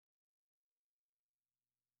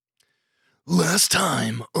Last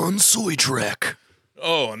time on Soy Trek.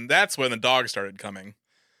 Oh, and that's when the dog started coming.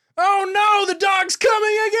 Oh no, the dog's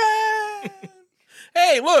coming again!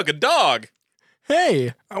 Hey, look, a dog.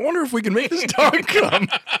 Hey, I wonder if we can make this dog come.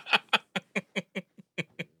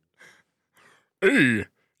 Hey,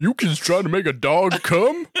 you kids trying to make a dog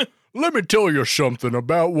come? Let me tell you something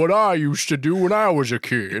about what I used to do when I was a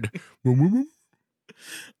kid.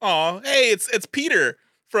 Oh, hey, it's Peter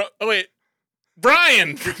from. Oh wait,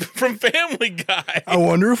 Brian from Family Guy. I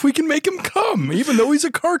wonder if we can make him come, even though he's a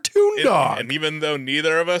cartoon dog. And even though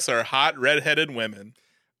neither of us are hot redheaded women.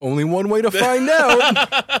 Only one way to find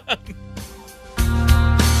out.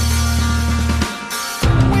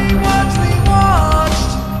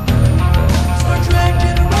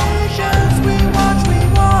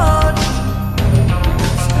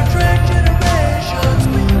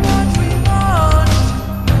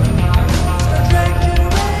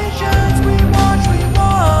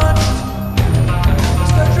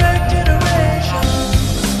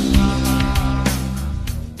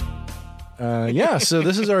 Yeah, so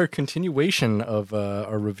this is our continuation of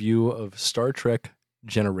our review of Star Trek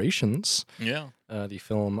Generations. Yeah. The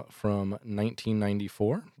film from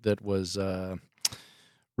 1994 that was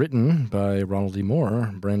written by Ronald D.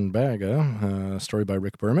 Moore, Brendan Braga, story by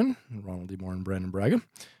Rick Berman, Ronald D. Moore and Brendan Braga,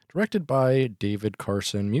 directed by David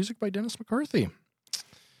Carson, music by Dennis McCarthy.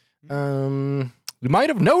 You might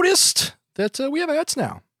have noticed that we have ads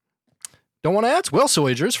now. Don't want ads? Well,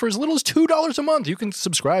 Soyagers, for as little as $2 a month, you can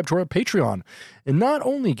subscribe to our Patreon and not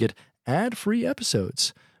only get ad-free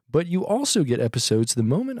episodes, but you also get episodes the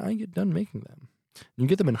moment I get done making them. You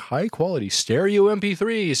get them in high-quality stereo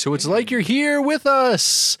MP3, so it's like you're here with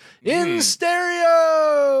us in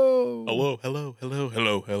stereo! Hello, hello, hello,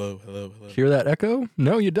 hello, hello, hello, hello. Hear that echo?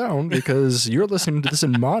 No, you don't, because you're listening to this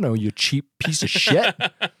in mono, you cheap piece of shit.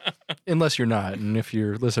 Unless you're not, and if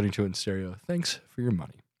you're listening to it in stereo, thanks for your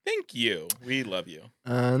money. Thank you. We love you.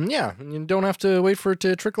 Yeah, you don't have to wait for it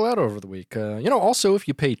to trickle out over the week. Also, if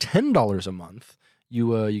you pay $10 a month,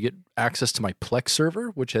 you get access to my Plex server,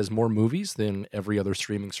 which has more movies than every other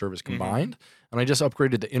streaming service combined. And I just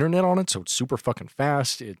upgraded the internet on it, so it's super fucking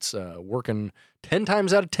fast. It's working 10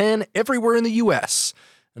 times out of 10 everywhere in the U.S.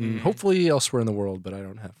 and hopefully elsewhere in the world, but I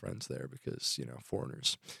don't have friends there because,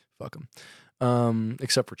 foreigners, fuck them.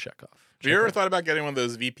 Except for Chekhov. Have you ever thought about getting one of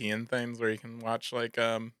those VPN things where you can watch like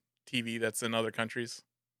TV that's in other countries?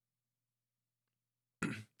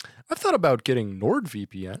 I've thought about getting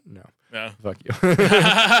NordVPN. No. Fuck you.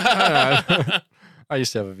 I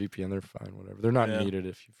used to have a VPN. They're fine, whatever.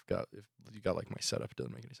 Thif you got like my setup, it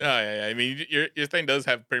doesn't make any sense. Oh yeah. I mean, your thing does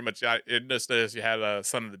have pretty much. It just says you had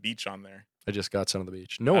Son of the Beach on there. I just got Son of the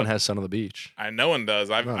Beach. No one has Son of the Beach. No one does.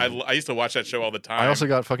 I used to watch that show all the time. I also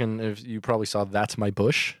got if you probably saw That's My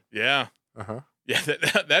Bush. Yeah. Yeah.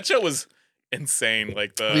 That show was insane.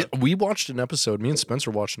 Like we watched an episode. Me and Spencer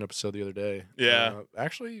watched an episode the other day. Yeah.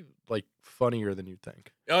 Actually, like funnier than you'd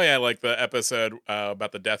think. Oh yeah, like the episode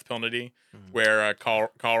about the death penalty, where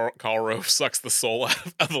Karl Rove sucks the soul out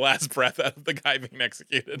of the last breath out of the guy being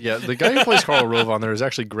executed. Yeah, the guy who plays Karl Rove on there is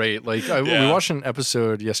actually great. Like we watched an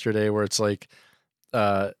episode yesterday where it's like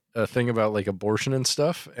a thing about like abortion and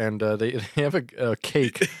stuff, and they have a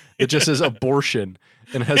cake that just says abortion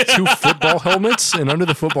and has two football helmets, and under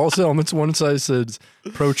the football helmets, one side says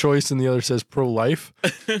pro-choice and the other says pro-life,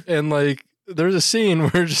 and like. There's a scene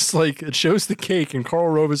where just like it shows the cake and Karl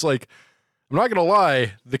Rove is like, I'm not gonna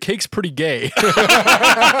lie, the cake's pretty gay. And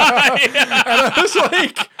I was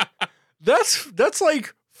like, that's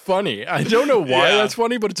like funny. I don't know why that's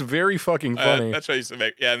funny, but it's very fucking funny. That's what I used to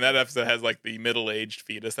make. Yeah, and that episode has like the middle-aged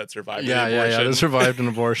fetus that survived an abortion. Yeah, that survived an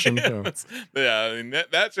abortion. I mean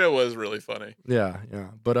that show was really funny. Yeah.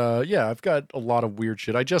 But I've got a lot of weird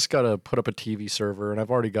shit. I just gotta put up a TV server and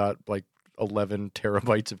I've already got like 11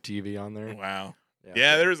 terabytes of TV on there. Wow.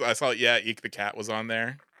 Yeah, I saw Eek the Cat was on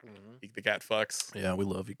there. Eek the Cat fucks. Yeah, we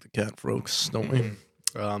love Eek the Cat, folks, don't we?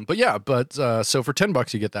 So for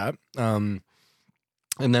 $10 you get that. And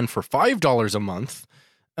then for $5 a month,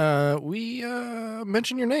 we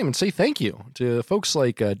mention your name and say thank you to folks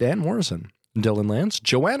like Dan Morrison, Dylan Lance,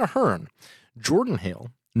 Joanna Hearn, Jordan Hale,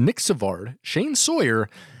 Nick Savard, Shane Sawyer,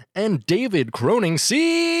 and David Croning.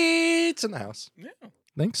 Seats in the house. Yeah.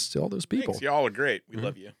 Thanks to all those people. Thanks. Y'all are great. We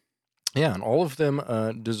love you. Yeah, and all of them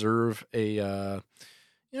deserve about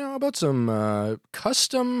some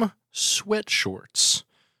custom sweat shorts.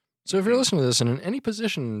 So if you're listening to this and in any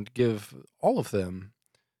position, give all of them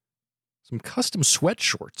some custom sweat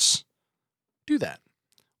shorts. Do that.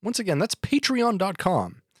 Once again, that's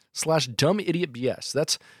patreon.com/dumbidiotbs.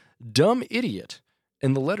 That's dumb idiot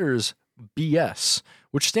and the letters BS,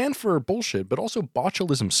 which stand for bullshit, but also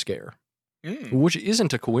botulism scare. Mm. which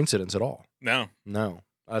isn't a coincidence at all. No. No,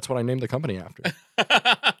 that's what I named the company after.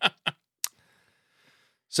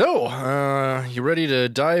 So, you ready to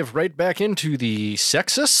dive right back into the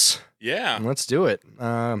Sexus? Yeah. Let's do it.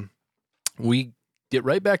 We get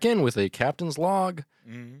right back in with a captain's log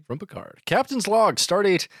Mhm. from Picard. Captain's log,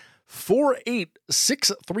 stardate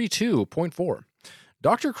 48632.4.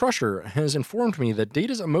 Dr. Crusher has informed me that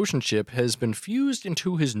Data's emotion chip has been fused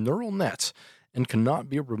into his neural net and cannot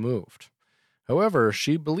be removed. However,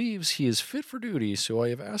 she believes he is fit for duty, so I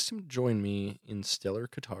have asked him to join me in stellar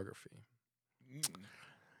cartography.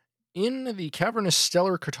 In the cavernous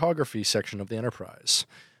stellar cartography section of the Enterprise,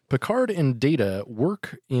 Picard and Data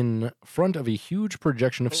work in front of a huge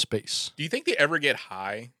projection of space. Do you think they ever get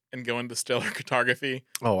high and go into stellar cartography?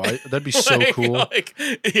 Oh, that'd be so cool.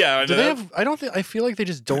 Yeah. Do they have? I feel like they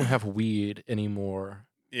just don't have weed anymore,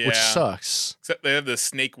 Yeah. which sucks. Except they have the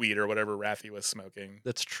snake weed or whatever Raffi was smoking.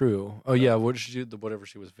 That's true. Oh yeah, what did she do? Whatever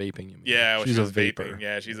she was vaping. You mean? Yeah, she's she a was vapor. vaping.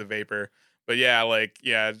 Yeah, she's a vapor. But yeah,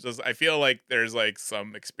 it's just I feel like there's like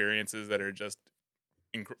some experiences that are just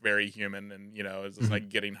very human, and it's just like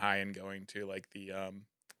getting high and going to like the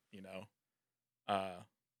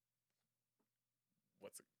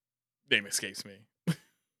what's it? Name escapes me.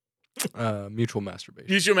 Mutual masturbation.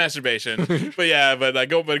 Mutual masturbation.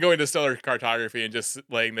 Going to stellar cartography and just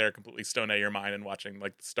laying there completely stoned out of your mind and watching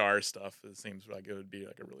like the stars stuff. It seems like it would be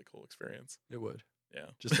like a really cool experience. It would. Yeah.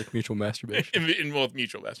 Just like mutual masturbation. Involve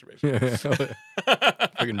mutual masturbation.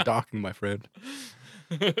 Fucking docking, my friend.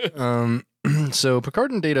 So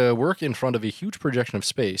Picard and Data work in front of a huge projection of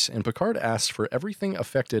space, and Picard asks for everything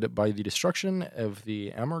affected by the destruction of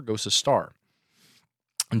the Amargosa star.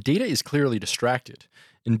 And Data is clearly distracted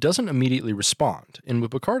and doesn't immediately respond. And when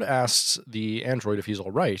Picard asks the android if he's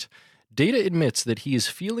all right, Data admits that he is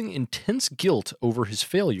feeling intense guilt over his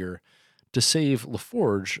failure to save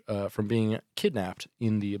LaForge from being kidnapped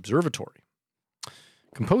in the observatory.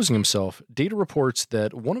 Composing himself, Data reports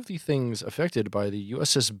that one of the things affected by the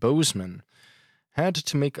USS Bozeman had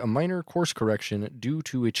to make a minor course correction due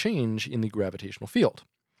to a change in the gravitational field.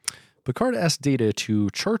 Picard asks Data to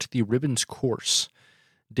chart the ribbon's course.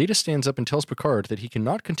 Data stands up and tells Picard that he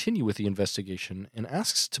cannot continue with the investigation and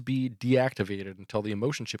asks to be deactivated until the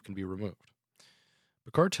emotion chip can be removed.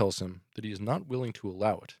 Picard tells him that he is not willing to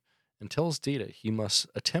allow it and tells Data he must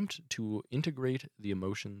attempt to integrate the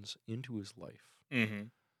emotions into his life. Mm-hmm.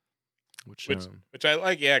 Which I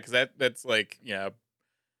like, yeah, because that's like, yeah. I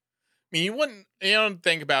mean, you don't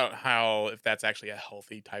think about how if that's actually a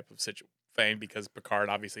healthy type of thing, because Picard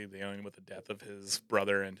obviously dealing with the death of his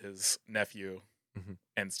brother and his nephew,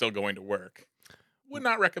 and still going to work. Would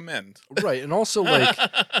not recommend. Right, and also like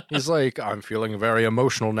he's like, I'm feeling very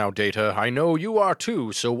emotional now, Data. I know you are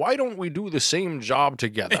too. So why don't we do the same job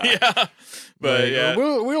together? Yeah, but like,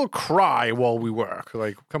 we'll cry while we work.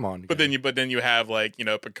 Like, come on. But then you have like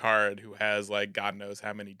Picard, who has like God knows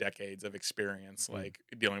how many decades of experience like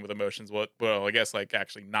dealing with emotions. Well, I guess like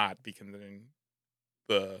actually not, because in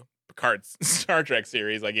the Picard Star Trek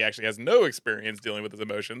series, like he actually has no experience dealing with his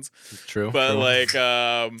emotions. True. But true. like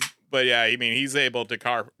but yeah, I mean, he's able to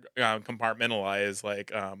compartmentalize like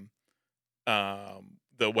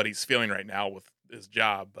what he's feeling right now with his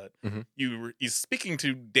job. But he's speaking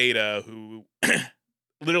to Data, who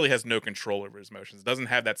literally has no control over his emotions, doesn't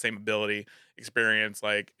have that same ability, experience,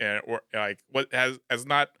 like or like what has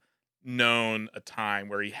not known a time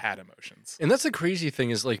where he had emotions. And that's the crazy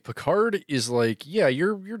thing is like Picard is like, yeah,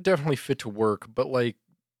 you're definitely fit to work, but like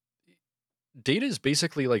Data is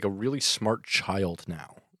basically like a really smart child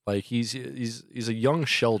now. Like he's a young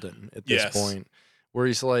Sheldon at this point, where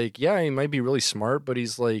he's like, yeah, he might be really smart, but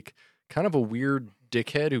he's like kind of a weird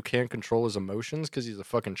dickhead who can't control his emotions because he's a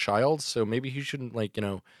fucking child. So maybe he shouldn't like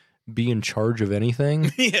be in charge of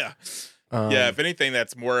anything. Yeah. If anything,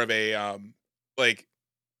 that's more of a like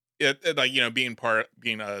being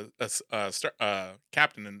a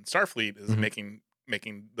captain in Starfleet is making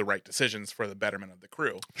the right decisions for the betterment of the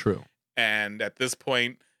crew. True. And at this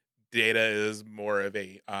point, Data is more of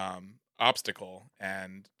a obstacle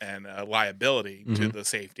and a liability to the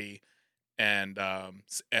safety and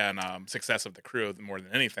success of the crew more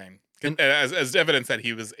than anything. As evidence that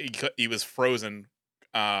he was frozen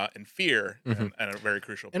in fear at a very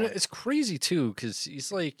crucial point. And it's crazy too, because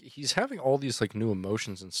he's having all these like new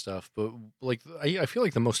emotions and stuff, but like I feel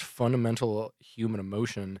like the most fundamental human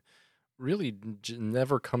emotion really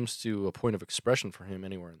never comes to a point of expression for him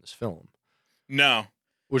anywhere in this film. No.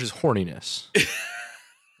 Which is horniness.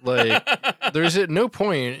 Like, there's at no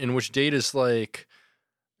point in which Data's like,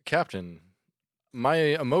 Captain, my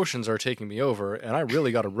emotions are taking me over, and I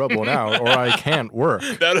really got to rub one out, or I can't work.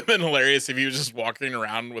 That would have been hilarious if he was just walking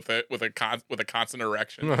around with a constant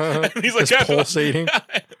erection. And he's like just pulsating.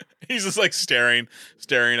 He's just like staring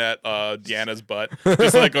at Deanna's butt,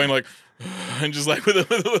 just like going like, and just like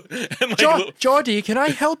and like Geordie, can I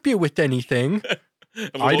help you with anything?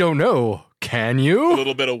 I don't know. Can you? A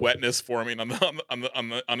little bit of wetness forming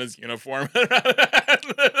on his uniform.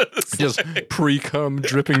 Just pre-cum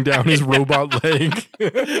dripping down his robot leg.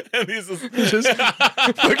 And he's just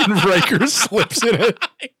fucking Riker slips in it.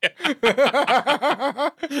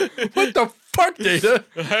 What the fuck, Data?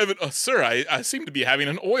 Sir, I seem to be having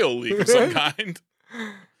an oil leak of some kind.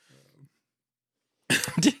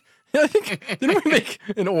 I think, didn't we make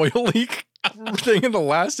an oil leak thing in the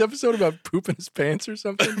last episode about pooping his pants or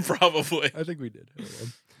something? Probably. I think we did.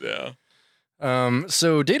 Yeah.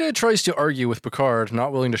 So Data tries to argue with Picard,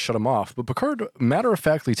 not willing to shut him off, but Picard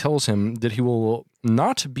matter-of-factly tells him that he will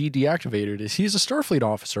not be deactivated as he's a Starfleet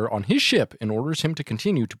officer on his ship and orders him to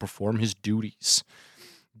continue to perform his duties.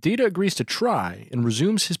 Data agrees to try and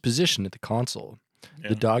resumes his position at the console. Yeah.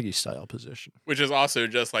 The doggy-style position, which is also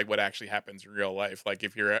just like what actually happens in real life. Like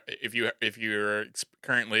if you're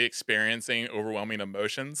currently experiencing overwhelming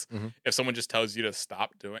emotions, if someone just tells you to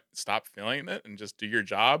stop feeling it, and just do your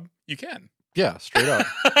job, you can. Yeah, straight up.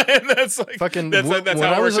 And that's like fucking. That's how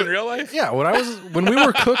it works in real life. Yeah, when we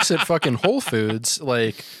were cooks at fucking Whole Foods,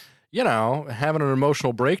 like, you know, having an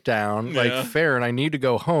emotional breakdown, like fair, and I need to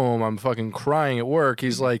go home. I'm fucking crying at work.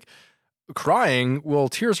 He's like, crying, well,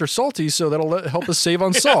 tears are salty, so that'll help us save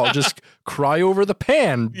on salt. Just cry over the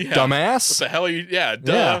pan, dumbass. What the hell are you? Yeah,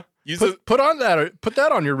 duh. Yeah. Put that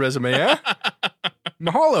on your resume, huh?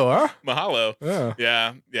 Mahalo, huh? Mahalo.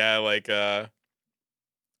 Yeah, like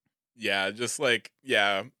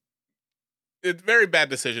it's very bad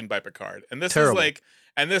decision by Picard, and this Terrible. is like,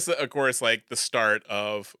 and this of course like the start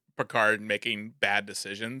of Picard making bad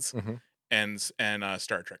decisions, and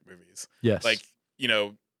Star Trek movies. Yes, like, you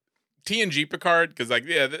know. TNG Picard, because like,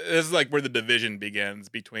 yeah, this is like where the division begins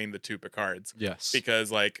between the two Picards. Yes,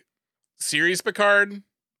 because like series Picard,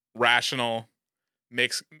 rational,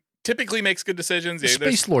 typically makes good decisions.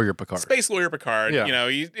 Space lawyer Picard. Space lawyer Picard. Yeah. You know,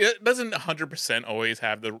 he doesn't 100% always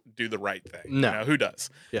have do the right thing. No, you know, who does?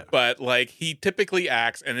 Yeah, but like he typically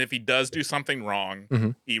acts, and if he does do something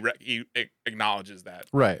wrong, he acknowledges that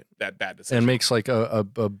that bad decision and makes like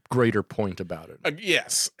a greater point about it.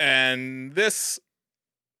 Yes, and this.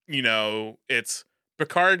 You know, it's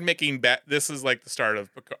Picard making bad. This is like the start of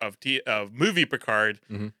movie Picard,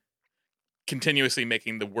 continuously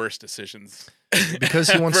making the worst decisions because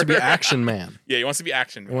he wants to be action man. Yeah, he wants to be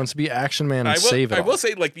action man. He wants to be action man and save it. I will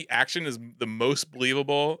say, like, the action is the most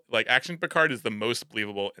believable. Like, action Picard is the most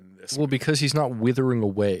believable in this. Well, because he's not withering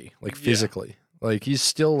away, like physically. Like he's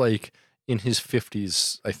still like in his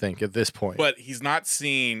 50s, I think, at this point. But he's not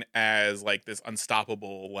seen as like this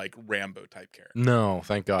unstoppable, like Rambo type character. No,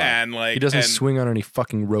 thank God. And like he doesn't swing on any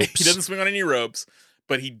fucking ropes. He doesn't swing on any ropes,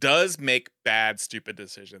 but he does make bad, stupid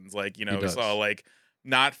decisions. Like, you know, we saw like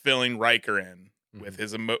not filling Riker in with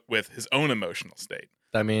his own emotional state.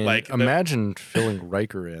 I mean, like, imagine filling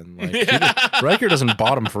Riker in. Like, Riker doesn't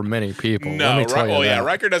bottom for many people. No, let me tell you that. Yeah,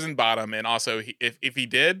 Riker doesn't bottom, and also if he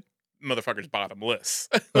did, motherfucker's bottomless.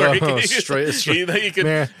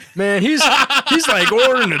 Man, he's like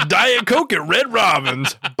ordering a Diet Coke at Red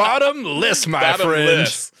Robin's. Bottomless, my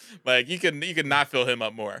friend. Like you can not fill him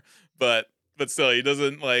up more, but still, he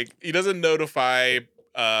doesn't notify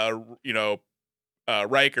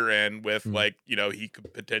Riker in with like, you know, he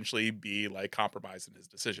could potentially be like compromised in his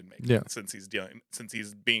decision making since he's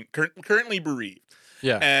being currently bereaved.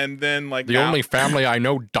 Yeah. And then like the only family I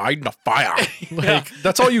know died in a fire. Like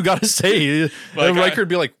that's all you gotta say. Like, and Riker would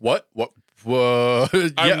be like, what? I'm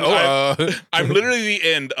literally the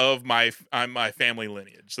end of my family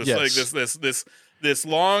lineage. This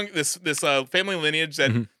long family lineage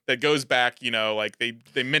that goes back, you know, like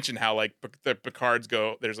they mention how like the Picards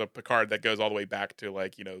go. There's a Picard that goes all the way back to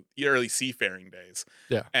like, you know, the early seafaring days.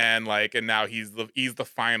 Yeah. And now he's the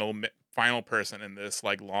final person in this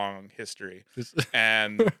like long history.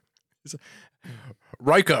 And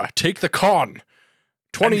Riker, take the con.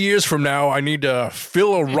 20 years from now, I need to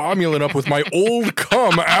fill a Romulan up with my old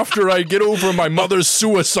cum after I get over my mother's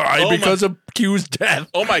suicide because of Q's death.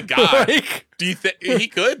 Oh my God. Like, do you think he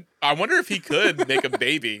could? I wonder if he could make a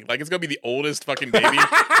baby. Like, it's going to be the oldest fucking baby.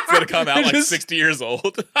 It's going to come out like 60 years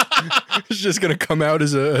old. It's just going to come out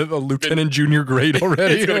as a lieutenant junior grade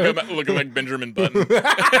already. It's going to come out looking like Benjamin Button.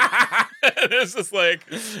 It's just like,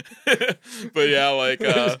 but yeah, like.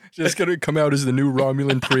 Just going to come out as the new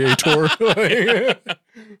Romulan Praetor.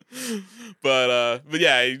 But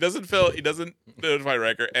yeah, he doesn't notify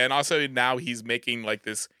Riker, and also now he's making like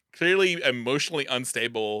this clearly emotionally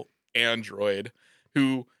unstable android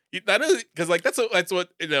who that is because like that's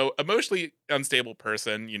what emotionally unstable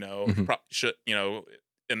person should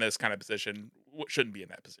in this kind of position shouldn't be in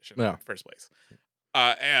that position in the first place.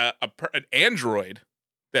 An android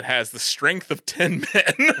that has the strength of 10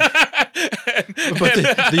 men. But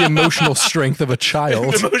the emotional strength of a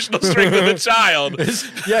child. The emotional strength of a child.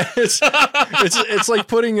 It's like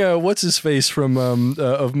putting what's his face from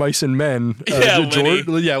of Mice and Men. Lenny.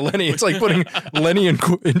 Lenny. It's like putting Lenny in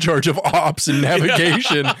charge of ops and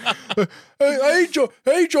navigation. Hey,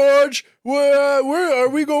 George, where are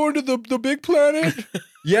we going to the big planet?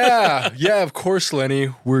 Yeah, of course,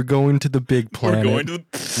 Lenny. We're going to the big planet. We're going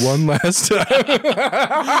to one last time.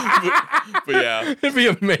 but yeah, it'd be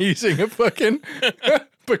amazing if fucking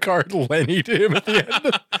Picard Lenny to him at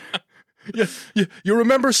the end. You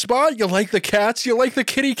remember Spot? You like the cats? You like the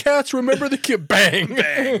kitty cats? Remember the kid? Bang,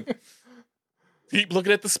 bang. Keep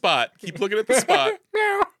looking at the spot.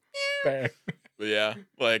 Meow. Bang.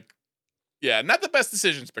 But yeah, not the best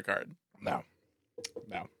decisions, Picard. No.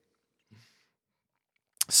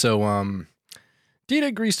 So, Data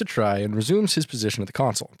agrees to try and resumes his position at the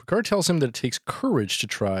console. Picard tells him that it takes courage to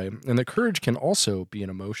try, and that courage can also be an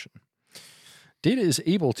emotion. Data is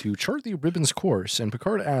able to chart the Ribbon's course, and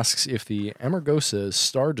Picard asks if the Amargosa's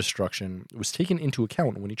star destruction was taken into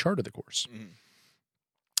account when he charted the course.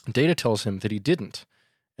 Mm. Data tells him that he didn't,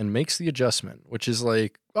 and makes the adjustment, which is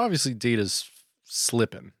like, obviously Data's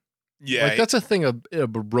slipping. Yeah. Like, that's a thing a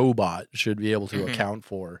robot should be able to account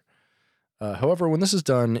for. However, when this is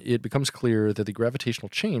done, it becomes clear that the gravitational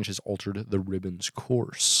change has altered the Ribbon's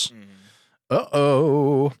course.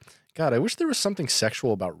 Uh-oh. God, I wish there was something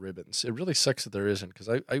sexual about ribbons. It really sucks that there isn't, because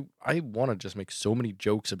I want to just make so many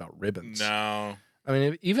jokes about ribbons. No. I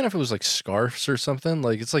mean, even if it was like scarves or something,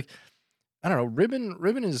 like it's like, I don't know,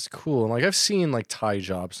 ribbon is cool. And like I've seen like tie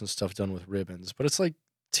jobs and stuff done with ribbons, but it's like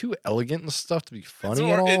too elegant and stuff to be funny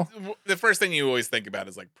at all. The first thing you always think about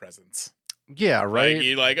is like presents. Yeah, right. Like,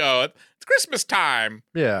 you're like, oh, it's Christmas time.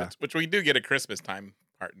 Yeah. Which we do get a Christmas time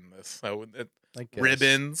part in this. So I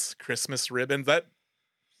ribbons, Christmas ribbons. That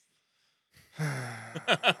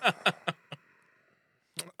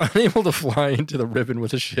unable to fly into the ribbon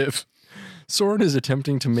with a ship, Soren is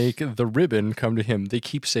attempting to make the ribbon come to him. They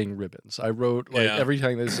keep saying ribbons. I wrote every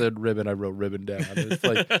time they said ribbon, I wrote ribbon down. It's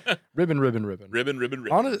like ribbon. Ribbon.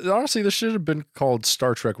 Honestly, this should have been called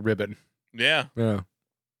Star Trek Ribbon. Yeah. Mm-hmm.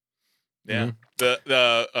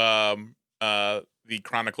 The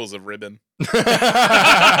Chronicles of Ribbon.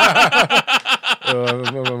 I'm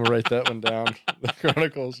gonna write that one down. The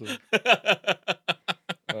Chronicles of.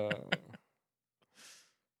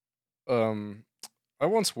 I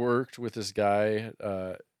once worked with this guy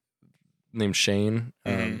named Shane.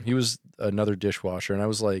 He was another dishwasher, and I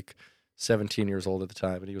was like 17 years old at the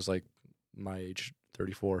time, and he was like my age,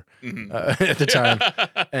 34 at the time.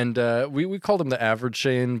 And we called him the average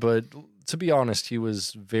Shane, but to be honest, he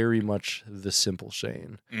was very much the simple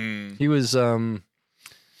Shane. He was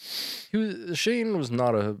Shane was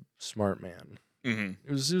not a smart man. It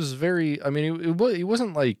was very, I mean, it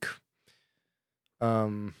wasn't like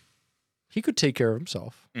he could take care of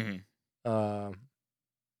himself. That's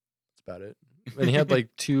about it. And he had like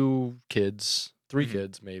 3 kids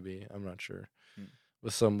maybe, I'm not sure,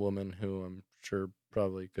 with some woman who I'm sure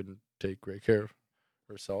probably couldn't take great care of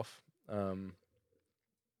herself.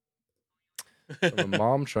 My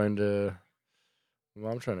mom trying to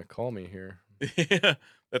call me here. Yeah,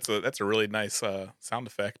 that's a really nice sound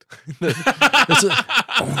effect.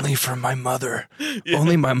 Only from my mother. Yeah.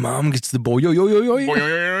 Only my mom gets the boy yo yo yo yo.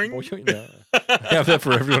 Yeah. I have that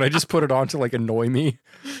for everyone. I just put it on to like annoy me,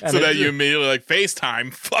 so that you immediately like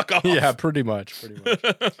FaceTime. Fuck off. Yeah, pretty much.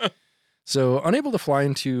 So, unable to fly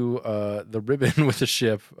into the ribbon with the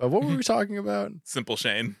ship. What were we talking about? Simple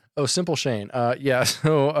Shane. Oh, Simple Shane. Yeah.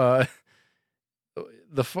 So,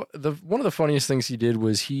 the one of the funniest things he did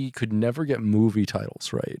was he could never get movie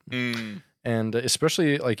titles right, and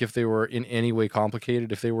especially like if they were in any way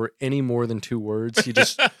complicated, if they were any more than 2 words, he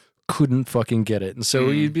just couldn't fucking get it. And so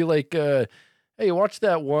he'd be like, "Hey, watch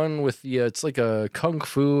that one with the it's like a kung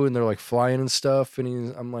fu and they're like flying and stuff."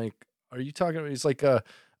 And I'm like, "Are you talking about?" He's like,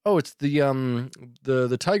 "Oh, it's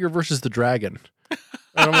the tiger versus the dragon."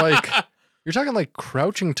 And I'm like, "You're talking like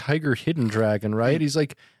Crouching Tiger, Hidden Dragon, right?" He's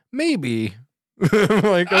like, "Maybe." I'm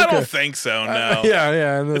like, okay. I don't think so. No.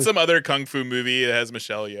 Yeah. It's some other kung fu movie that has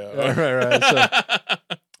Michelle Yeoh. Right. So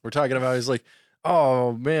we're talking about. He's like,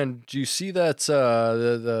 "Oh man, do you see that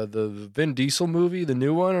the Vin Diesel movie, the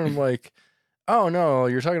new one?" And I'm like, "Oh no,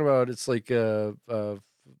 you're talking about it's like a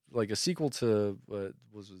sequel to what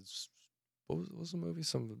what was the movie?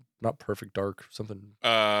 Some not Perfect Dark, something.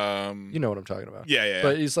 You know what I'm talking about. Yeah.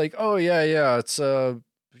 But he's like, oh yeah, it's the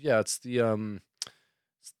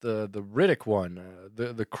Riddick one,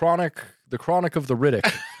 the chronic of the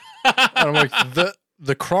Riddick. And I'm like,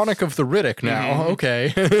 the chronic of the Riddick now. Mm-hmm.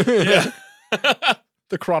 Okay. Yeah.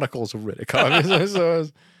 The Chronicles of Riddick, obviously. So,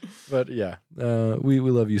 but yeah, we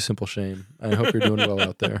love you, Simple Shame. I hope you're doing well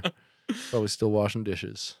out there. Probably still washing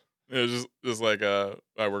dishes. It was just like I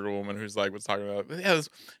work with a woman who's like was talking about this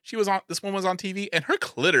one was on TV and her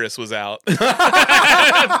clitoris was out. and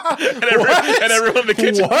everyone in the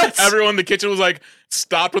kitchen everyone in the kitchen was like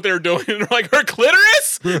stopped what they were doing and like, her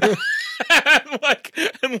clitoris? and like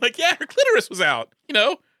yeah, her clitoris was out.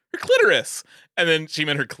 Her clitoris. And then she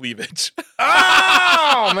meant her cleavage.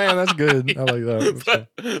 Oh man, that's good. I like that.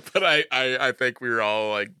 But I think we were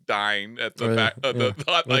all like dying at the fact the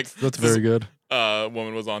thought that's very good.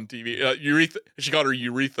 Woman was on TV. She called her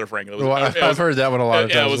Aretha Franklin. I've heard that one a lot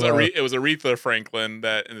of times. It was Aretha Franklin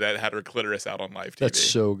that had her clitoris out on live TV. That's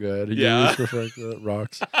so good. Yeah, Aretha Franklin, that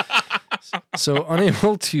rocks. So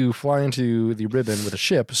unable to fly into the ribbon with a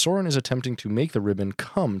ship, Soren is attempting to make the ribbon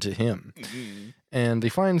come to him. Mm-hmm. And they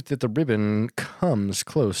find that the ribbon comes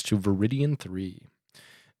close to Viridian 3.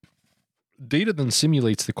 Data then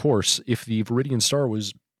simulates the course if the Viridian star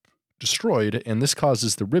was destroyed, and this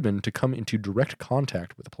causes the ribbon to come into direct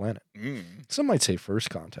contact with the planet. Some might say first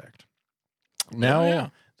contact.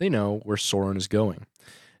 Now they know where Soren is going.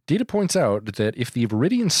 Data points out that if the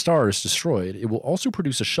Viridian star is destroyed, it will also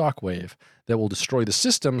produce a shockwave that will destroy the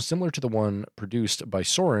system similar to the one produced by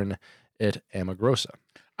Soren at Amagrosa.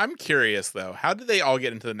 I'm curious, though. How did they all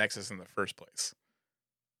get into the Nexus in the first place?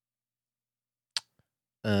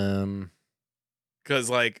 Because,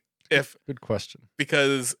 like, good question.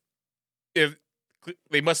 Because if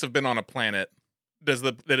they must have been on a planet, does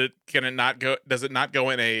it not go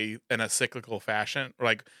in a cyclical fashion? Or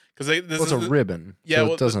like, because it's a ribbon. Yeah,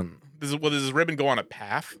 so it doesn't. Does this ribbon go on a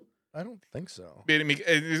path? I don't think so. I mean,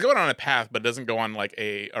 it's going on a path, but it doesn't go on like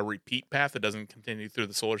a repeat path. It doesn't continue through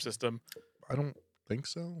the solar system. I don't think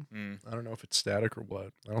so. I don't know if it's static or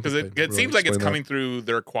what. Because it seems like it's coming through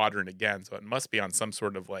their quadrant again, so it must be on some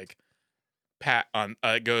sort of like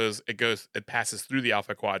it passes through the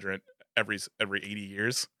Alpha Quadrant every 80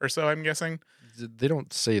 years or so, I'm guessing. They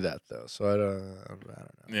don't say that though, so I don't know.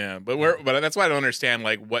 Yeah, but that's why I don't understand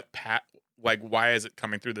like why is it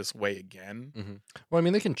coming through this way again? Mm-hmm. Well, I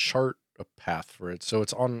mean, they can chart a path for it, so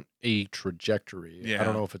it's on a trajectory. Yeah. I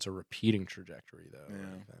don't know if it's a repeating trajectory though.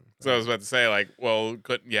 Yeah. So I was about to say like, well,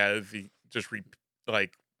 if he just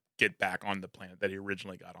get back on the planet that he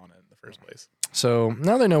originally got on it in the first place. So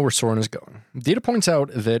now they know where Soren is going. Data points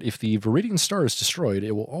out that if the Viridian star is destroyed,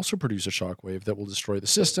 it will also produce a shockwave that will destroy the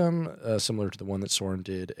system, similar to the one that Soren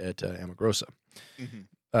did at Amagrosa.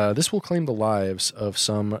 Mm-hmm. This will claim the lives of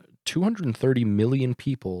some 230 million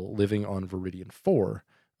people living on Viridian 4,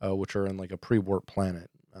 which are in like a pre-warp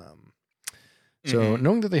planet. So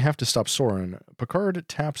knowing that they have to stop Soren, Picard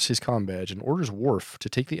taps his comm badge and orders Worf to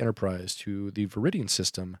take the Enterprise to the Viridian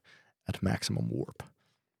system at maximum warp.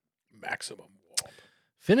 Maximum warp.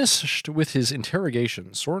 Finished with his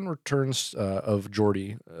interrogation, Soren returns of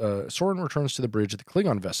Geordi. Soren returns to the bridge of the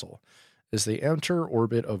Klingon vessel as they enter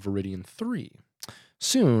orbit of Viridian 3.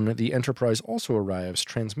 Soon, the Enterprise also arrives,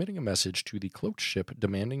 transmitting a message to the cloaked ship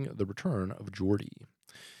demanding the return of Geordi.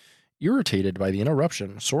 Irritated by the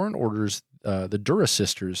interruption, Soren orders the Dura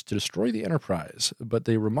sisters to destroy the Enterprise, but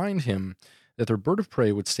they remind him that their bird of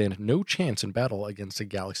prey would stand no chance in battle against a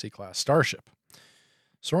Galaxy-class starship.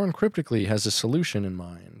 Soren cryptically has a solution in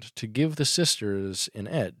mind to give the sisters an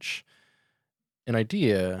edge, an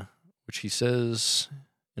idea which he says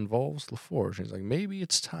involves LaForge. He's like, maybe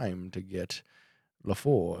it's time to get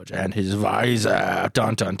LaForge and his visor.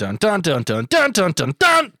 Dun dun dun dun dun dun dun dun dun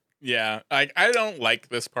dun. Yeah, I don't like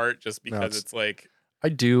this part just because it's like... I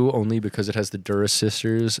do, only because it has the Dura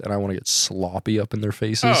sisters, and I want to get sloppy up in their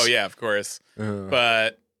faces. Oh, yeah, of course.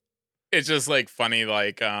 But it's just, like, funny,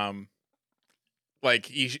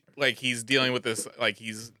 he's dealing with this, like,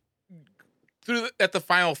 he's at the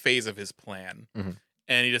final phase of his plan,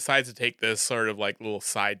 and he decides to take this sort of, like, little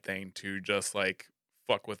side thing to just, like,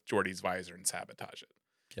 fuck with Geordi's visor and sabotage it.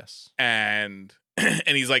 Yes. And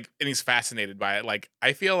he's fascinated by it. Like,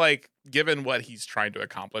 I feel like given what he's trying to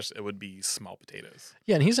accomplish, it would be small potatoes.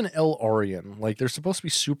 Yeah, and he's an El-Arian. Like, they're supposed to be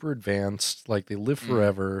super advanced. Like, they live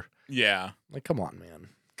forever. Yeah. Like, come on, man.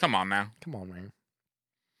 Come on now. Come on, man.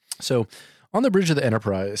 So, on the bridge of the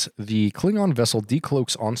Enterprise, the Klingon vessel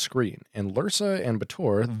decloaks on screen, and Lursa and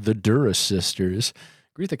Bator, the Dura sisters,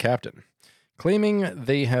 greet the captain. Claiming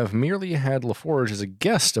they have merely had LaForge as a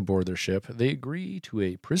guest aboard their ship, they agree to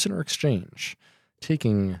a prisoner exchange,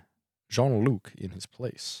 taking Jean-Luc in his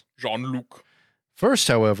place. Jean-Luc. First,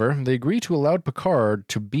 however, they agree to allow Picard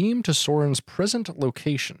to beam to Soren's present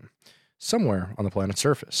location, somewhere on the planet's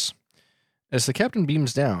surface. As the captain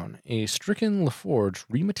beams down, a stricken LaForge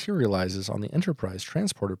rematerializes on the Enterprise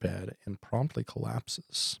transporter pad and promptly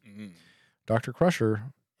collapses. Dr.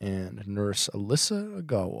 Crusher and Nurse Alyssa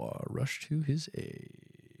Agawa rush to his aid.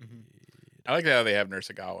 I like how they have Nurse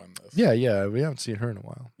Agawa in this. Yeah, we haven't seen her in a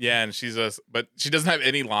while. Yeah, and but she doesn't have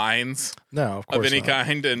any lines No, of course of any not.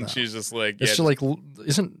 kind, and No. she's just like, It's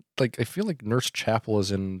just I feel like Nurse Chapel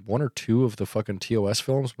is in one or two of the fucking TOS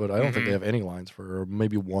films, but I don't think they have any lines for her, or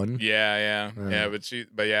maybe one. yeah, it's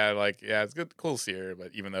good, cool to see her.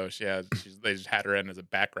 But even though they just had her in as a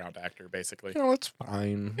background actor, basically. It's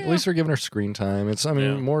fine. Yeah. At least they're giving her screen time. It's,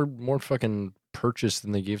 Yeah. more fucking purchase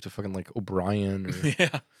than they gave to fucking like O'Brien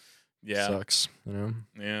or yeah, sucks,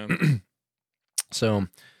 yeah. So,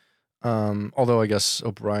 although I guess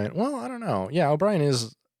O'Brien, well, I don't know. Yeah, O'Brien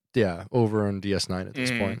is, over on DS9 at this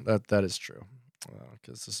point. That is true.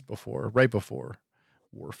 Because this is right before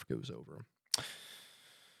Worf goes over.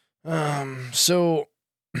 So,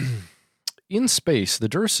 in space, the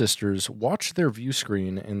Dur sisters watch their view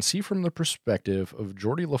screen and see from the perspective of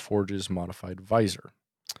Geordi LaForge's modified visor.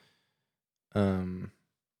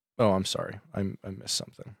 Oh, I'm sorry. I missed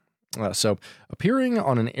something. So, appearing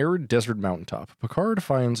on an arid desert mountaintop, Picard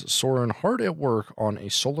finds Soren hard at work on a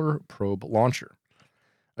solar probe launcher.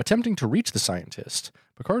 Attempting to reach the scientist,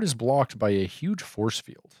 Picard is blocked by a huge force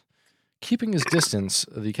field. Keeping his distance,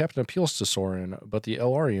 the captain appeals to Soren, but the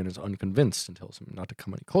Elarian is unconvinced and tells him not to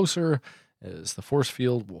come any closer, as the force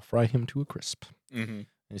field will fry him to a crisp. Mm-hmm.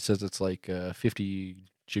 He says it's like 50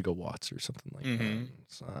 gigawatts or something like Mm-hmm.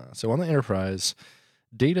 that. So on the Enterprise,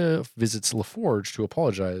 Data visits LaForge to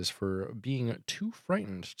apologize for being too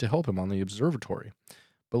frightened to help him on the observatory.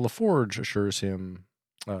 But LaForge assures him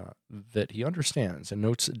that he understands and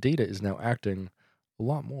notes that Data is now acting a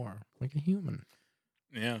lot more like a human.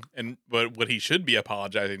 Yeah, but what he should be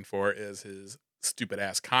apologizing for is his stupid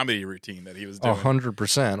ass comedy routine that he was doing.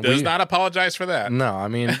 100%. Does not apologize for that. No, I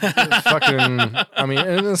mean,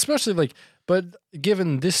 and especially but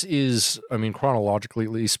given this is, chronologically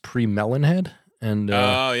at least pre-Melonhead. And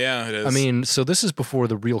oh yeah, it is. So this is before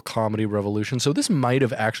the real comedy revolution. So this might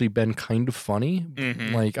have actually been kind of funny.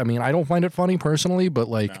 Mhm. I don't find it funny personally, but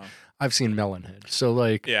No. I've seen Melonhead.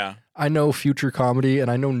 So Yeah. I know future comedy, and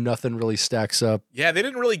I know nothing really stacks up. Yeah, they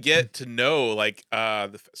didn't really get to know,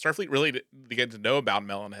 the Starfleet really didn't get to know about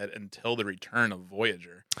Melonhead until the return of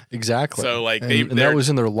Voyager. Exactly. So, and that was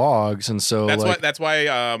in their logs, and so That's why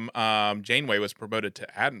Janeway was promoted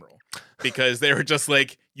to Admiral, because they were just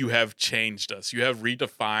like, you have changed us. You have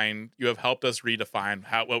helped us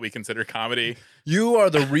redefine what we consider comedy. you are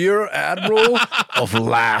the rear admiral of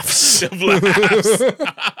laughs. Of laughs.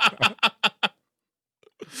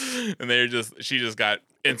 And she just got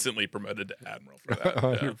instantly promoted to Admiral for that.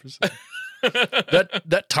 100%.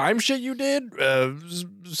 That time shit you did,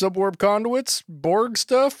 subwarp conduits, Borg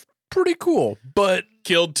stuff, pretty cool. But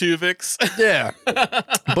Killed Tuvix. yeah.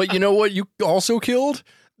 But you know what you also killed?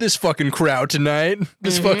 This fucking crowd tonight.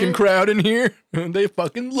 This fucking crowd in here. They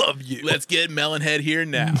fucking love you. Let's get Melonhead here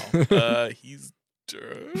now. He's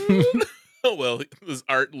dead. Oh, well, his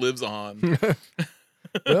art lives on.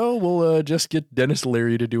 Well, we'll just get Dennis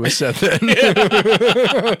Leary to do a set then.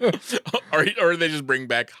 Or they just bring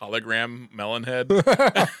back hologram Melonhead.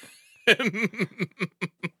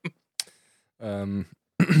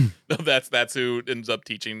 That's who ends up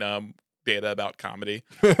teaching Data about comedy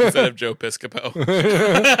instead of Joe Piscopo.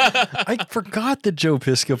 I forgot that Joe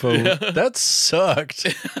Piscopo. That sucked.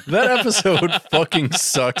 That episode fucking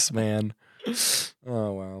sucks, man.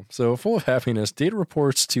 Oh, wow. So, full of happiness, Data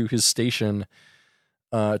reports to his station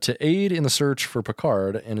to aid in the search for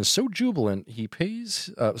Picard, and is so jubilant he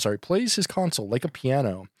plays his console like a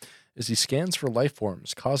piano as he scans for life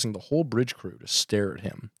forms, causing the whole bridge crew to stare at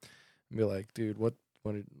him and be like, "Dude,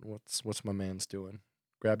 what's my man's doing?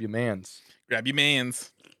 Grab your mans." Grab your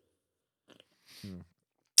mans.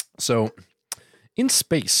 So, in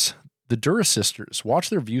space, the Dura sisters watch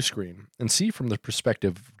their view screen and see from the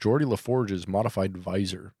perspective of Geordi LaForge's modified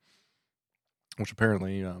visor, which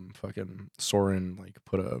apparently fucking Soren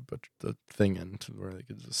put the thing in to where they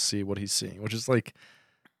could just see what he's seeing, which is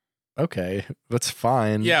okay, that's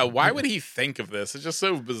fine. Yeah, why would he think of this? It's just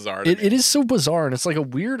so bizarre. It is so bizarre, and it's like a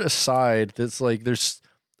weird aside that's there's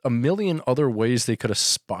a million other ways they could have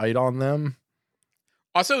spied on them.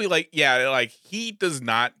 Also, he does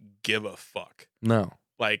not give a fuck. No.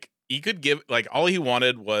 he could give like all he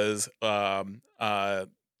wanted was what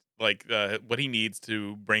he needs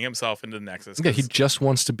to bring himself into the Nexus. Yeah, he just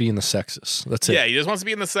wants to be in the Sexus. That's it. Yeah, he just wants to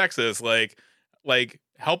be in the Sexus, like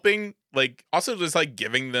helping, like also just like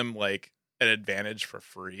giving them like an advantage for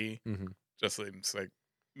free. Mm-hmm. Just seems like,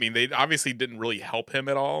 I mean, they obviously didn't really help him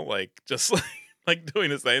at all. Like just like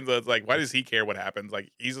doing his thing. So it's like, why does he care what happens? Like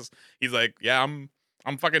he's like, yeah, I'm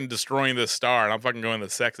fucking destroying this star and I'm fucking going to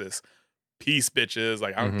the Sexus. Peace, bitches.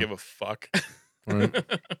 Like I don't give a fuck. Right.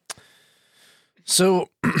 So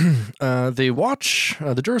they watch,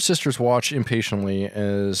 the Duras sisters watch impatiently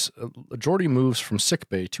as Geordi moves from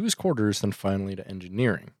sickbay to his quarters, then finally to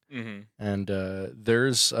engineering. Mm-hmm. And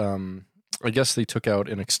there's, I guess they took out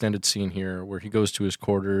an extended scene here where he goes to his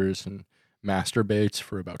quarters and masturbates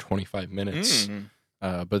for about 25 minutes. Mm.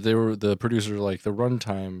 But the producers were like, the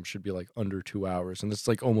runtime should be like under 2 hours, and it's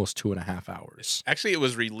like almost 2.5 hours. Actually, it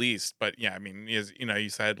was released, but yeah, I mean, you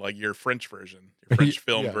said like your French version, your French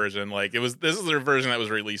film version, like this is their version that was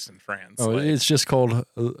released in France. Oh, like, it's just called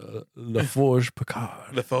La Forge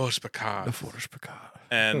Picard. La Forge Picard. La Forge Picard.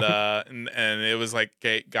 And and it was like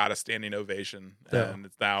got a standing ovation, and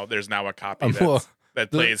there's now a copy that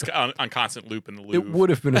plays on constant loop in the Louvre. It would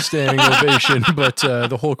have been a standing ovation, but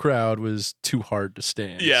the whole crowd was too hard to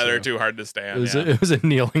stand. Yeah, they're too hard to stand. It was a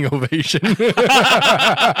kneeling ovation.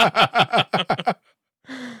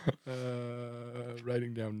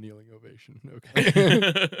 Writing down kneeling ovation. Okay.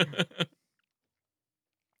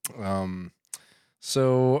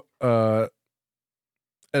 So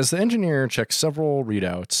as the engineer checks several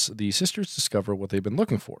readouts, the sisters discover what they've been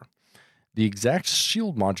looking for: the exact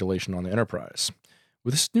shield modulation on the Enterprise.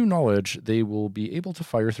 With this new knowledge, they will be able to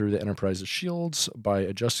fire through the Enterprise's shields by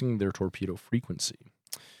adjusting their torpedo frequency.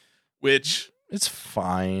 Which... It's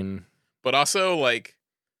fine. But also, like,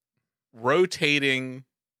 rotating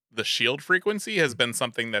the shield frequency has been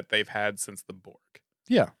something that they've had since the Borg.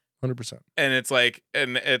 Yeah, 100%. And it's like,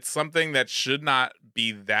 and it's something that should not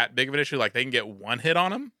be that big of an issue. Like, they can get one hit on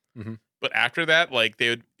them. Mm-hmm. But after that, like, they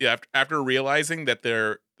would, after realizing that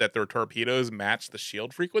their torpedoes match the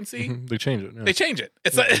shield frequency, they change it. Yeah. They change it.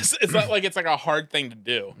 It's not like it's like a hard thing to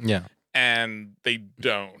do. Yeah. And they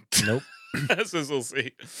don't. Nope. As we'll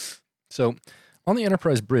see. So, on the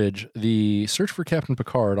Enterprise bridge, the search for Captain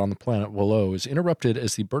Picard on the planet Willow is interrupted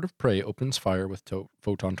as the bird of prey opens fire with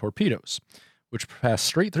photon torpedoes, which pass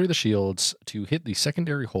straight through the shields to hit the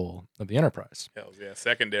secondary hull of the Enterprise. Hells yeah,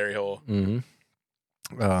 secondary hull.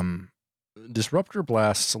 Mm-hmm. Disruptor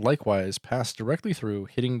blasts likewise pass directly through,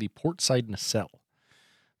 hitting the port side nacelle.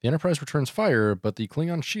 The Enterprise returns fire, but the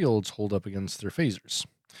Klingon shields hold up against their phasers.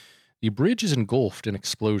 The bridge is engulfed in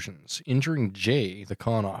explosions, injuring Jay, the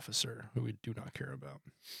con officer, who we do not care about.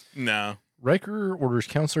 No. Riker orders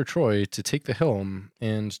Counselor Troi to take the helm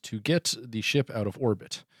and to get the ship out of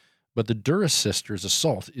orbit. But the Duras sisters'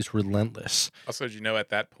 assault is relentless. Also, did you know at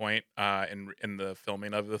that point, in the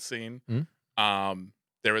filming of the scene, Mm-hmm.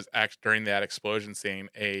 There was during that explosion scene,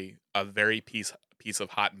 a very piece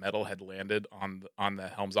of hot metal had landed on the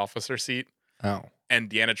helm's officer seat. Oh. And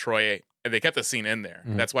Deanna Troi, and they kept the scene in there.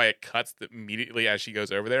 Mm-hmm. That's why it cuts immediately as she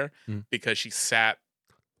goes over there, because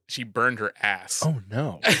she burned her ass. Oh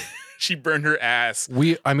no. She burned her ass.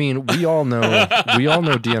 We all know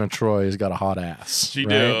Deanna Troi has got a hot ass. She right?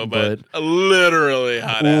 do, but literally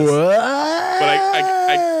hot ass. What?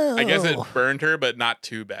 But I guess it burned her, but not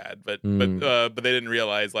too bad. But they didn't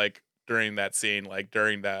realize, like, during that scene, like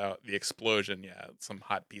during the explosion, yeah, some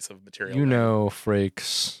hot piece of material. You know,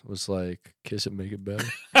 Frakes was like, "Kiss it, make it better."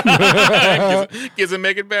 Kiss it,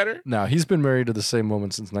 make it better. No, he's been married to the same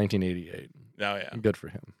woman since 1988. Oh yeah, good for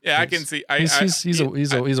him. Yeah, I can see.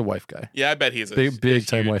 He's a wife guy. Yeah, I bet he's a big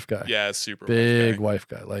time wife guy. Yeah, super big wife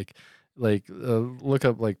guy. Like look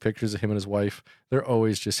up like pictures of him and his wife. They're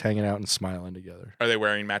always just hanging out and smiling together. Are they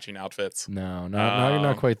wearing matching outfits? No,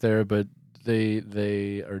 not quite there, but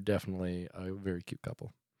they are definitely a very cute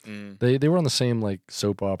couple. They were on the same like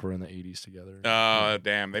soap opera in the 80s together. Oh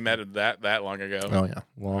damn, they met that long ago. Oh yeah,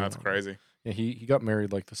 that's crazy. Yeah, he got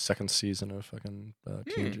married like the second season of fucking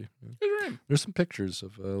TNG. Yeah. There's some pictures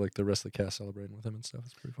of like the rest of the cast celebrating with him and stuff.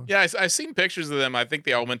 It's pretty fun. Yeah, I've seen pictures of them. I think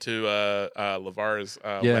they all went to LeVar's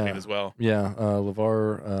wedding as well. Yeah,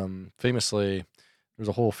 LeVar famously, there's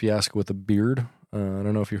a whole fiasco with a beard. I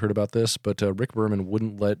don't know if you heard about this, but Rick Berman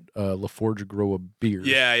wouldn't let LaForge grow a beard.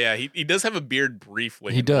 Yeah, he does have a beard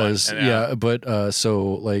briefly. He does, but so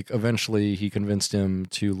like eventually he convinced him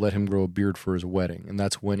to let him grow a beard for his wedding, and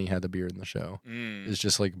that's when he had the beard in the show. It's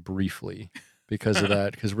just like briefly because of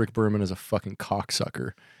that, because Rick Berman is a fucking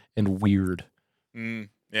cocksucker and weird.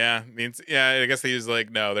 Yeah, means I guess they use like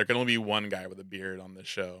no, there can only be one guy with a beard on this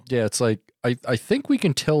show. Yeah, it's like I think we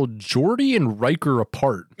can tell Geordi and Riker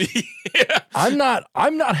apart. Yeah, I'm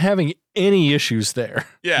not having any issues there.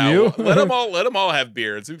 yeah. You? Well, let them all have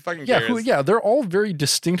beards. Who fucking cares? Yeah, they're all very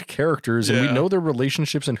distinct characters, and we Yeah. know their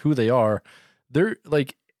relationships and who they are. They're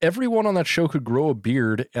like everyone on that show could grow a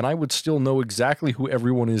beard, and I would still know exactly who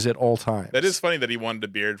everyone is at all times. That is funny that he wanted a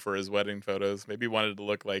beard for his wedding photos. Maybe he wanted to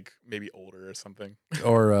look like maybe older or something,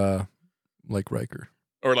 or like Riker.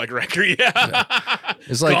 or like Riker. Yeah,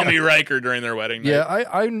 It's like call me Riker during their wedding. yeah, night.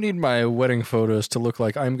 I need my wedding photos to look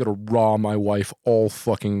like I'm gonna raw my wife all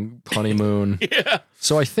fucking honeymoon. Yeah.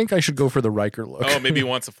 So I think I should go for the Riker look. Oh, maybe he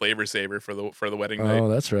wants a flavor saver for the wedding night. Oh,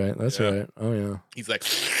 that's right. That's Yeah. right. Oh yeah. He's like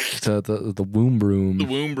The womb broom. the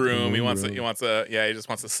womb broom. He womb wants broom. he just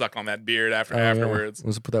wants to suck on that beard Oh, afterwards. Yeah.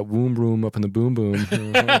 Let's put that womb broom up in the boom boom.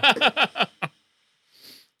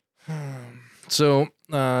 So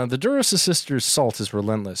the Duras sisters' assault is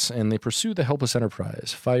relentless, and they pursue the helpless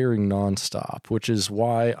Enterprise, firing nonstop, which is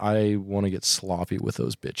why I want to get sloppy with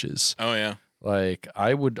those bitches. Oh yeah. Like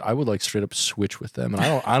I would like straight up switch with them, and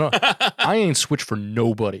I ain't switch for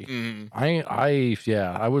nobody. Mhm.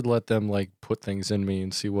 I would let them like put things in me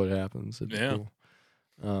and see what happens. It'd be Yeah.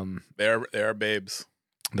 cool. They are babes.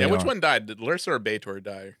 They Which are. one died? Did Lursa or Bator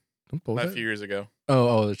die? Don't both A die? few years ago.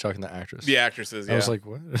 Oh, they're talking the actress. The actresses. Yeah. I was like,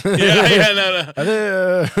 what? yeah,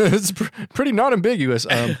 no. It's pretty not ambiguous.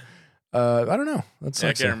 I don't know. That's Yeah,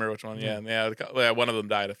 I can't remember which one. Yeah, one of them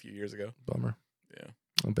died a few years ago. Bummer. Yeah.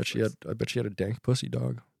 I bet she had a dank pussy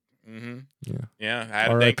dog. Mm-hmm. Yeah. Yeah.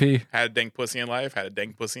 Had R.I.P. a dank pussy in life. Had a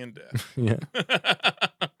dank pussy in death. Yeah.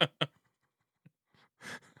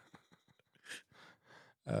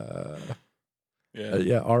 Yeah.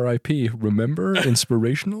 Yeah. R.I.P. Remember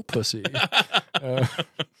inspirational pussy.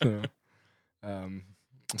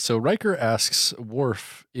 So Riker asks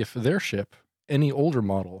Worf if their ship, any older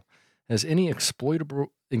model, has any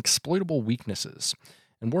exploitable weaknesses,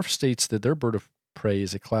 and Worf states that their bird of prey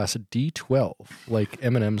is a class D12, like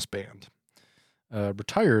Eminem's band,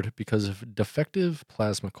 retired because of defective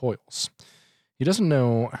plasma coils. He doesn't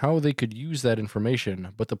know how they could use that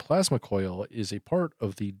information, but the plasma coil is a part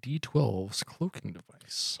of the D12's cloaking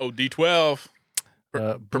device. Oh, D12.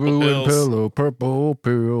 Blue and pills. pillow, purple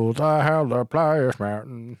pills. I have the plasma.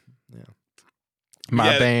 Yeah.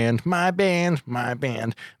 My Yeah. band, my band, my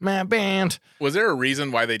band, my band. Was there a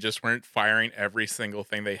reason why they just weren't firing every single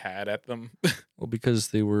thing they had at them? Well, because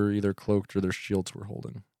they were either cloaked or their shields were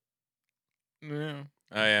holding. Yeah.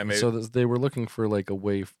 Oh yeah, maybe. So they were looking for like a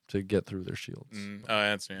way to get through their shields. Oh,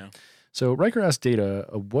 that's yeah. So Riker asked Data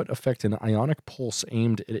what effect an ionic pulse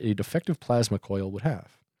aimed at a defective plasma coil would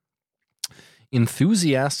have.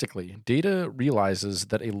 Enthusiastically, Data realizes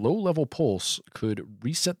that a low-level pulse could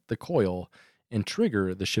reset the coil and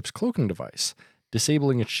trigger the ship's cloaking device,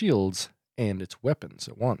 disabling its shields and its weapons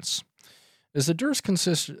at once. As the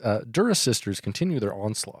Duras sisters continue their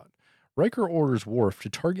onslaught, Riker orders Worf to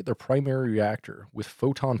target their primary reactor with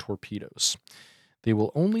photon torpedoes. They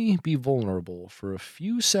will only be vulnerable for a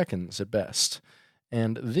few seconds at best,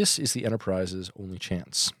 and this is the Enterprise's only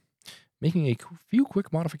chance. Making a few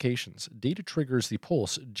quick modifications, Data triggers the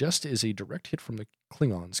pulse just as a direct hit from the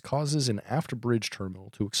Klingons causes an aft bridge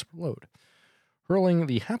terminal to explode, hurling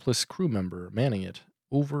the hapless crew member manning it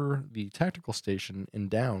over the tactical station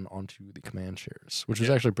and down onto the command chairs, which was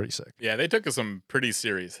actually pretty sick. Yeah, they took some pretty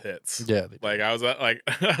serious hits. Yeah, Like I was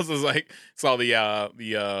saw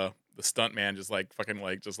the stunt man just like fucking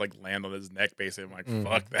like just like land on his neck basically. I'm like, Mhm.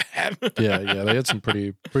 fuck that. yeah, they had some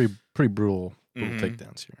pretty brutal Mhm.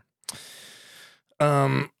 takedowns here.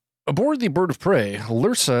 Aboard the Bird of Prey,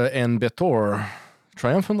 Lursa and Betor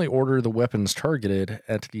triumphantly order the weapons targeted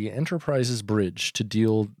at the Enterprise's bridge to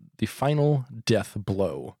deal the final death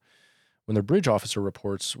blow. When their bridge officer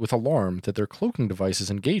reports with alarm that their cloaking device is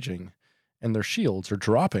engaging and their shields are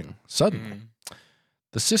dropping suddenly,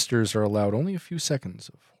 the sisters are allowed only a few seconds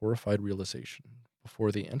of horrified realization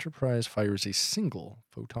before the Enterprise fires a single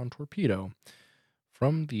photon torpedo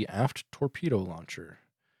from the aft torpedo launcher,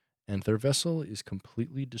 and their vessel is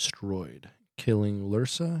completely destroyed, killing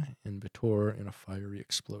Lursa and Betor in a fiery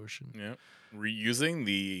explosion. Yeah, reusing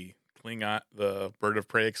the Klingon, the Bird of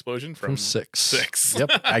Prey explosion From six. Six. Yep,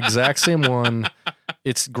 exact same one.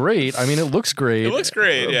 It's great. I mean, it looks great. It looks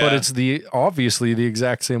great, yeah. But it's obviously the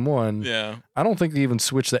exact same one. Yeah. I don't think they even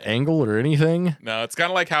switched the angle or anything. No, it's kind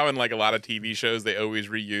of like how in like a lot of TV shows they always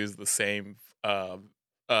reuse the same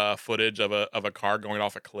footage of a car going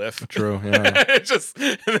off a cliff. True. Yeah.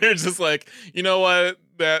 They're just like, you know what,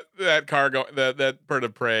 that car that Bird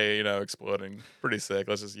of Prey, exploding, pretty sick.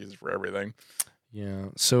 Let's just use it for everything. Yeah.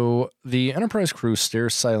 So the Enterprise crew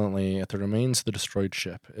stares silently at the remains of the destroyed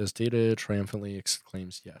ship as Data triumphantly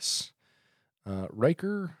exclaims, "Yes."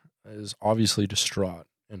 Riker is obviously distraught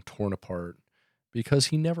and torn apart because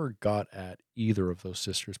he never got at either of those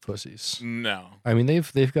sisters' pussies. No. I mean,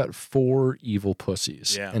 they've got 4 evil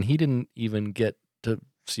pussies, Yeah. and he didn't even get to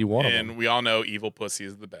see one of And them. we all know evil pussy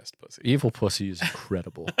is the best pussy. Evil pussy is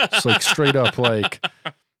incredible. It's like straight up like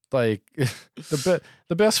the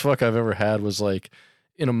best fuck I've ever had was like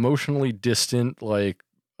an emotionally distant, like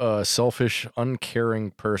selfish,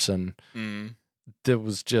 uncaring person Mm. that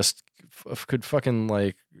was just could fucking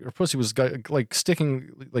like her pussy was like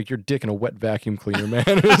sticking like your dick in a wet vacuum cleaner, man.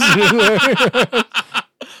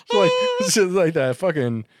 It's just like that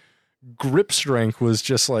fucking grip strength was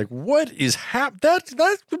just like, what is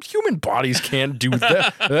that human bodies can't do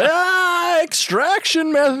that.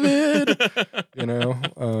 Extraction method, you know.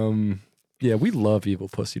 Yeah, we love evil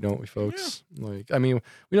pussy, don't we, folks? Yeah. Like, I mean,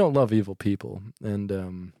 we don't love evil people,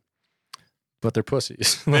 and but they're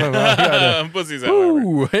pussies. Pussies, however.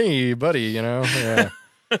 Ooh, hey, buddy, you know. Yeah.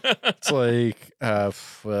 It's like,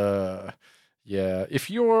 yeah. If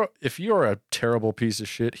you're a terrible piece of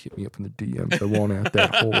shit, hit me up in the DMs. I won't at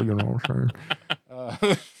that hole. You know what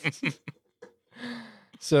I'm saying?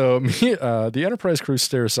 So the Enterprise crew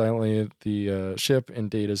stares silently at the ship,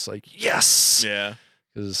 and Data's like, "Yes." Yeah.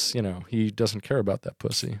 Because he doesn't care about that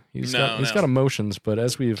pussy. He's No. got emotions, but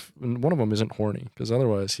one of them isn't horny. Because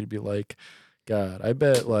otherwise, he'd be like, God, I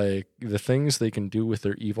bet like the things they can do with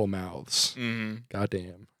their evil mouths. Mm-hmm.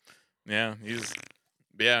 Goddamn. Yeah,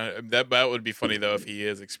 that would be funny though if he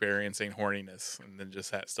is experiencing horniness and then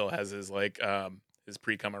just still has his like his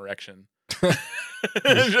pre-cum erection.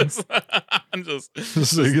 just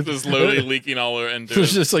slowly leaking all over into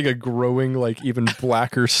There's just like a growing, like even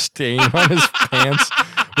blacker stain on his pants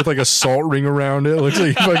with like a salt ring around it. It looks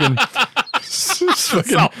like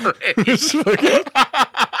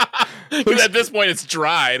at this point it's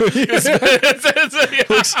dried.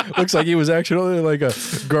 Looks like he was actually like a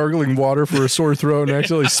gargling water for a sore throat and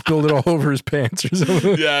actually spilled it all over his pants or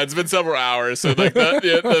something. Yeah, it's been several hours. So like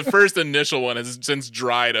the first initial one has since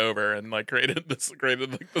dried over and like created this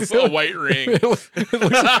white ring. It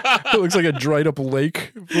looks like a dried up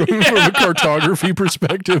lake from a cartography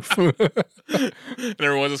perspective. And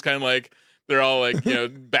everyone's just kind of like, they're all like, you know,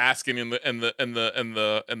 basking in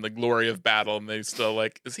the glory of battle, and they still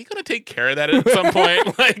like, is he gonna take care of that at some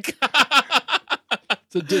point? Like,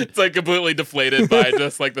 it's like completely deflated by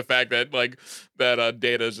just like the fact that like that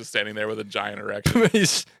Data is just standing there with a giant erection.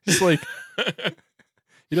 He's like,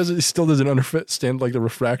 he still doesn't understand like the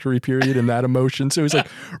refractory period in that emotion. So he's like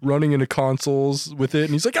running into consoles with it,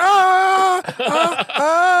 and he's like,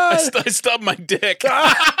 I stubbed my dick.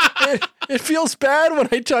 It feels bad when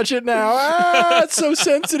I touch it now. It's so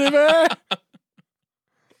sensitive.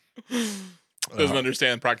 Doesn't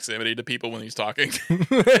understand proximity to people when he's talking. They're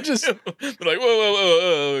like,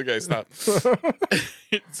 whoa, okay, stop.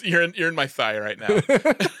 You're in my thigh right now.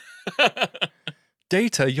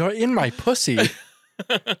 Data, you're in my pussy.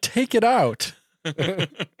 Take it out.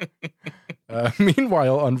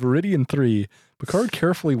 Meanwhile, on Veridian 3, Picard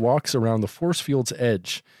carefully walks around the force field's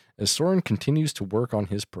edge as Soren continues to work on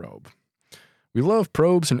his probe. We love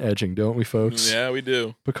probes and edging, don't we, folks? Yeah, we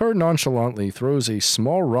do. Picard nonchalantly throws a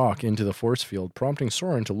small rock into the force field, prompting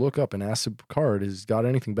Soren to look up and ask if Picard has got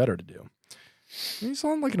anything better to do. He's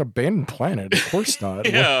on like an abandoned planet. Of course not.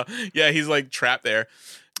 Yeah, he's like trapped there.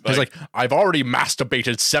 He's like, I've already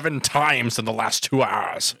masturbated 7 times in the last 2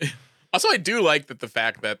 hours. Also, I do like that the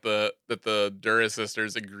fact that the Duras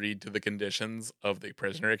sisters agreed to the conditions of the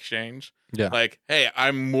prisoner exchange. Yeah. Like, hey,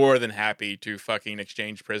 I'm more than happy to fucking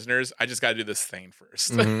exchange prisoners. I just got to do this thing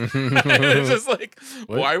first. Mm-hmm. It's just like,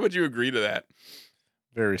 what? Why would you agree to that?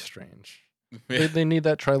 Very strange. They need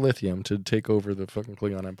that trilithium to take over the fucking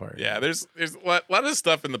Klingon Empire. Yeah, there's a lot of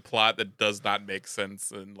stuff in the plot that does not make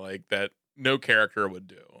sense and like that no character would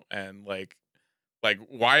do. And like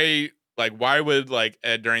why would like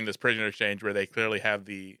during this prisoner exchange where they clearly have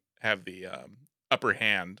the upper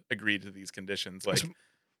hand agree to these conditions? Like,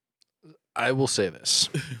 I will say this: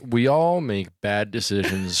 we all make bad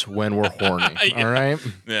decisions when we're horny. Yeah. All right.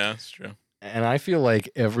 Yeah, that's true. And I feel like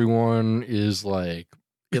everyone is like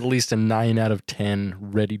at least a 9 out of 10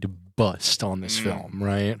 ready to bust on this film,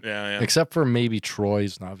 right? Yeah. Except for maybe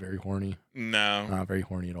Troy's not very horny. No, Not very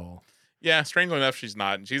horny at all. Yeah, strangely enough, she's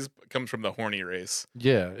not. And she's comes from the horny race.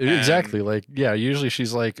 Yeah, exactly. Like, yeah, usually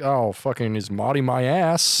she's like, "Oh, fucking is Maudie my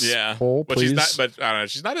ass?" Yeah, hole, but please. she's not. But I don't know.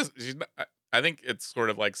 She's not. I think it's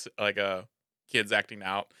sort of like a kids acting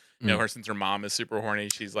out. You know, since her mom is super horny,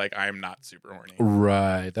 she's like, I am not super horny.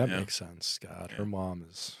 Right. That makes sense. God, her mom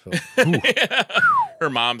is.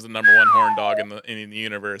 Her mom's the number one horn dog in the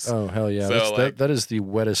universe. Oh, hell yeah. So that is the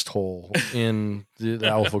wettest hole in the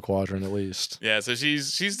Alpha Quadrant, at least. Yeah, so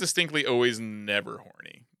she's distinctly always never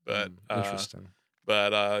horny. But interesting.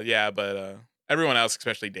 But everyone else,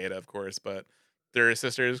 especially Data, of course, but they're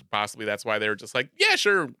sisters. Possibly that's why they were just like, yeah,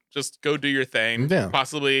 sure, just go do your thing. Yeah.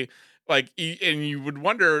 Possibly. Like, and you would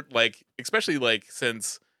wonder, like, especially like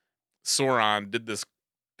since Sauron did this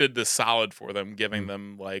solid for them, giving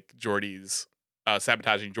them like Geordi's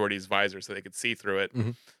sabotaging Geordi's visor so they could see through it.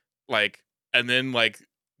 Like, and then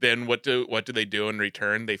what do they do in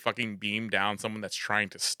return? They fucking beam down someone that's trying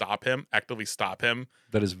to actively stop him.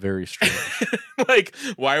 That is very strange. Like,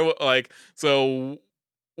 why? Like, so.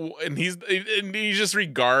 And he just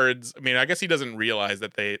regards. I mean, I guess he doesn't realize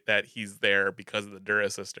that he's there because of the Dura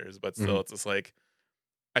sisters, but still, it's just like,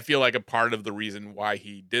 I feel like a part of the reason why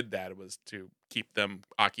he did that was to keep them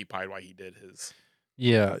occupied while he did his.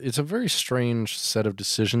 Yeah, it's a very strange set of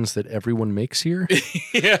decisions that everyone makes here.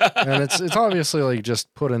 Yeah, and it's obviously like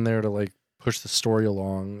just put in there to like push the story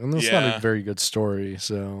along, and it's not a very good story.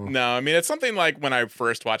 So no, I mean, it's something like when I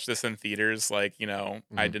first watched this in theaters, like, you know,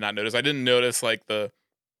 I did not notice. I didn't notice like the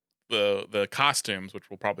costumes, which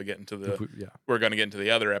we'll probably get into we're going to get into the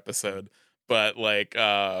other episode, but like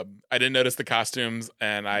I didn't notice the costumes,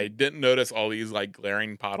 and I didn't notice all these like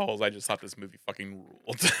glaring potholes. I just thought this movie fucking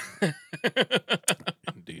ruled.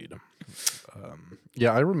 Indeed.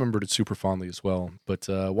 Yeah, I remembered it super fondly as well, but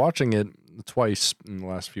watching it twice in the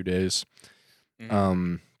last few days,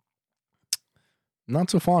 not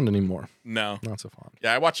so fond anymore. No, not so fond.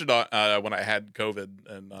 Yeah, I watched it when I had COVID,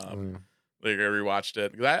 and like I rewatched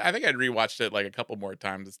it. I think I'd rewatched it like a couple more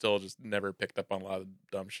times. It still just never picked up on a lot of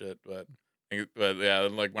dumb shit. But yeah,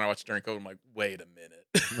 like when I watched it during COVID, I'm like, wait a minute.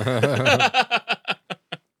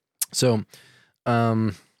 So,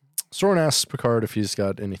 Soren asks Picard if he's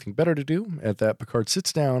got anything better to do. At that, Picard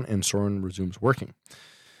sits down and Soren resumes working.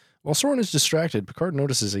 While Soren is distracted, Picard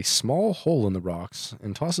notices a small hole in the rocks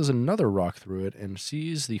and tosses another rock through it and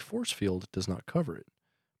sees the force field does not cover it,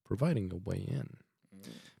 providing a way in.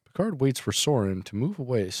 Picard waits for Soren to move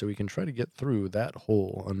away so he can try to get through that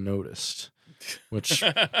hole unnoticed. Which,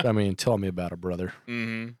 I mean, tell me about it, brother.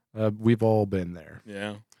 We've all been there.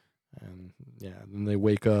 Yeah. And yeah, then they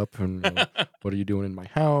wake up and what are you doing in my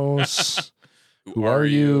house? Who are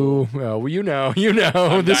you? Well, you know,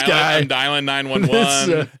 guy. I'm dialing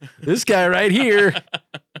 911. This guy right here.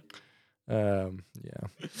 Yeah.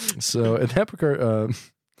 So at that Picard,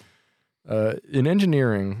 in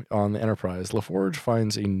engineering on the Enterprise, LaForge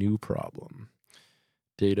finds a new problem.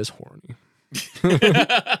 Data's horny.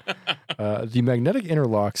 The magnetic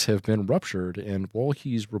interlocks have been ruptured, and while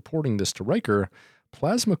he's reporting this to Riker,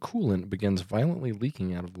 plasma coolant begins violently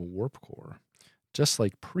leaking out of the warp core, just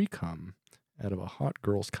like pre-cum out of a hot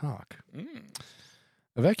girl's cock.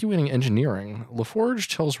 Evacuating engineering, LaForge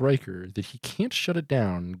tells Riker that he can't shut it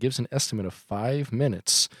down and gives an estimate of 5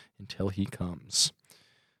 minutes until he comes.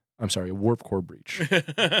 I'm sorry, a warp core breach.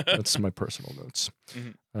 That's my personal notes.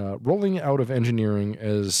 Rolling out of engineering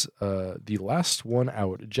as the last one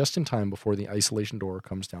out, just in time before the isolation door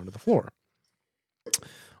comes down to the floor.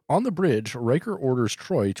 On the bridge, Riker orders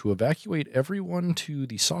Troy to evacuate everyone to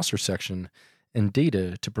the saucer section and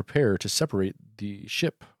Data to prepare to separate the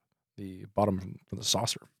ship, the bottom from the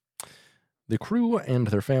saucer. The crew and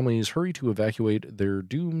their families hurry to evacuate their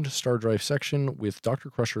doomed star drive section, with Dr.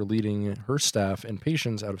 Crusher leading her staff and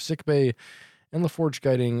patients out of sickbay, and LaForge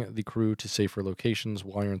guiding the crew to safer locations.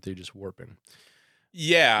 Why aren't they just warping?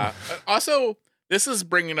 Yeah. Also, this is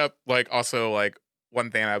bringing up also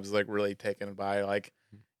one thing I was really taken by. Like,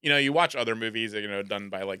 you watch other movies that done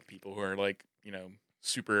by people who are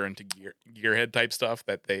super into gearhead type stuff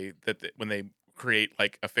that when they create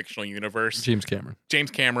a fictional universe. James Cameron,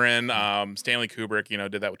 Stanley Kubrick,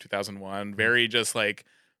 did that with 2001. Very just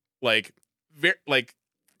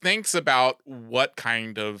thinks about what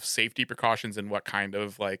kind of safety precautions and what kind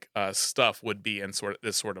of stuff would be in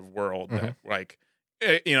this sort of world that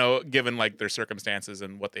given their circumstances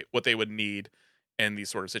and what they would need in these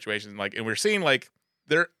sort of situations. And we're seeing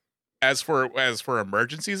there as for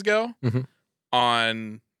emergencies go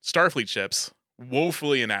on Starfleet ships,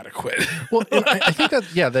 woefully inadequate. Well, and I think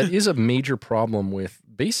that is a major problem with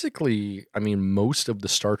basically, most of the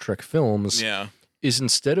Star Trek films. Yeah, is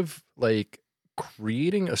instead of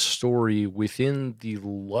creating a story within the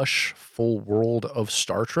lush, full world of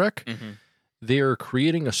Star Trek, they are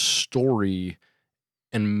creating a story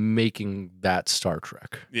and making that Star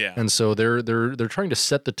Trek. Yeah, and so they're trying to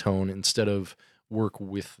set the tone instead of work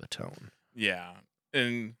with the tone. Yeah.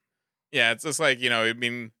 And yeah, it's just like, I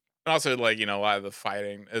mean, also like, a lot of the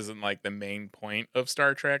fighting isn't like the main point of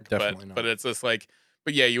Star Trek, Definitely but not. it's just like,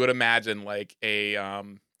 but yeah, you would imagine like uh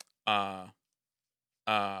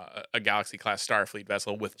a Galaxy class Starfleet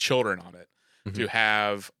vessel with children on it Mhm.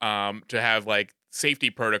 to have like safety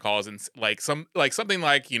protocols and something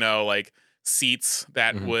like, like seats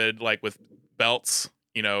that Mhm. would like with belts,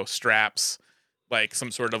 straps, like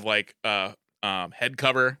some sort of like head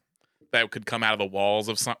cover that could come out of the walls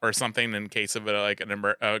of or something in case of like an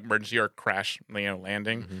emergency or crash,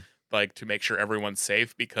 landing, Mhm. like to make sure everyone's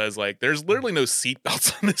safe, because like there's literally no seat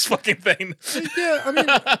belts on this fucking thing. Yeah, I mean,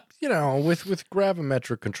 with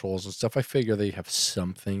gravimetric controls and stuff, I figure they have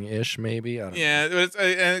something ish, maybe. I don't know. Yeah,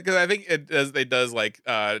 because I think it does like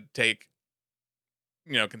take,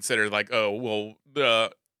 consider like, oh well,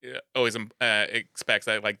 the always expects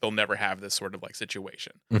that like they'll never have this sort of like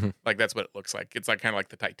situation. Mhm. Like that's what it looks like. It's like kind of like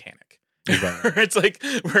the Titanic. Right.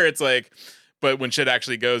 where it's like, but when shit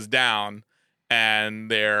actually goes down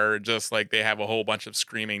and they're just like they have a whole bunch of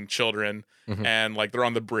screaming children Mhm. and like they're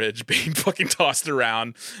on the bridge being fucking tossed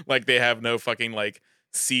around, like they have no fucking like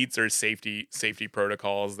seats or safety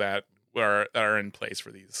protocols that are in place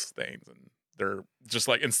for these things, and they're just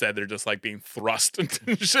like instead they're just like being thrust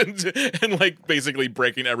and like basically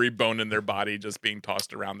breaking every bone in their body, just being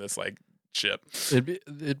tossed around this like ship.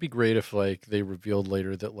 It'd be great if like they revealed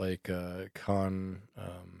later that like Khan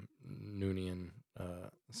Noonien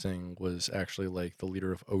Singh was actually like the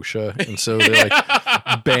leader of OSHA, and so they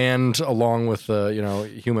like banned, along with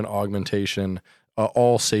human augmentation,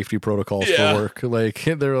 all safety protocols Yeah. for work. Like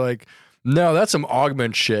they're like, no, that's some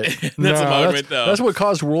augment shit. That's some augment, no. That's what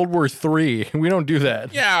caused World War III. We don't do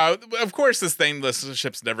that. Yeah, of course this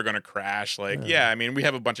ship's never going to crash. Like, Yeah. I mean, we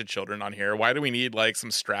have a bunch of children on here. Why do we need like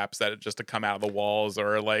some straps that just to come out of the walls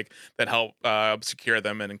or like that help secure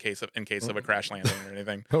them in case of a crash landing or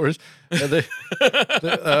anything? Or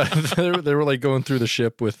they were like going through the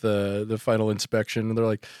ship with the final inspection, and they're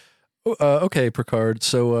like, oh, okay, Picard.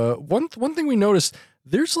 So one thing we noticed,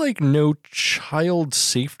 there's like no child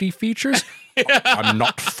safety features. I'm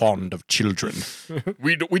not fond of children.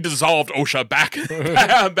 We dissolved OSHA back in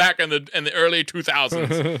the early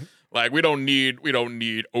 2000s. Like we don't need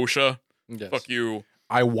OSHA. Yes. Fuck you.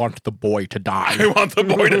 I want the boy to die. I want the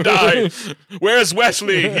boy to die. Where's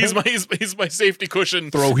Wesley? He's my safety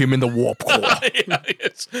cushion. Throw him in the warp core. Yeah,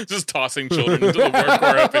 it's just tossing children into the warp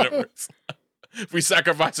core up and it works. If we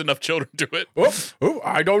sacrifice enough children to it. Oh,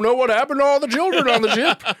 I don't know what happened to all the children on the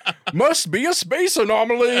ship. Must be a space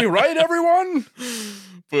anomaly, right, everyone?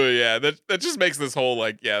 But yeah, that just makes this whole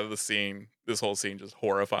this whole scene just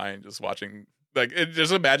horrifying. Just watching, like,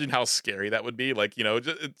 just imagine how scary that would be. Like,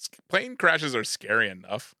 plane crashes are scary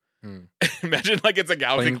enough. Imagine like it's a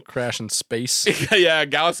galaxy plane crash in space. Yeah,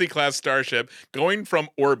 galaxy class starship going from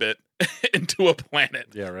orbit into a planet.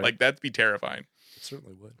 Yeah, right. Like that'd be terrifying. It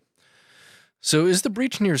certainly would. So as the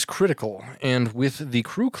breach nears critical, and with the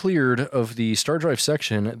crew cleared of the star drive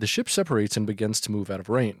section, the ship separates and begins to move out of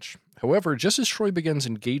range. However, just as Troy begins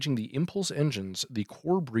engaging the impulse engines, the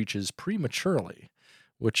core breaches prematurely,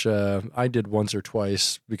 which I did once or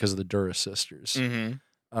twice because of the Duras sisters,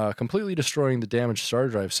 completely destroying the damaged star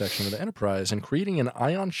drive section of the Enterprise and creating an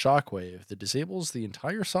ion shockwave that disables the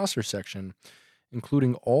entire saucer section,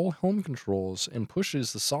 including all helm controls, and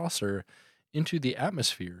pushes the saucer into the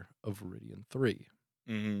atmosphere of Viridian 3.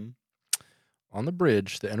 On the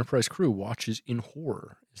bridge, the Enterprise crew watches in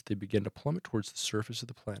horror as they begin to plummet towards the surface of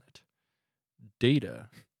the planet. Data,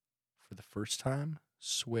 for the first time,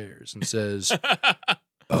 swears and says,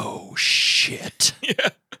 "Oh shit!" Yeah,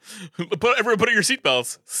 everyone put on your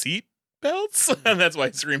seatbelts. Seatbelts, and that's why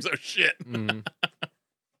he screams, "Oh shit!"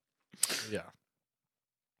 Yeah.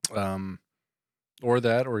 Or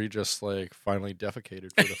that, or he just like finally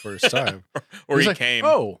defecated for the first time, or he's he like, came.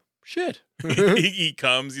 Oh shit! he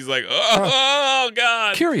comes. He's like, oh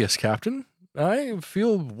god. Curious, Captain. I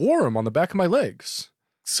feel warm on the back of my legs.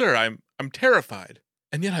 Sir, I'm terrified,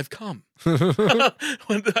 and yet I've come.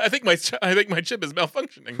 I think my chip is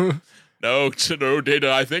malfunctioning. No,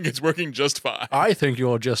 Data. I think it's working just fine. I think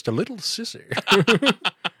you're just a little sissy.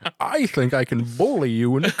 I think I can bully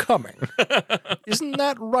you into coming. Isn't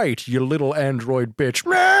that right, you little android bitch?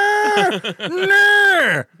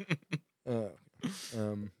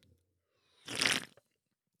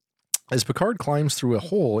 As Picard climbs through a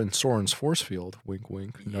hole in Soren's force field, wink,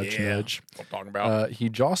 wink, nudge, nudge, what I'm talking about. He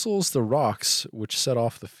jostles the rocks which set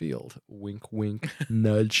off the field, wink, wink,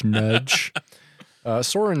 nudge, nudge.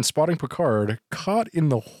 Soren, spotting Picard, caught in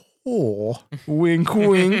the hole, wink,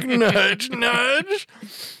 wink, nudge, nudge,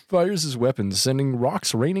 fires his weapons, sending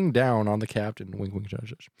rocks raining down on the captain, wink, wink,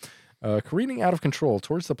 nudge, nudge. Careening out of control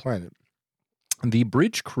towards the planet, the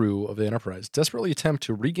bridge crew of the Enterprise desperately attempt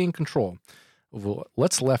to regain control of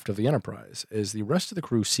what's left of the Enterprise as the rest of the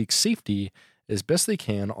crew seeks safety as best they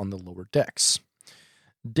can on the lower decks.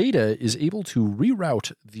 Data is able to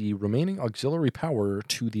reroute the remaining auxiliary power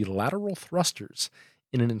to the lateral thrusters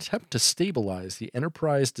in an attempt to stabilize the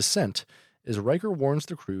Enterprise descent as Riker warns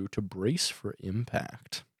the crew to brace for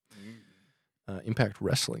impact. Impact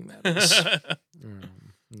Wrestling, that is.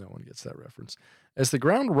 No one gets that reference. As the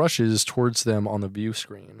ground rushes towards them on the view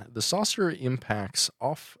screen, the saucer impacts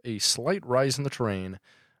off a slight rise in the terrain,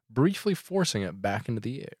 briefly forcing it back into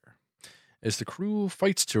the air. As the crew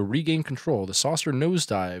fights to regain control, the saucer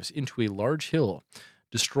nosedives into a large hill,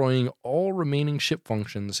 destroying all remaining ship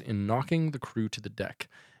functions and knocking the crew to the deck.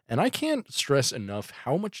 And I can't stress enough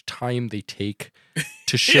how much time they take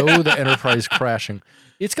to show the Enterprise crashing.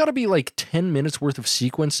 It's got to be like 10 minutes worth of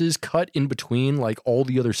sequences cut in between like all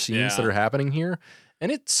the other scenes that are happening here.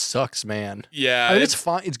 And it sucks, man. Yeah. I mean, it's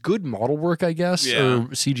fine. It's good model work, I guess, or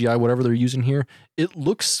CGI, whatever they're using here. It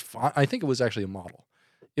looks fine. I think it was actually a model.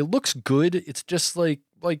 It looks good. It's just like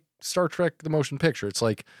Star Trek, the motion picture. It's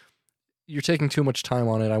like, you're taking too much time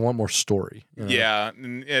on it. I want more story. You know? Yeah.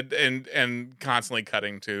 And constantly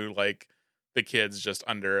cutting to like the kids just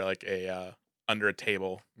under like under a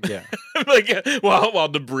table. Yeah. Like while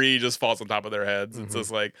debris just falls on top of their heads. It's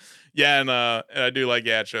just like, and I do like,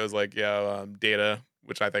 it shows like, Data,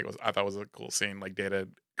 which I thought was a cool scene. Like Data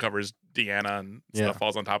covers Deanna and stuff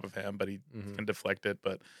falls on top of him, but he can deflect it.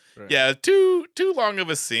 But too long of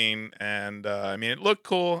a scene. And I mean, it looked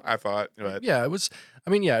cool, I thought. But yeah, it was. I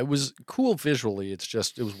mean, yeah, it was cool visually. It's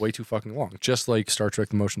just, it was way too fucking long. Just like Star Trek: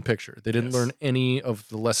 The Motion Picture. They didn't learn any of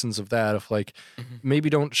the lessons of that. Of like, maybe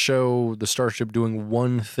don't show the starship doing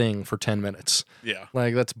one thing for 10 minutes. Yeah.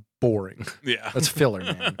 Like, that's boring. Yeah. That's filler,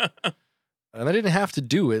 man. And they didn't have to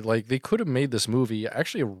do it. Like, they could have made this movie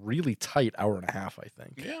actually a really tight hour and a half, I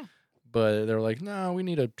think. Yeah. But they're like, no, we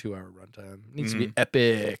need a 2-hour runtime. It needs to be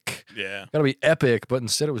epic. Yeah. Gotta be epic, but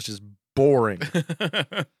instead it was just boring.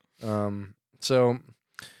 So,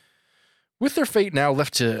 with their fate now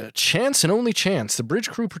left to chance and only chance, the bridge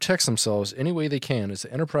crew protects themselves any way they can as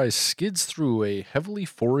the Enterprise skids through a heavily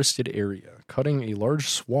forested area, cutting a large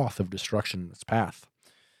swath of destruction in its path.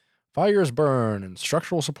 Fires burn and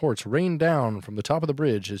structural supports rain down from the top of the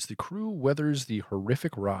bridge as the crew weathers the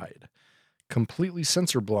horrific ride, completely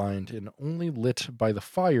sensor blind and only lit by the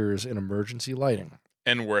fires and emergency lighting.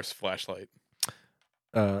 And Worf's flashlight.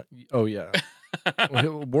 Oh, yeah.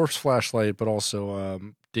 Worf's flashlight, but also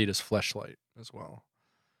Data's fleshlight as well.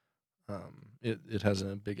 It has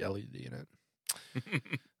a big LED in it.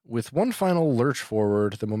 With one final lurch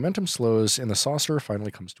forward, the momentum slows and the saucer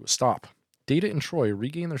finally comes to a stop. Data and Troy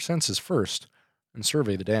regain their senses first and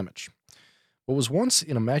survey the damage. What was once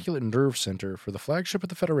an immaculate nerve center for the flagship of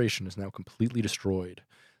the Federation is now completely destroyed.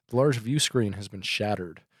 The large view screen has been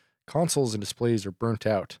shattered. Consoles and displays are burnt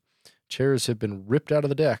out. Chairs have been ripped out of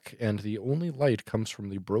the deck, and the only light comes from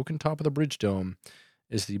the broken top of the bridge dome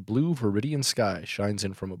as the blue Viridian sky shines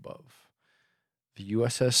in from above. The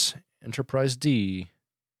USS Enterprise D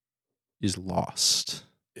is lost.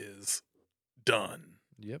 Is done.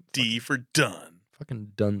 Yep. D for done.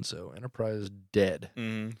 Fucking donezo. Enterprise dead.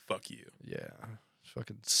 Fuck you. Yeah.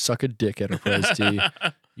 Fucking suck a dick, Enterprise D.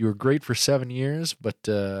 You were great for 7 years, but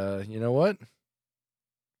you know what?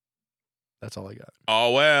 That's all I got.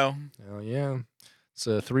 Oh, well. Hell yeah.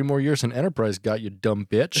 So 3 more years in Enterprise got you, dumb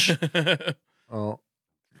bitch.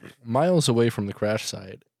 Miles away from the crash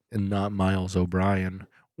site, and not Miles O'Brien.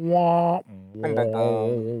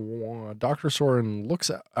 Dr. Soren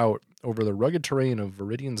looks out over the rugged terrain of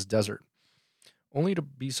Viridian's desert, only to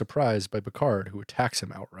be surprised by Picard, who attacks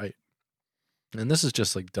him outright. And this is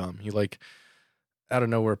just like dumb. He like out of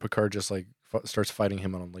nowhere, Picard just like starts fighting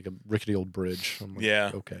him on like a rickety old bridge. I'm like, yeah.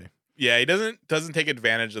 Okay. Yeah, he doesn't take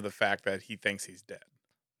advantage of the fact that he thinks he's dead.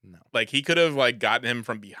 No. Like he could have like gotten him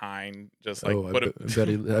from behind, just like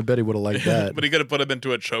I bet he would have liked that. But he could have put him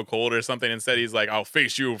into a chokehold or something. Instead, he's like, "I'll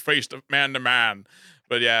face you, face man to man."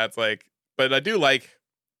 But yeah, it's like, but I do like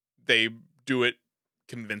they do it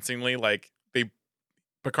convincingly. Like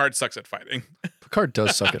Picard sucks at fighting. Picard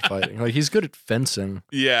does suck at fighting. Like he's good at fencing.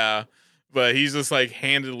 Yeah, but he's just like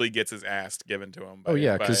handedly gets his ass given to him.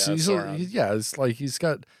 Because it's like he's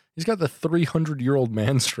got the 300-year-old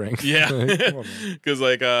man strength. Yeah, because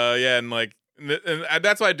and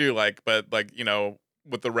that's what I do like. But like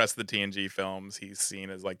with the rest of the TNG films, he's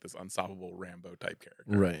seen as like this unstoppable Rambo type character,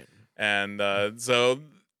 right? And so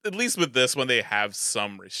at least with this one, they have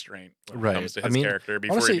some restraint when it comes to his character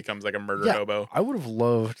before he becomes like a murder hobo. I would have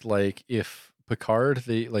loved like if Picard,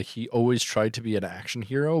 he always tried to be an action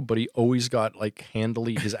hero, but he always got like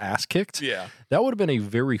handily his ass kicked. Yeah. That would have been a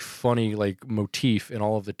very funny like motif in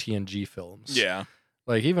all of the TNG films. Yeah.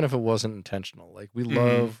 Like even if it wasn't intentional, like we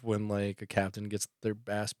love when like a captain gets their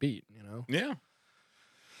ass beat, you know? Yeah.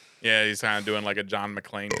 Yeah, he's kind of doing like a John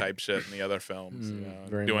McClane type shit in the other films.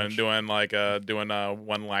 Doing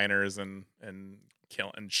one-liners and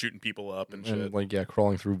killing and shooting people up and shit. And like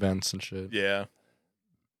crawling through vents and shit. Yeah.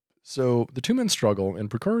 So the two men struggle, and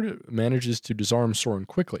Picard manages to disarm Soren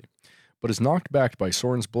quickly, but is knocked back by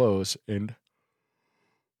Soren's blows and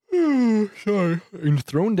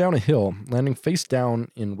thrown down a hill, landing face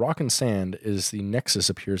down in rock and sand as the Nexus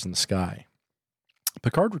appears in the sky.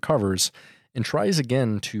 Picard recovers and tries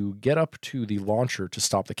again to get up to the launcher to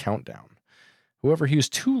stop the countdown. However, he is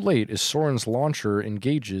too late as Soren's launcher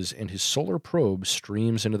engages and his solar probe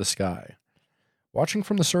streams into the sky. Watching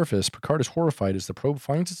from the surface, Picard is horrified as the probe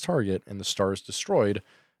finds its target and the star is destroyed,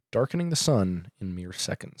 darkening the sun in mere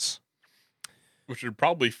seconds. Which would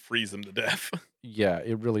probably freeze him to death. Yeah,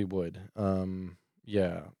 it really would.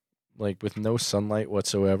 Like with no sunlight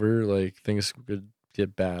whatsoever, like things could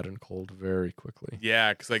get bad and cold very quickly.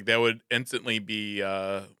 Yeah, because like that would instantly be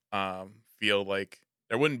feel like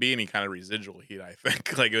there wouldn't be any kind of residual heat. I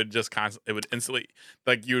think like it would just it would instantly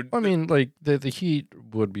like you. I mean, like the heat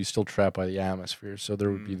would be still trapped by the atmosphere, so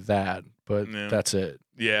there would be that, but that's it.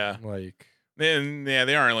 Yeah, like and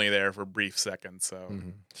they are only there for brief seconds.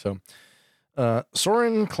 So,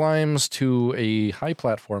 Soren climbs to a high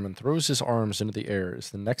platform and throws his arms into the air as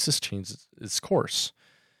the Nexus changes its course.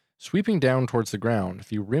 Sweeping down towards the ground,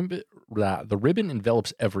 the ribbon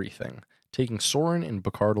envelops everything, taking Soren and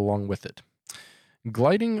Picard along with it.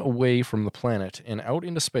 Gliding away from the planet and out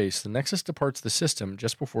into space, the Nexus departs the system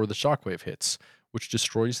just before the shockwave hits, which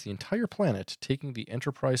destroys the entire planet, taking the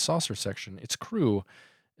Enterprise saucer section, its crew,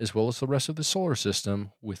 as well as the rest of the solar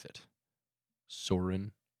system with it.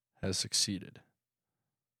 Soren has succeeded.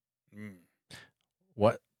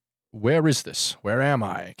 What? Where is this? Where am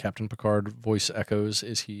I? Captain Picard voice echoes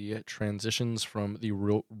as he transitions from the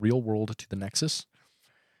real world to the Nexus.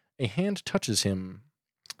 A hand touches him.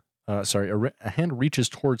 A hand reaches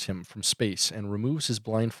towards him from space and removes his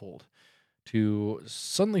blindfold to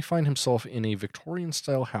suddenly find himself in a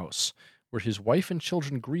Victorian-style house where his wife and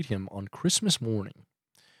children greet him on Christmas morning.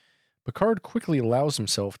 Picard quickly allows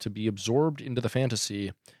himself to be absorbed into the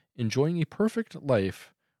fantasy, enjoying a perfect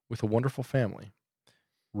life with a wonderful family.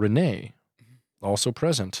 Renee, also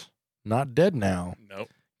present, not dead now,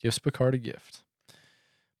 gives Picard a gift.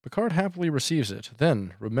 Picard happily receives it,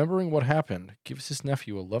 then, remembering what happened, gives his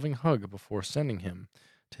nephew a loving hug before sending him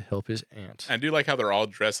to help his aunt. I do like how they're all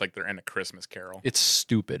dressed like they're in a Christmas carol. It's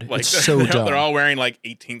stupid. Like, it's so dumb. They're all wearing like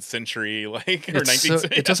 18th century, like, or 19th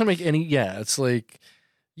century. It doesn't make any, it's like,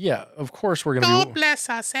 of course we're going to God bless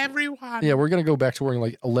us, everyone. Yeah, we're going to go back to wearing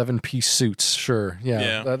like 11-piece suits, sure.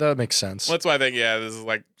 Yeah. That makes sense. Well, that's why I think, this is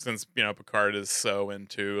like, since, Picard is so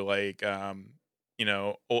into like,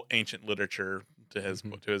 old ancient literature, to his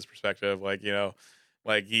perspective, like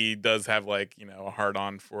like he does have like a hard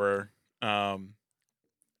on for the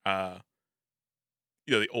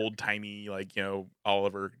old timey like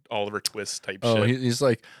Oliver Twist type shit. He's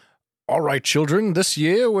like, all right, children, this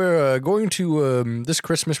year we're going to this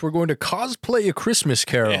Christmas we're going to cosplay A Christmas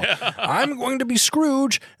Carol. Yeah. I'm going to be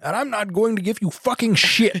Scrooge, and I'm not going to give you fucking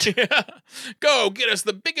shit. Go get us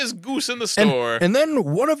the biggest goose in the store, and then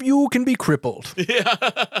one of you can be crippled. Yeah,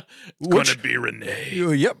 it's gonna be Renee.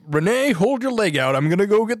 Yep, Renee, hold your leg out. I'm gonna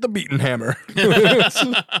go get the beaten hammer.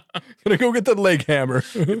 Gonna go get the leg hammer.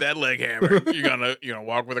 Get that leg hammer. You're gonna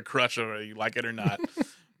walk with a crutch, whether you like it or not.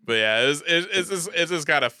 But yeah, it's just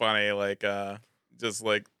kind of funny, like just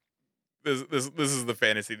like this is the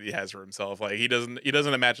fantasy that he has for himself. Like he doesn't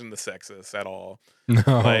imagine the sexist at all. No,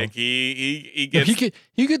 like he gets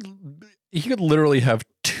he could literally have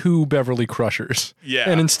 2 Beverly Crushers. Yeah,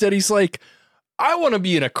 and instead he's like, I want to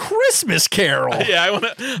be in A Christmas Carol. Yeah, I want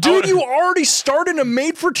to. Dude, you already started a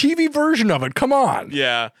made-for-TV version of it. Come on.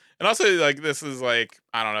 Yeah, and also like this is like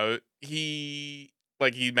I don't know he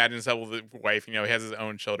imagines himself with a wife, he has his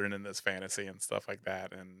own children in this fantasy and stuff like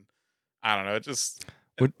that, and I don't know, it just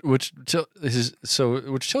which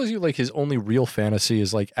tells you like his only real fantasy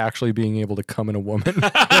is like actually being able to come in a woman,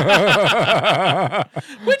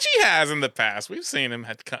 which he has in the past. We've seen him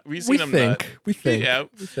we think they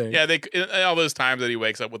all those times that he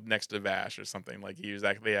wakes up with next to Vash or something, like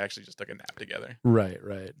they actually just took a nap together. Right.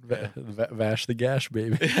 Vash the Gash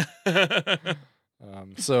baby.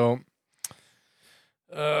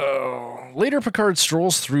 Later, Picard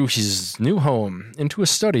strolls through his new home into a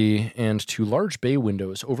study and to large bay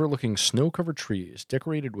windows overlooking snow-covered trees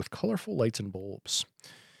decorated with colorful lights and bulbs.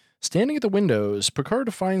 Standing at the windows,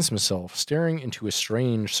 Picard finds himself staring into a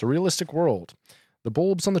strange, surrealistic world. The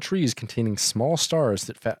bulbs on the trees containing small stars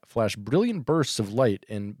that flash brilliant bursts of light,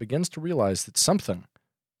 and begins to realize that something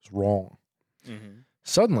is wrong. Mm-hmm.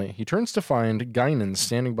 Suddenly, he turns to find Guinan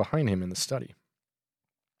standing behind him in the study.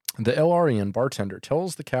 The Elarian bartender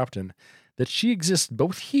tells the captain that she exists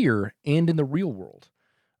both here and in the real world,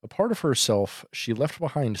 a part of herself she left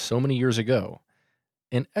behind so many years ago,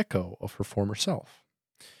 an echo of her former self.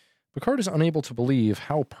 Picard is unable to believe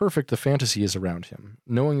how perfect the fantasy is around him,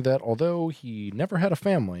 knowing that although he never had a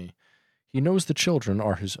family, he knows the children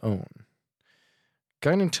are his own.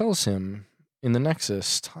 Guinan tells him, in the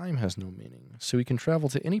Nexus, time has no meaning, so he can travel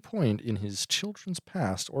to any point in his children's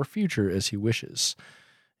past or future as he wishes.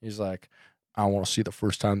 He's like, I want to see the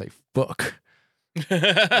first time they fuck.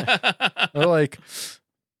 They're like,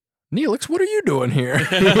 Neelix, what are you doing here?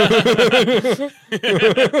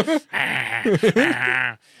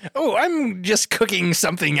 Oh, I'm just cooking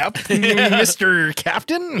something up, Mr.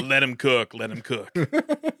 Captain. Let him cook. Let him cook.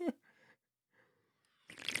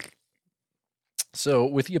 So,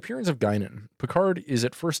 with the appearance of Guinan, Picard is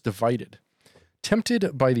at first divided,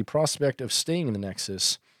 tempted by the prospect of staying in the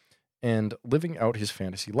Nexus and living out his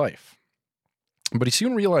fantasy life. But he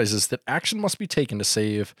soon realizes that action must be taken to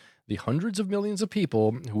save the hundreds of millions of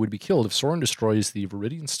people who would be killed if Soran destroys the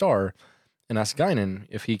Viridian Star, and asks Guinan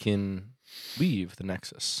if he can leave the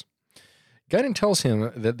Nexus. Guinan tells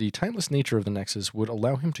him that the timeless nature of the Nexus would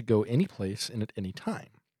allow him to go any place and at any time.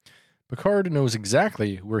 Picard knows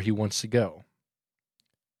exactly where he wants to go.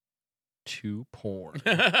 To porn.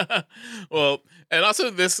 Well, and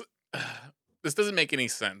also this doesn't make any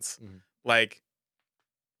sense. Mhm. Like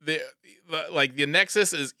the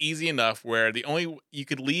Nexus is easy enough where you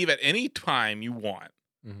could leave at any time you want.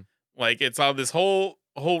 Mhm. Like it's all this whole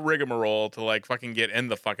rigmarole to like fucking get in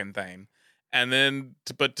the fucking thing, and then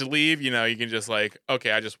to leave, you can just like,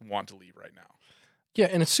 okay, I just want to leave right now. Yeah,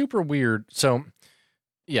 and it's super weird. So,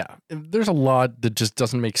 yeah, there's a lot that just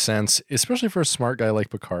doesn't make sense, especially for a smart guy like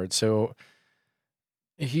Picard. So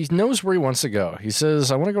he knows where he wants to go. He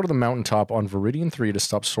says, I want to go to the mountaintop on Viridian 3 to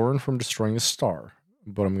stop Soran from destroying the star,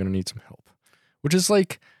 but I'm going to need some help. Which is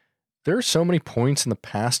like, there are so many points in the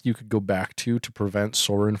past you could go back to prevent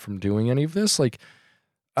Soran from doing any of this. Like,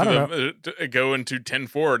 I don't know. To go into 10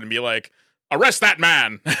 forward and be like, arrest that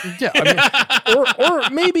man. Yeah, I mean, or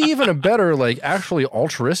maybe even a better, like, actually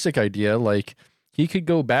altruistic idea, like, he could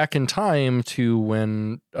go back in time to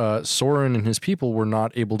when Soran and his people were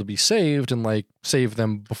not able to be saved and like save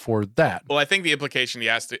them before that. Well, I think the implication he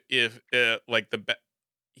has to, he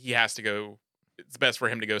has to go. It's best for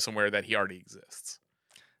him to go somewhere that he already exists,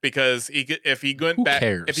 because if he went back,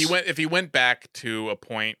 cares? if he went back to a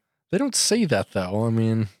point, They don't say that though. I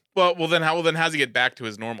mean, well, then how's he get back to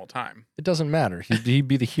his normal time? it doesn't matter. He'd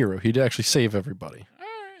be the hero. He'd actually save everybody.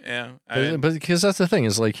 Yeah, But because that's the thing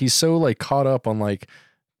is like he's so like caught up on like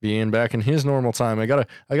being back in his normal time. I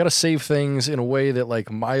gotta save things in a way that like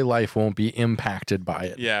my life won't be impacted by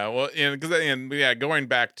it. Yeah, well, going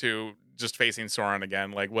back to just facing Soran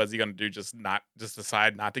again, like, what's he gonna do? Just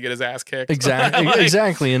decide not to get his ass kicked? Exactly, Like,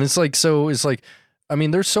 exactly. And it's like I mean,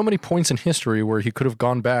 there's so many points in history where he could have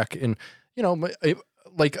gone back and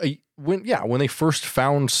when they first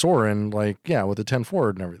found Soran, like, yeah, with the 10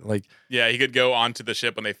 forward and everything, like, yeah, he could go onto the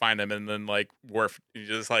ship when they find him, and then like Worf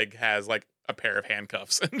just like has like a pair of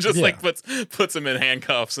handcuffs and just like puts him in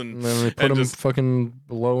handcuffs, and then they put him fucking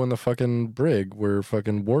below in the fucking brig where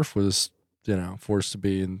fucking Worf was, forced to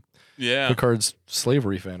be in Picard's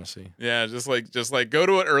slavery fantasy. Yeah, just like go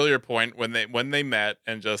to an earlier point when they met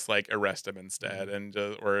and just like arrest him instead, and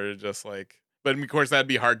just like, but of course that'd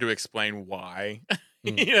be hard to explain why.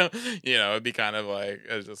 It'd be kind of like,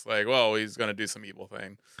 it's just like, well, he's gonna do some evil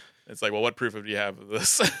thing. It's like, well, what proof do you have of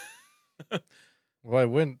this? Well, I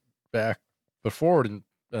went back before and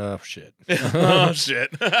shit. Oh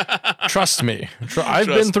shit! Trust me, I've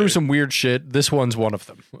been through some weird shit. This one's one of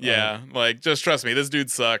them. Yeah, like, just trust me. This dude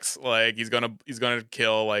sucks. Like, he's gonna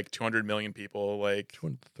kill like 200 million people. Like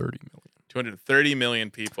 230 million. 230 million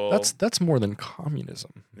people. That's more than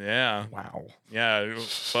communism. Yeah. Wow. Yeah.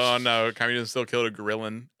 Oh no, communism still killed a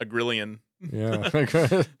grillion. Yeah.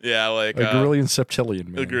 Yeah, like a Grillian septillion,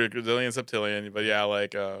 man. A Grillion septillion. But yeah,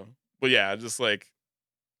 like well, yeah, just like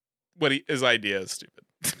his idea is stupid.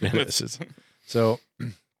 So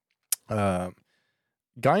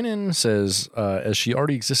Guinan says as she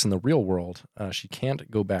already exists in the real world, she can't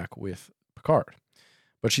go back with Picard.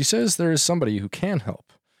 But she says there is somebody who can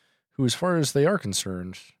help, who, as far as they are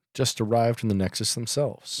concerned, just arrived from the Nexus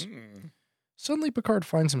themselves. Suddenly, Picard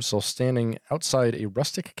finds himself standing outside a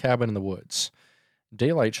rustic cabin in the woods,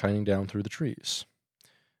 daylight shining down through the trees.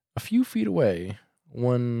 A few feet away,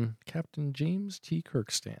 one Captain James T.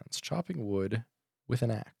 Kirk stands, chopping wood with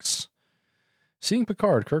an axe. Seeing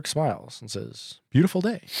Picard, Kirk smiles and says, "Beautiful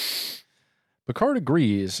day." Picard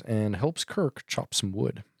agrees and helps Kirk chop some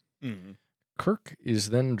wood. Kirk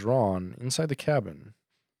is then drawn inside the cabin,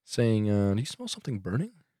 saying, "Do you smell something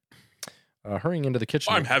burning?" Hurrying into the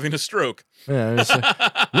kitchen. I'm having a stroke. Yeah,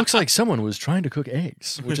 looks like someone was trying to cook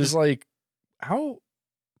eggs, which is like, how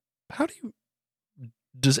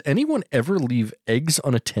does anyone ever leave eggs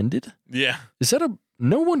unattended? Yeah.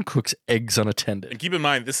 No one cooks eggs unattended. And keep in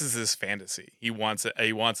mind, this is his fantasy. He wants to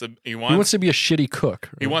be a shitty cook.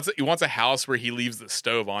 Right? He wants a house where he leaves the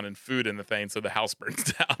stove on and food in the thing so the house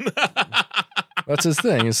burns down. That's his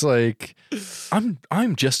thing. It's like,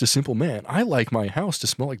 I'm just a simple man. I like my house to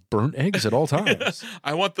smell like burnt eggs at all times.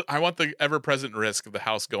 I want the ever-present risk of the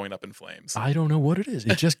house going up in flames. I don't know what it is.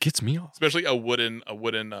 It just gets me off. Especially a wooden.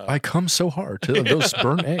 I come so hard to those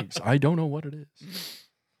burnt eggs. I don't know what it is.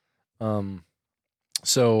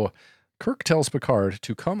 So Kirk tells Picard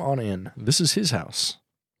to come on in. This is his house.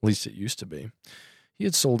 At least it used to be. He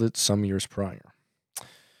had sold it some years prior.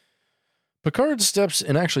 Picard steps,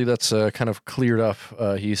 and actually that's kind of cleared up.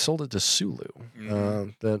 He sold it to Sulu.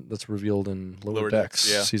 That's revealed in Lower Decks,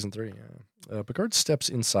 Season 3. Picard steps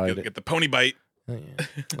inside. Get the pony bite.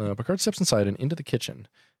 Picard steps inside and into the kitchen,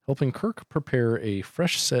 helping Kirk prepare a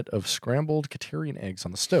fresh set of scrambled Katarian eggs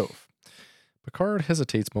on the stove. Picard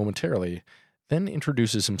hesitates momentarily, then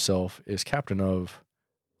introduces himself as captain of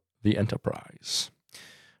the Enterprise,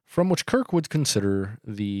 from which Kirk would consider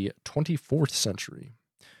the 24th century.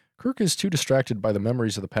 Kirk is too distracted by the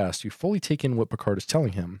memories of the past to fully take in what Picard is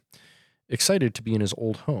telling him, excited to be in his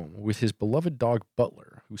old home with his beloved dog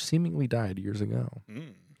Butler, who seemingly died years ago.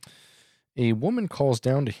 A woman calls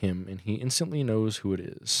down to him, and he instantly knows who it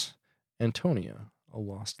is. Antonia, a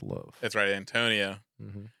lost love. That's right, Antonia.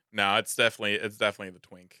 No, it's definitely the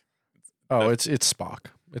twink. It's Spock.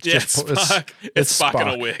 It's Spock. It's Spock in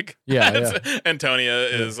a wig. Yeah. Antonia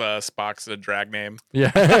is Spock's drag name.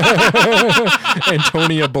 Yeah.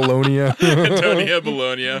 Antonia Bologna. Antonia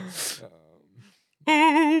Bologna.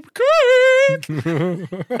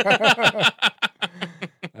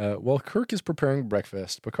 While Kirk is preparing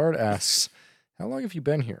breakfast, Picard asks, "How long have you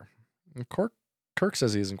been here?" And Kirk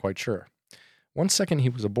says he isn't quite sure. One second he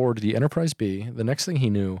was aboard the Enterprise B, the next thing he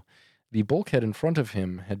knew, the bulkhead in front of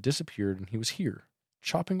him had disappeared and he was here,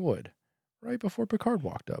 chopping wood, right before Picard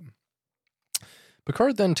walked up.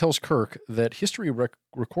 Picard then tells Kirk that history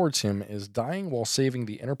records him as dying while saving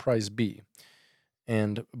the Enterprise B,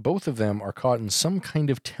 and both of them are caught in some kind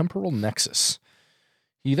of temporal nexus.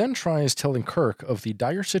 He then tries telling Kirk of the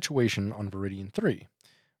dire situation on Viridian 3,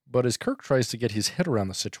 but as Kirk tries to get his head around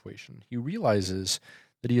the situation, he realizes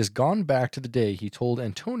that he has gone back to the day he told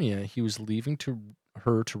Antonia he was leaving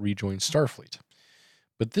her to rejoin Starfleet.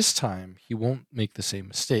 But this time, he won't make the same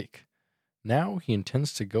mistake. Now he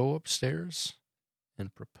intends to go upstairs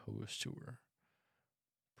and propose to her.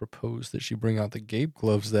 Propose that she bring out the Gabe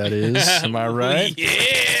gloves, that is. Am I right?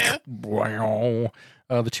 Yeah! Wow.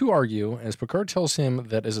 The two argue as Picard tells him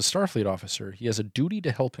that as a Starfleet officer, he has a duty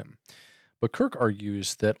to help him. But Kirk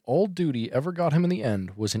argues that all duty ever got him in the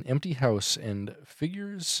end was an empty house and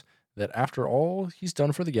figures that after all he's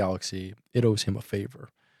done for the galaxy, it owes him a favor.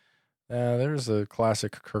 There's a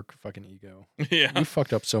classic Kirk fucking ego. Yeah. You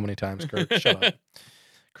fucked up so many times, Kirk. Shut up.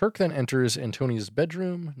 Kirk then enters Antonia's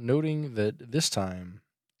bedroom, noting that this time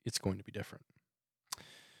it's going to be different.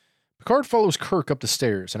 Picard follows Kirk up the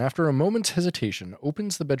stairs and after a moment's hesitation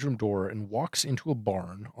opens the bedroom door and walks into a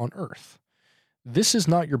barn on Earth. "This is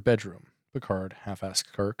not your bedroom," Picard half-asks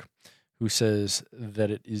Kirk, who says that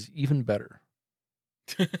it is even better.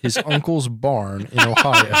 His uncle's barn in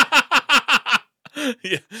Ohio.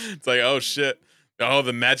 Yeah, it's like, oh shit. Oh,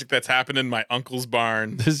 the magic that's happened in my uncle's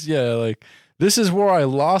barn. This is where I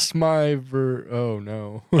lost my oh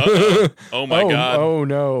no. Oh my god. Oh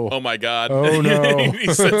no. Oh my god. Oh no.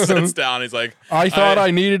 He sits down. He's like, I thought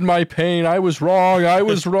I needed my pain. I was wrong.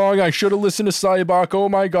 I should have listened to Cybok. Oh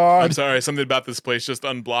my god. I'm sorry. Something about this place just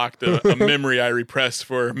unblocked a memory I repressed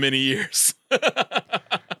for many years.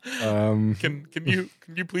 Can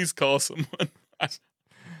you please call someone?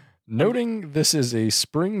 Noting this is a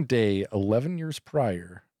spring day 11 years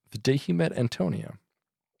prior, the day he met Antonia,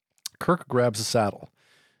 Kirk grabs a saddle,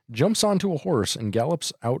 jumps onto a horse, and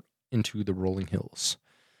gallops out into the rolling hills.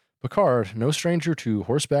 Picard, no stranger to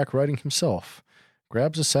horseback riding himself,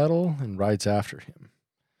 grabs a saddle and rides after him.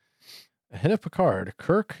 Ahead of Picard,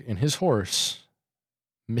 Kirk and his horse,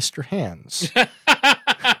 Mr. Hands,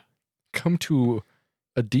 come to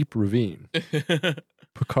a deep ravine.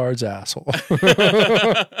 Picard's asshole.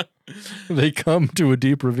 They come to a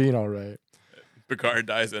deep ravine, all right. Picard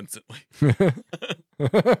dies instantly.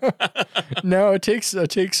 No, it takes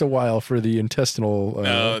a while for the intestinal.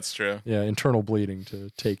 No, that's true. Yeah, internal bleeding to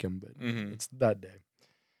take him, but it's that day.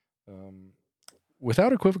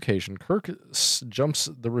 Without equivocation, Kirk jumps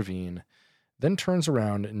the ravine, then turns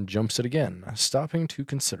around and jumps it again, stopping to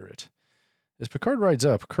consider it. As Picard rides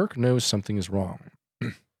up, Kirk knows something is wrong.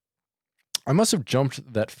 I must have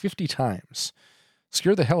jumped that 50 times.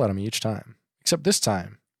 Scared the hell out of me each time. Except this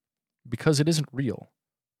time, because it isn't real.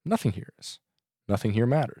 Nothing here is. Nothing here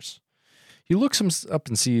matters. He looks up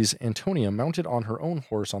and sees Antonia mounted on her own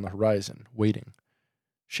horse on the horizon, waiting.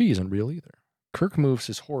 She isn't real either. Kirk moves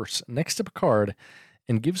his horse next to Picard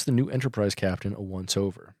and gives the new Enterprise captain a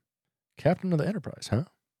once-over. Captain of the Enterprise, huh?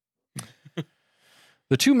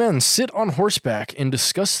 The two men sit on horseback and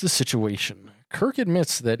discuss the situation. Kirk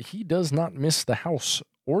admits that he does not miss the house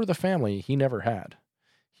or the family he never had.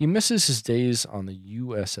 He misses his days on the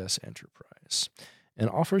USS Enterprise and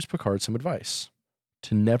offers Picard some advice.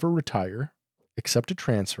 To never retire, accept a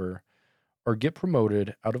transfer, or get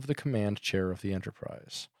promoted out of the command chair of the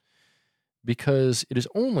Enterprise. Because it is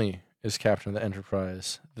only as captain of the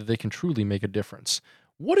Enterprise that they can truly make a difference.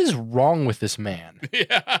 What is wrong with this man?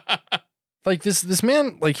 Yeah. Like this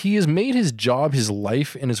man, like he has made his job his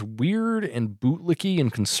life, and it's weird and bootlicky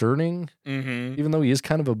and concerning. Even though he is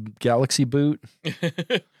kind of a galaxy boot.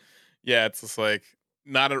 Yeah, it's just like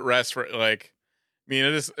not at rest for like. I mean,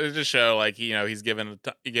 it just show like he's given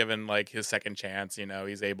like his second chance.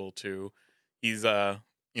 He's able to,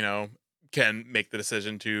 can make the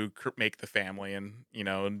decision to make the family and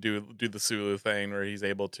and do the Sulu thing where he's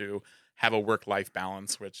able to have a work-life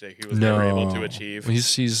balance, which he was never able to achieve.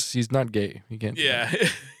 He's not gay. He can't. Yeah.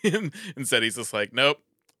 Instead, he's just like, nope,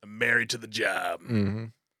 I'm married to the job. Mm-hmm.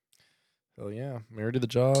 Oh yeah, married to the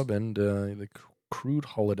job and the crude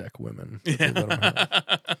holodeck women. Yeah.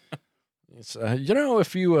 It's,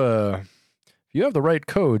 if you have the right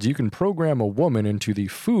codes, you can program a woman into the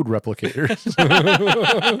food replicators.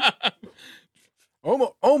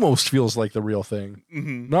 Almost feels like the real thing.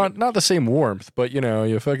 Mm-hmm. Not the same warmth, but you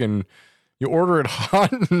order it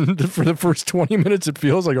hot, and for the first 20 minutes, it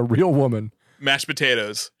feels like a real woman. Mashed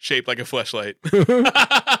potatoes shaped like a fleshlight.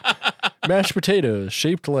 Mashed potatoes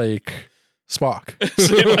shaped like Spock.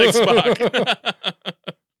 Shaped like Spock.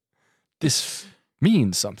 This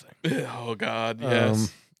means something. Oh, God,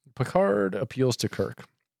 yes. Picard appeals to Kirk.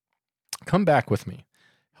 Come back with me.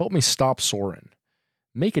 Help me stop Soren.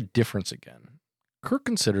 Make a difference again. Kirk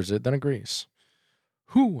considers it, then agrees.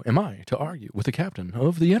 Who am I to argue with the captain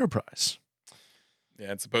of the Enterprise?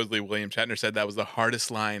 Yeah, and supposedly William Shatner said that was the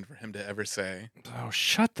hardest line for him to ever say. Oh,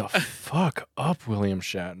 shut the fuck up, William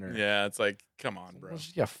Shatner. Yeah, it's like, come on, bro.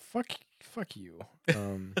 Yeah, fuck you.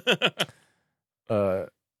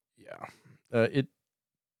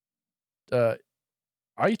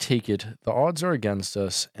 I take it the odds are against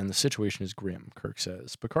us and the situation is grim, Kirk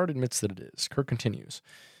says. Picard admits that it is. Kirk continues.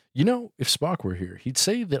 If Spock were here, he'd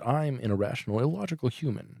say that I'm an irrational, illogical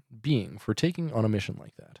human being for taking on a mission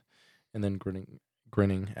like that. And then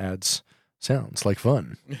grinning adds, sounds like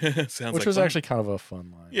fun. Which was actually kind of a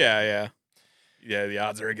fun line. Yeah. Yeah, the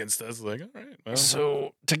odds are against us. Like, all right. Well.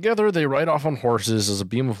 So together they ride off on horses as a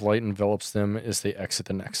beam of light envelops them as they exit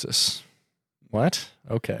the Nexus. What?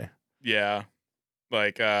 Okay. Yeah.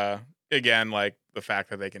 Like, again, like the fact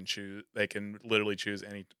that they can literally choose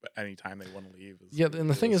any time they want to leave. Yeah, and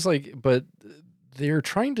the thing is, like, but they're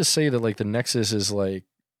trying to say that, like, the Nexus is, like,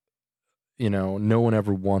 no one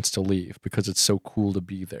ever wants to leave because it's so cool to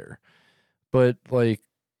be there. But, like,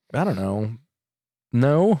 I don't know.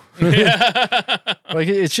 No. Like,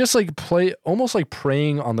 it's just, like, almost like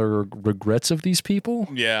preying on the regrets of these people.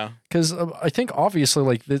 Yeah. Because I think, obviously,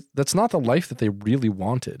 like, that's not the life that they really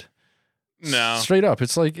wanted. No. Straight up.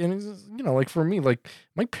 It's like, like for me, like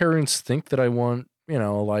my parents think that I want, a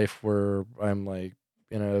life where I'm like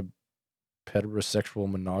in a heterosexual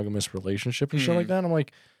monogamous relationship and shit like that. I'm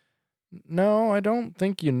like, no, I don't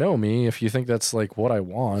think you know me if you think that's like what I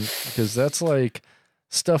want, because that's like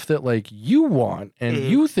stuff that like you want and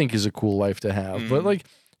you think is a cool life to have. But like,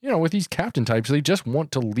 with these captain types, they just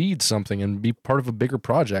want to lead something and be part of a bigger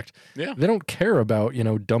project. Yeah. They don't care about,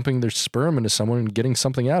 dumping their sperm into someone and getting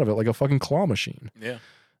something out of it like a fucking claw machine. Yeah.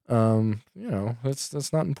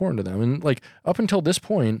 That's not important to them. And like up until this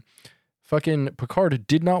point, fucking Picard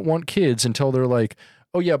did not want kids until they're like,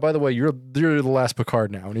 oh yeah, by the way, you're the last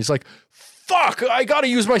Picard now. And he's like, fuck, I gotta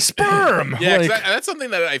use my sperm. Yeah, like, that's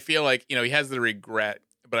something that I feel like, he has the regret,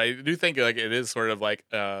 but I do think like it is sort of like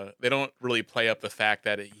they don't really play up the fact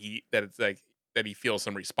that it's like that he feels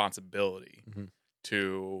some responsibility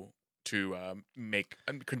to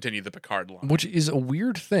continue the Picard line, which is a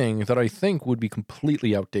weird thing that I think would be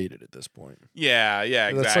completely outdated at this point. Yeah,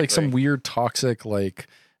 exactly. That's like some weird toxic like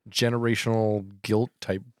generational guilt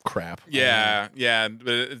type crap. Yeah,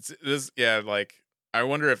 but like I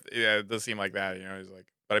wonder if it does seem like that, he's like,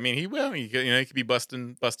 but I mean he could be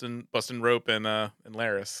busting rope and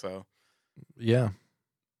Laris, so yeah,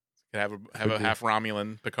 could have a half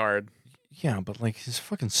Romulan Picard. Yeah, but like his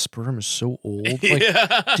fucking sperm is so old. Like,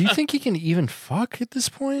 do you think he can even fuck at this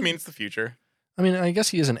point? I mean, it's the future. I mean, I guess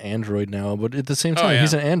he is an android now, but at the same time,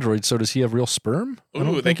 he's an android. So does he have real sperm?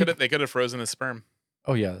 Ooh, they could have frozen his sperm.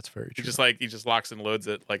 Oh yeah, that's very true. He just locks and loads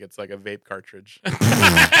it like it's like a vape cartridge.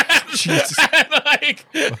 Jesus.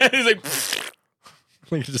 and he's like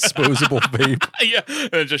a disposable vape. Yeah,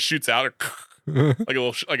 and it just shoots out. Like a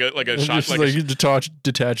little, like a shot, he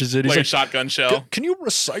detaches it. He's like a shotgun shell. Can you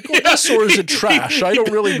recycle this, or is it trash? I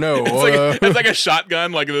don't really know. It's like a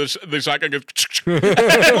shotgun. Like the shotgun goes.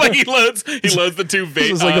 Like he loads the two vape.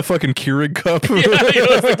 This is like a fucking Keurig cup. He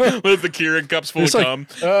loads the Keurig cups full of cum.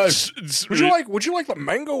 Would you like the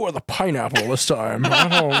mango or the pineapple this time?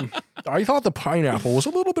 I thought the pineapple was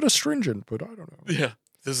a little bit astringent, but I don't know. Yeah,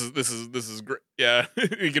 this is great. Yeah,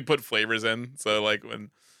 you can put flavors in. So like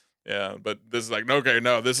when. Yeah, but this is like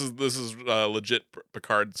this is legit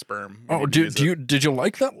Picard sperm. Oh, did you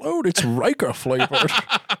like that load? It's Riker flavored.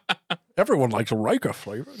 Everyone likes Riker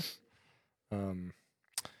flavored. The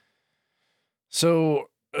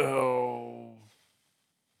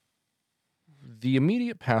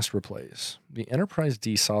immediate past replays. The Enterprise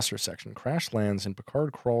D saucer section crash lands and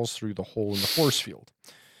Picard crawls through the hole in the force field.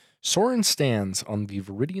 Soren stands on the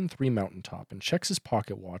Viridian 3 mountaintop and checks his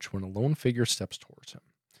pocket watch when a lone figure steps towards him.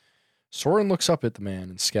 Soren looks up at the man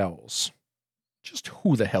and scowls. Just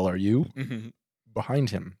who the hell are you? Behind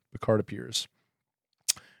him, Picard appears.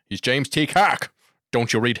 He's James T. Kirk.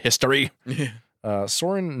 Don't you read history?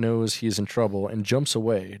 Soren knows he is in trouble and jumps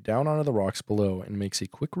away, down onto the rocks below, and makes a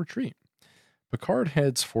quick retreat. Picard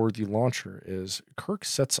heads for the launcher as Kirk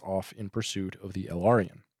sets off in pursuit of the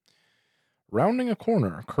Elarian. Rounding a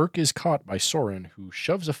corner, Kirk is caught by Soren, who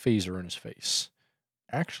shoves a phaser in his face.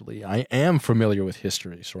 Actually, I am familiar with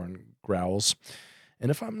history, Soren growls.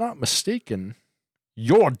 And if I'm not mistaken,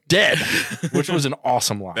 you're dead, which was an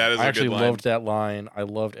awesome line. That is I actually good line. Loved that line. I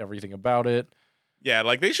loved everything about it. Yeah,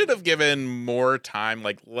 like they should have given more time,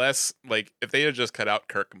 like less, like if they had just cut out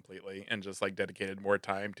Kirk completely and just like dedicated more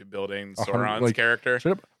time to building Sauron's character.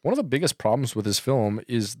 One of the biggest problems with this film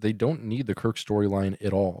is they don't need the Kirk storyline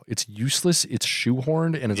at all. It's useless, it's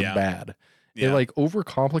shoehorned, and it's bad. It like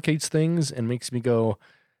overcomplicates things and makes me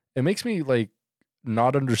like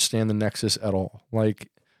not understand the Nexus at all. Like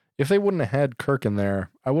if they wouldn't have had Kirk in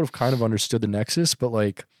there, I would have kind of understood the Nexus, but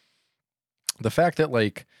like the fact that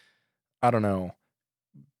like, I don't know,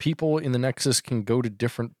 people in the Nexus can go to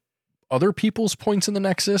different other people's points in the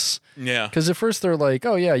Nexus. Yeah. Because at first they're like,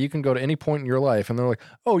 oh yeah, you can go to any point in your life. And they're like,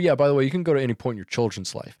 oh yeah, by the way, you can go to any point in your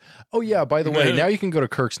children's life. Oh yeah, by the way, now you can go to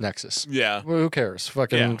Kirk's Nexus. Yeah. Well, who cares?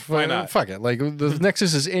 Fucking, why not? Fuck it. Like the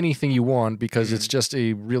Nexus is anything you want because it's just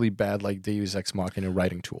a really bad like Deus Ex Machina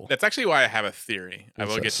writing tool. That's actually why I have a theory. I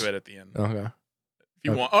will get to it at the end. Okay. If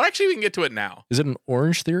you want. Oh, actually, we can get to it now. Is it an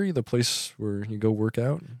Orange Theory, the place where you go work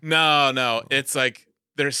out? No. It's like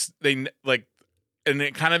and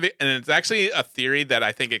it's actually a theory that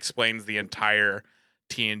I think explains the entire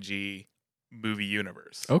TNG movie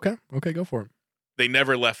universe. Okay, go for it. They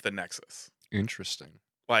never left the Nexus. Interesting.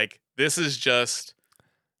 Like this is just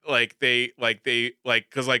like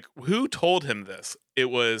because who told him this?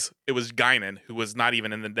 It was Guinan, who was not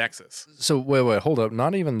even in the Nexus. So wait, hold up.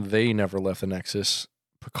 Not even they never left the Nexus.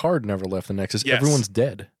 Picard never left the Nexus. Yes. Everyone's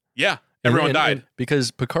dead. Yeah. Everyone died.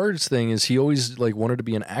 Because Picard's thing is he always like wanted to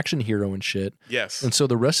be an action hero and shit. Yes. And so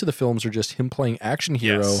the rest of the films are just him playing action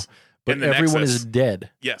hero, but everyone Nexus is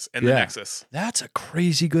dead. Yes, in the Nexus. That's a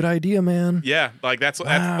crazy good idea, man. Yeah, like that's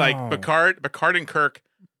like Picard and Kirk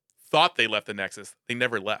thought they left the Nexus. They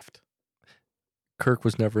never left. Kirk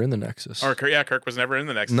was never in the Nexus. Kirk was never in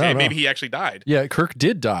the Nexus. No. Maybe he actually died. Yeah, Kirk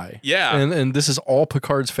did die. Yeah. And this is all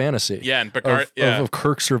Picard's fantasy. Yeah, and Picard of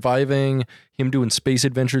Kirk surviving, him doing space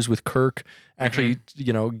adventures with Kirk, actually,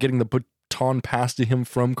 getting the baton passed to him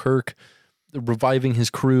from Kirk. reviving his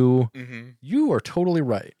crew. Mm-hmm. You are totally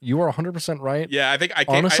right. You are 100% right. Yeah, I think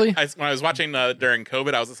Honestly, when I was watching during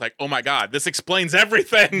COVID, I was just like, oh my God, this explains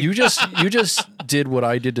everything. you just did what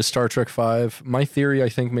I did to Star Trek V. My theory, I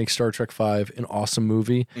think, makes Star Trek V an awesome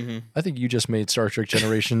movie. Mm-hmm. I think you just made Star Trek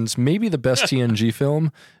Generations maybe the best TNG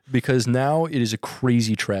film, because now it is a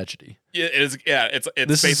crazy tragedy. Yeah, it is. Yeah, it's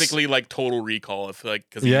This basically like Total Recall, if like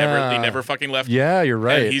because he Yeah. never fucking left. Yeah, you're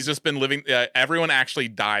right. And he's just been living. Everyone actually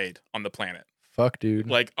died on the planet. Fuck, dude.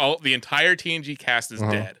 Like the entire TNG cast is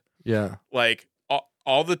dead. Yeah. Like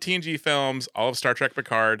all the TNG films, all of Star Trek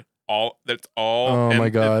Picard, all. Oh my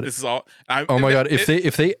God. This is all. Oh my God.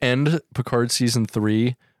 If they end Picard season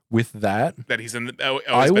 3 with that he's in the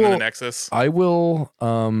always been in the Nexus. I will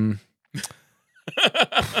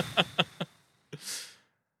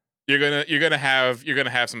You're gonna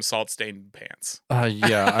have some salt stained pants.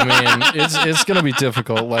 yeah, I mean it's gonna be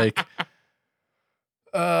difficult. Like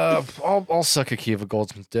I'll suck a Kiva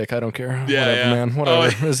Goldsman's dick. I don't care. Yeah, Whatever, yeah. man.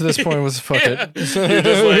 Whatever. At this point was fuck it.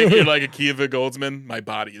 You're like a Kiva Goldsman. My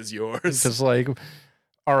body is yours. It's like,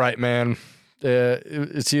 all right, man.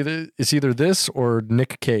 It's either this or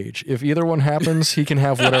Nick Cage. If either one happens, he can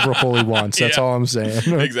have whatever hole he wants. That's all I'm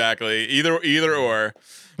saying. Exactly. Either or.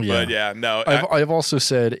 Yeah. But yeah, no. I've also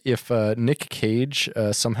said if Nick Cage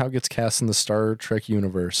somehow gets cast in the Star Trek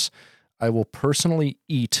universe, I will personally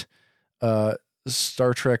eat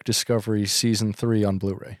Star Trek Discovery season 3 on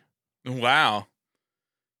Blu-ray. Wow,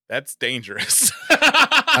 that's dangerous.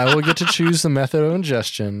 I will get to choose the method of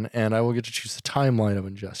ingestion, and I will get to choose the timeline of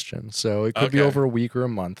ingestion. So it could be over a week or a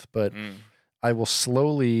month, but I will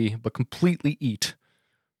slowly but completely eat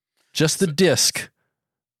just the disc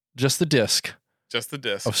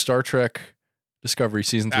of Star Trek Discovery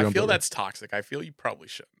season 3 on I feel Blu-ray. that's toxic. I feel you probably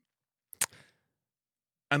shouldn't.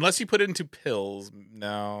 Unless you put it into pills.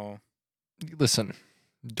 No. Listen,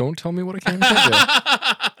 don't tell me what I can and can't do.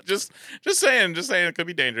 just saying it could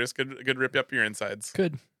be dangerous. Could rip up your insides.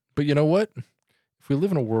 Good. But you know what? If we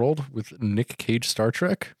live in a world with Nick Cage Star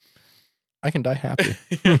Trek, I can die happy.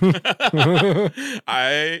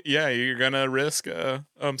 You're gonna risk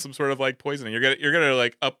some sort of like poisoning. You're gonna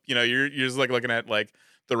like up, you're just like looking at like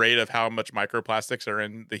the rate of how much microplastics are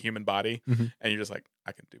in the human body, and you're just like,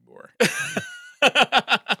 I can do more.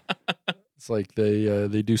 It's like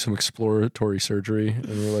they do some exploratory surgery, and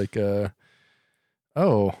they're like,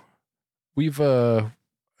 I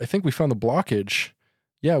think we found the blockage.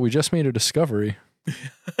 Yeah, we just made a discovery.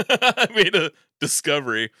 I made a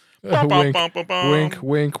discovery. Wink,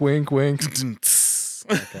 wink, wink, wink.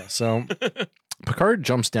 Okay, so Picard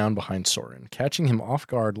jumps down behind Soren, catching him off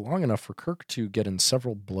guard long enough for Kirk to get in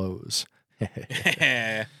several blows.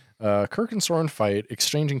 Kirk and Soren fight,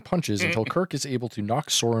 exchanging punches until Kirk is able to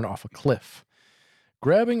knock Soren off a cliff.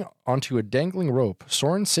 Grabbing onto a dangling rope,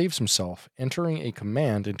 Soren saves himself, entering a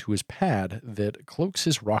command into his pad that cloaks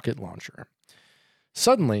his rocket launcher.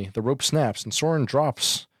 Suddenly, the rope snaps and Soren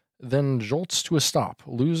drops, then jolts to a stop,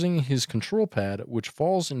 losing his control pad, which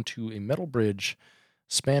falls into a metal bridge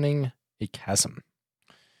spanning a chasm.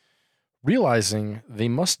 Realizing they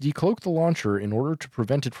must decloak the launcher in order to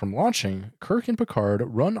prevent it from launching, Kirk and Picard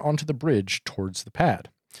run onto the bridge towards the pad.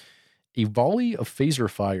 A volley of phaser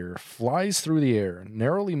fire flies through the air,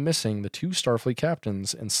 narrowly missing the two Starfleet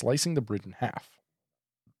captains and slicing the bridge in half.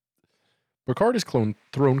 Picard is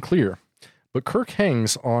thrown clear, but Kirk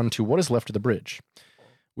hangs on to what is left of the bridge.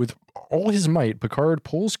 With all his might, Picard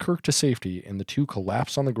pulls Kirk to safety, and the two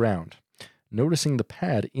collapse on the ground, noticing the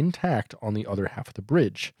pad intact on the other half of the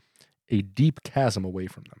bridge, a deep chasm away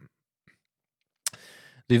from them.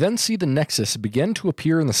 They then see the Nexus begin to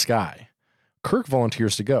appear in the sky. Kirk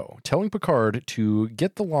volunteers to go, telling Picard to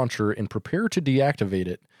get the launcher and prepare to deactivate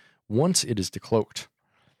it once it is decloaked.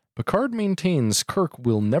 Picard maintains Kirk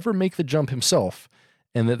will never make the jump himself,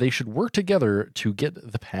 and that they should work together to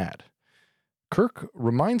get the pad. Kirk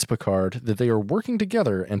reminds Picard that they are working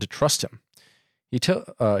together and to trust him. He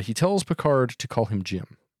tells Picard to call him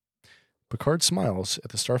Jim. Picard smiles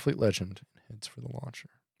at the Starfleet legend and heads for the launcher.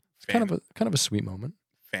 It's kind of a sweet moment.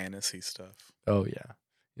 Fantasy stuff. Oh yeah,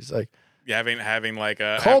 he's like, having like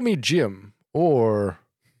a call me Jim or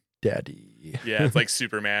Daddy. Yeah, it's like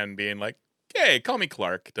Superman being like, hey, call me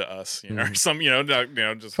Clark to us, or some,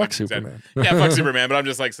 just fuck Superman. Yeah, fuck Superman. But I'm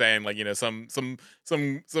just like saying, like, some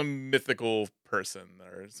mythical person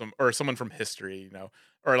or someone from history,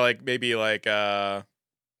 or like maybe like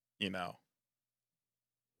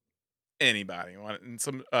anybody.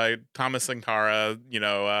 Some Thomas Sankara,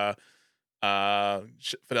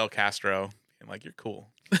 Fidel Castro, and like, you're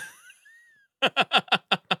cool.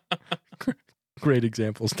 Great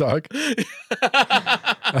examples, Doc.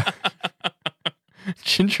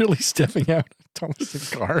 Gingerly stepping out, Thomas's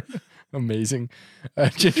car. Amazing.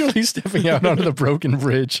 Gingerly stepping out onto the broken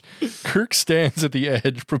bridge, Kirk stands at the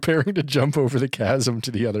edge, preparing to jump over the chasm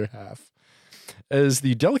to the other half. As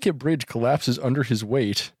the delicate bridge collapses under his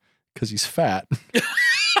weight, because he's fat,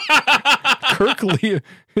 Kirk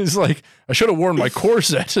is like, I should have worn my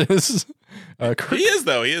corset. Kirk, He is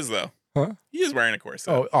though. Huh? He is wearing a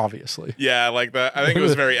corset. Oh, obviously. Yeah, like that. I think it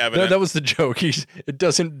was very evident. That was the joke. It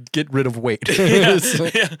doesn't get rid of weight. Yeah, It's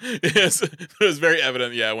like- it was very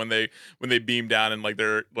evident. Yeah, when they beam down and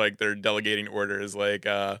they're delegating orders,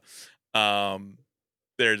 they're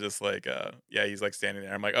just like, he's like standing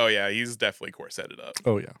there. I'm like, oh yeah, he's definitely corseted up.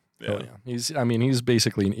 Oh yeah. Yeah. Oh yeah. He's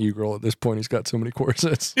basically an e-girl at this point. He's got so many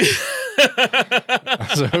corsets.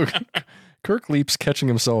 So Kirk leaps, catching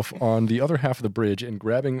himself on the other half of the bridge and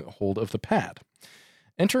grabbing hold of the pad.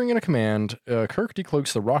 Entering in a command, Kirk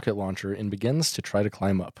decloaks the rocket launcher and begins to try to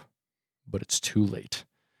climb up. But it's too late.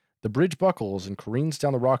 The bridge buckles and careens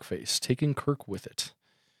down the rock face, taking Kirk with it.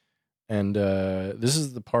 And this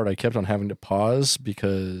is the part I kept on having to pause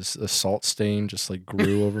because the salt stain just like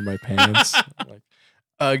grew over my pants. Like,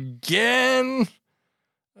 again?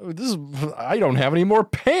 I don't have any more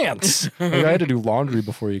pants. Like, I had to do laundry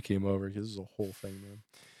before you came over because this is a whole thing, man.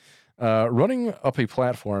 Running up a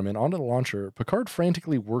platform and onto the launcher, Picard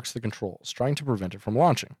frantically works the controls, trying to prevent it from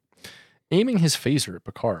launching. Aiming his phaser at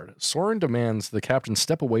Picard, Soren demands the captain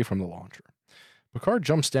step away from the launcher. Picard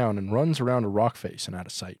jumps down and runs around a rock face and out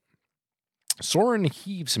of sight. Soren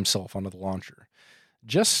heaves himself onto the launcher,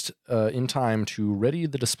 just in time to ready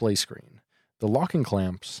the display screen. The locking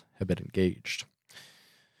clamps have been engaged.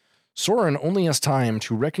 Soren only has time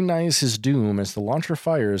to recognize his doom as the launcher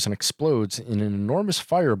fires and explodes in an enormous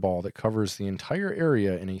fireball that covers the entire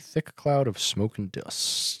area in a thick cloud of smoke and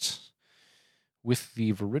dust. With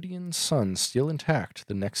the Viridian sun still intact,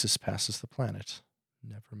 the Nexus passes the planet,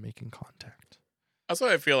 never making contact. That's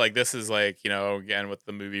why I feel like this is like, again, with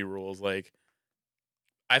the movie rules, like,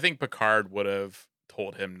 I think Picard would have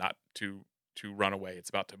told him not to run away. It's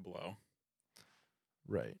about to blow.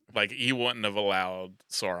 Right. Like, he wouldn't have allowed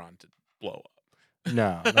Sauron to blow up.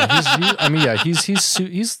 No, he's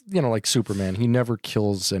like Superman. He never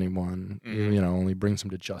kills anyone. Mhm. Only brings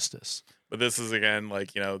them to justice. But this is again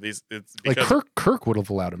like it's Like because Kirk would have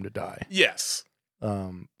allowed him to die. yes.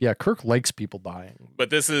 Kirk likes people dying. But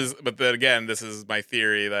this is my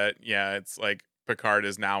theory that it's like Picard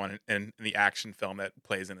is now in the action film that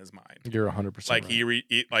plays in his mind. You're 100% Like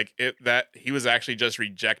right. he was actually just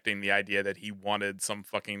rejecting the idea that he wanted some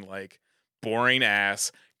fucking like boring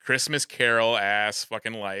ass Christmas Carol ass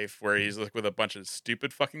fucking life where he's like with a bunch of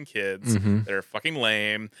stupid fucking kids Mhm. that are fucking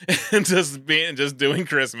lame and just doing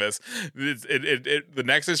Christmas. The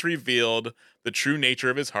Nexus revealed the true nature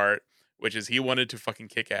of his heart, which is he wanted to fucking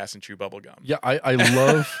kick ass and chew bubblegum. Yeah, I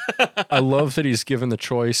love that he's given the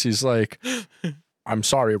choice. He's like, I'm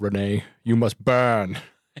sorry, Renee, you must burn.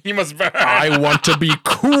 He must burn. I want to be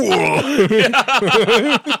cool.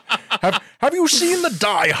 Have you seen the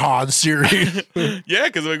Die Hard series? Yeah,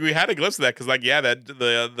 because we had a glimpse of that. Because that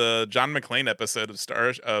the John McClane episode of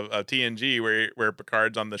TNG where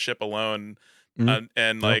Picard's on the ship alone,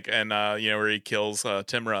 where he kills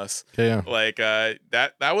Tim Russ. Yeah. Like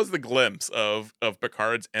that was the glimpse of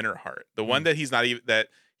Picard's inner heart. The one that he's not even that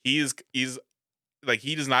he's like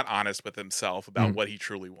he is not honest with himself about what he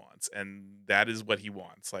truly wants, and that is what he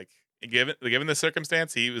wants. Like given the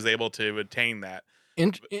circumstance, he was able to attain that.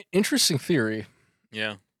 Interesting theory.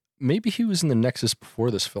 Yeah. Maybe he was in the Nexus before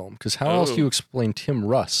this film, because how else do you explain Tim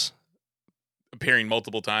Russ? Appearing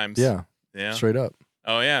multiple times. Yeah. Yeah. Straight up.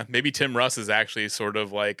 Oh yeah. Maybe Tim Russ is actually sort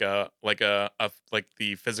of like the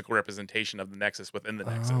physical representation of the Nexus within the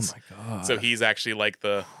Nexus. Oh my god. So he's actually like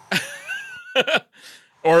the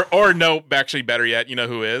or no, actually better yet, you know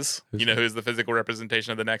who is? You know who's the physical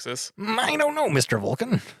representation of the Nexus? I don't know, Mr.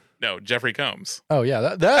 Vulcan. No, Jeffrey Combs. Oh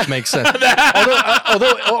yeah, that makes sense.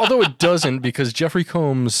 although it doesn't, because Jeffrey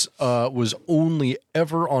Combs was only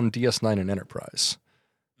ever on DS9 and Enterprise.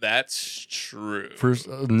 That's true.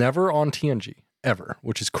 Never on TNG ever,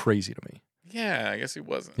 which is crazy to me. Yeah, I guess he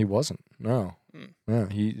wasn't. He wasn't. No. Yeah,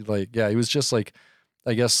 he was just like,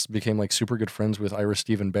 I guess became like super good friends with Ira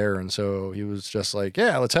Stephen Bear, and so he was just like,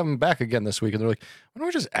 yeah, let's have him back again this week. And they're like, why don't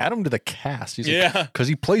we just add him to the cast? He's like, because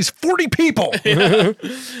he plays 40 people.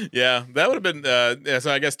 Yeah, that would have been.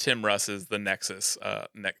 So I guess Tim Russ is the Nexus. The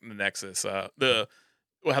Nexus. How the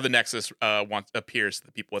Nexus appears to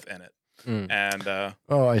the people within it. And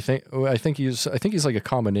I think he's like a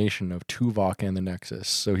combination of Tuvok and the Nexus.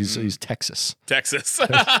 So he's Texas.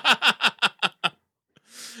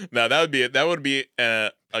 No, that would be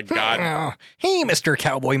a god. Hey, Mr.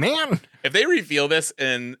 Cowboy Man. If they reveal this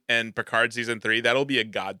in Picard season 3, that'll be a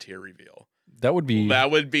god tier reveal. That would be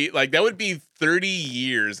 30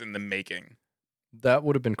 years in the making. That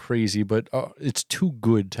would have been crazy, but it's too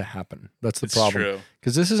good to happen. That's the It's problem. true.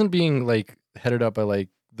 Because this isn't being like headed up by like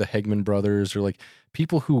the Hegman brothers or like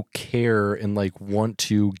people who care and like want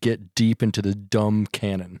to get deep into the dumb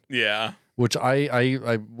canon. Yeah. Which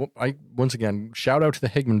I once again shout out to the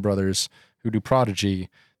Hegman brothers who do Prodigy.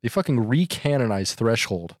 They fucking recanonize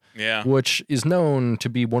Threshold, Yeah. which is known to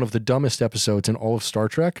be one of the dumbest episodes in all of Star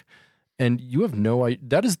Trek. And you have no idea.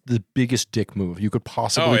 That is the biggest dick move you could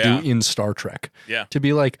possibly do in Star Trek. Yeah. To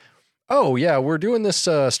be like, oh, yeah, we're doing this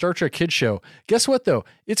Star Trek kid show. Guess what, though?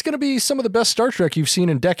 It's going to be some of the best Star Trek you've seen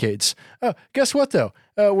in decades. Guess what, though?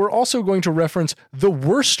 We're also going to reference the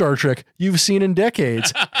worst Star Trek you've seen in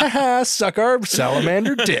decades. Ha suck our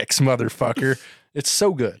salamander dicks, motherfucker. It's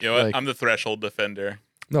so good. You know what? Like, I'm the Threshold defender.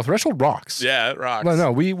 no, Threshold rocks. Yeah, it rocks.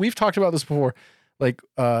 No, we've talked about this before. Like,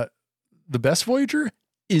 the best Voyager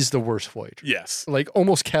is the worst Voyager. Yes. Like,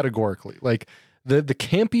 almost categorically. Like, the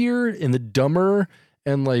campier and the dumber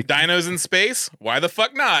and, like... Dinos in space? Why the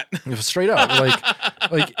fuck not? Straight up.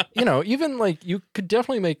 Like, you know, even, like, you could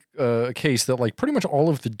definitely make a case that, like, pretty much all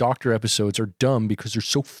of the Doctor episodes are dumb because they're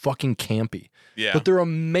so fucking campy. Yeah. But they're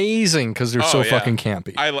amazing because they're so fucking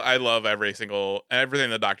campy. I love everything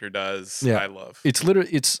the Doctor does. Yeah. I love. It's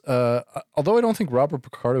literally, although I don't think Robert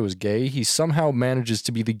Picardo is gay, he somehow manages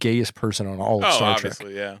to be the gayest person on all of Star Trek.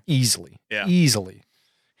 Obviously, yeah. Easily. Yeah. Easily.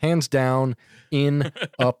 Hands down, in,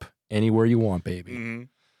 up, anywhere you want, baby. Mm-hmm.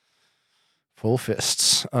 Full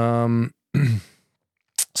fists.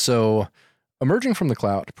 So, emerging from the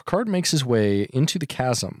cloud, Picard makes his way into the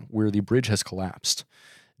chasm where the bridge has collapsed.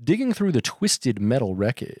 Digging through the twisted metal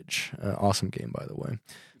wreckage, awesome game, by the way,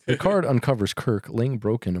 Picard uncovers Kirk laying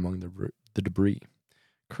broken among the debris.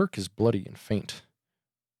 Kirk is bloody and faint.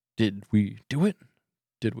 Did we do it?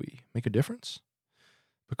 Did we make a difference?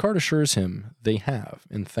 Picard assures him they have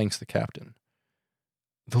and thanks the captain.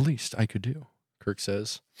 The least I could do, Kirk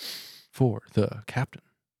says, for the captain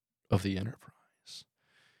of the Enterprise.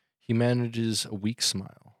 He manages a weak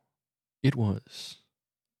smile. It was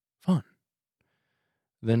fun.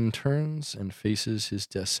 Then turns and faces his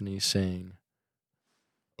destiny, saying,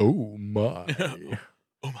 "Oh my."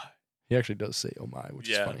 Oh my. He actually does say "oh my," which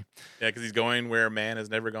is funny. Yeah, because he's going where man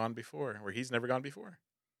has never gone before, where he's never gone before.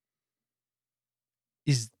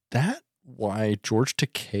 Is that why George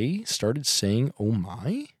Takei started saying "oh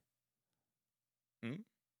my"?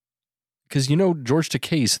 Because, you know, George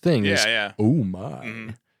Takei's thing is "oh my." Mm-hmm.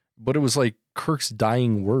 But it was like Kirk's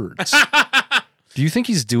dying words. Do you think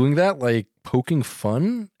he's doing that, like poking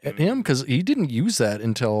fun at him? Because he didn't use that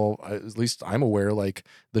until, at least I'm aware, like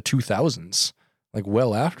the 2000s, like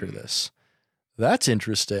well after this. That's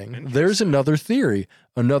interesting. There's another theory,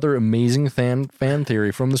 another amazing fan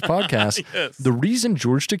theory from this podcast. Yes. The reason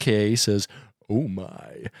George Takei says, "oh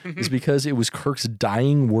my," is because it was Kirk's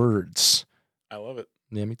dying words. I love it.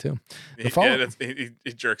 Yeah, me too. He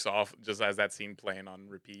jerks off just as that scene playing on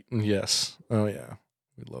repeat. Yes. Oh, yeah.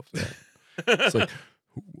 We love that. It's like,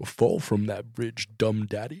 fall from that bridge, dumb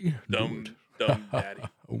daddy. Dumb daddy.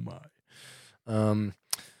 Oh, my.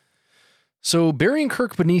 So burying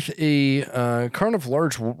Kirk beneath a cairn of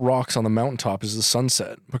large rocks on the mountaintop is the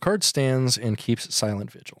sunset. Picard stands and keeps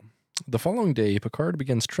silent vigil. The following day, Picard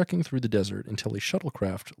begins trekking through the desert until a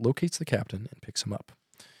shuttlecraft locates the captain and picks him up.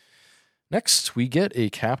 Next, we get a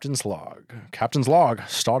captain's log. Captain's log,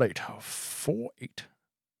 stardate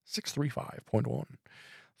 48635.1.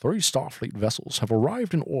 3 Starfleet vessels have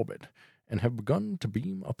arrived in orbit and have begun to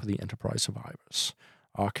beam up the Enterprise survivors.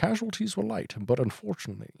 Our casualties were light, but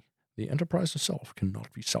unfortunately, the Enterprise itself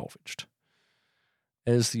cannot be salvaged.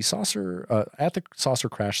 As the at the saucer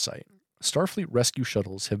crash site, Starfleet rescue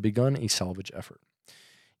shuttles have begun a salvage effort.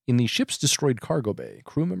 In the ship's destroyed cargo bay,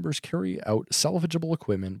 crew members carry out salvageable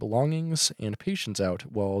equipment, belongings, and patients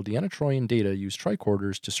out, while Deanna Troi and Data use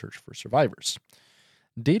tricorders to search for survivors.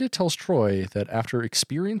 Data tells Troi that after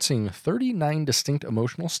experiencing 39 distinct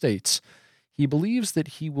emotional states, he believes that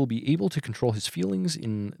he will be able to control his feelings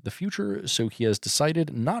in the future, so he has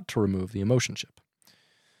decided not to remove the emotion chip.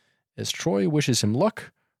 As Troi wishes him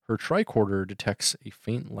luck, her tricorder detects a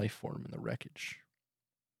faint life form in the wreckage.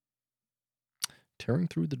 Tearing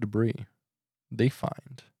through the debris, they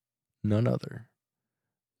find none other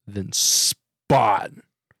than Spot.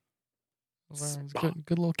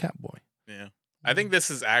 Good little cat boy. Yeah. I think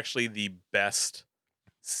this is actually the best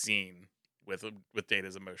scene with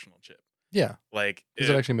Data's emotional chip. Yeah. Like, does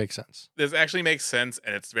it actually make sense? This actually makes sense,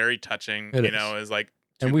 and it's very touching. It is. It's like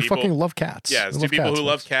and we fucking love cats. Yeah, it's two people who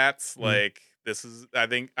love cats. Like, I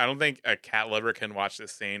don't think a cat lover can watch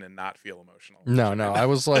this scene and not feel emotional. No. I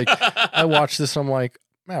was like, I watched this. I'm like,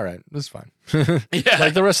 all right, this is fine. Yeah.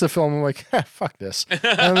 Like the rest of the film, I'm like, fuck this.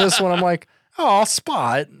 And this one, I'm like, oh,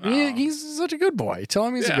 Spot. Aw. He's such a good boy. Tell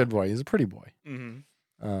him he's a Yeah. good boy. He's a pretty boy.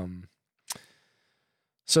 Mm-hmm.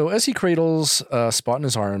 So as he cradles Spot in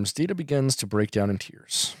his arms, Data begins to break down in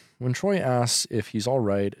tears. When Troy asks if he's all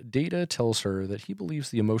right, Data tells her that he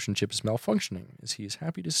believes the emotion chip is malfunctioning, as he is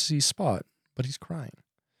happy to see Spot, but he's crying.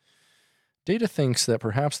 Data thinks that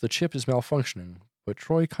perhaps the chip is malfunctioning, but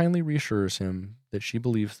Troy kindly reassures him that she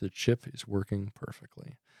believes the chip is working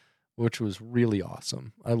perfectly, which was really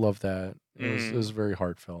awesome. I love that. It was very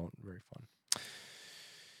heartfelt, very fun.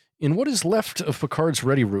 In what is left of Picard's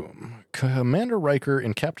ready room, Commander Riker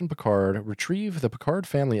and Captain Picard retrieve the Picard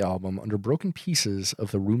family album under broken pieces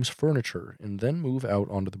of the room's furniture and then move out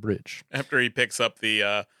onto the bridge. After he picks up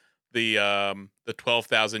the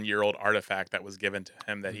 12,000-year-old artifact that was given to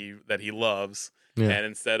him that he loves, and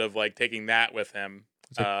instead of like taking that with him,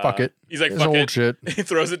 he's like, fuck it. He's like, It's fuck old it. shit. He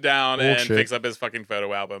throws it down Old and shit. picks up his fucking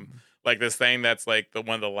photo album, like this thing that's like one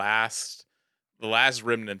of the last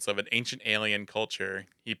remnants of an ancient alien culture.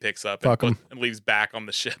 He picks up and leaves back on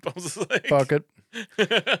the ship. I was like, Fuck it.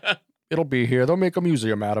 It'll be here. They'll make a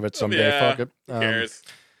museum out of it someday. Yeah, Fuck it. Who cares?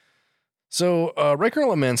 So Riker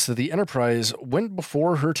laments that the Enterprise went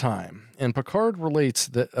before her time, and Picard relates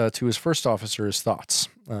that to his first officer's thoughts.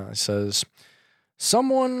 He says,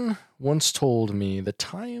 "Someone once told me that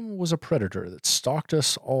time was a predator that stalked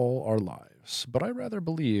us all our lives, but I rather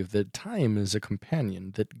believe that time is a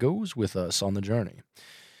companion that goes with us on the journey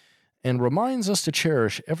and reminds us to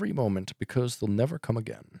cherish every moment because they'll never come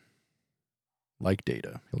again." Like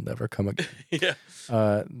Data, he'll never come again. Yeah.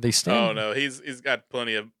 They stand. Oh no, he's got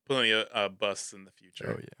plenty of busts in the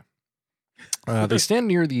future. Oh yeah. They stand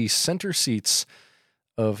near the center seats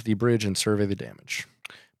of the bridge and survey the damage.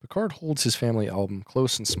 Picard holds his family album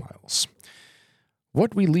close and smiles.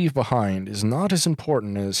 What we leave behind is not as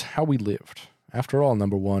important as how we lived. After all,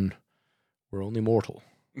 number one, we're only mortal.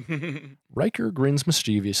 Riker grins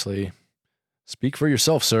mischievously. Speak for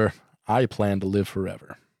yourself, sir. I plan to live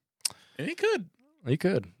forever. And he could. He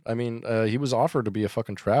could. I mean, he was offered to be a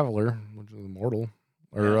fucking traveler, which is immortal.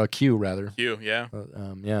 Or a Q, rather. Q, yeah.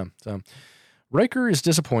 Yeah. So, Riker is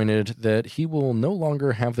disappointed that he will no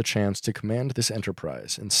longer have the chance to command this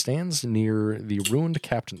Enterprise and stands near the ruined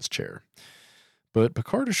captain's chair. But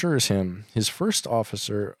Picard assures Picard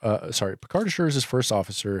assures his first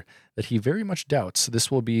officer that he very much doubts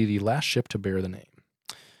this will be the last ship to bear the name.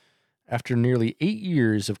 After nearly 8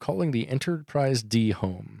 years of calling the Enterprise D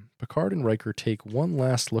home, Picard and Riker take one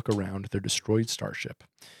last look around their destroyed starship,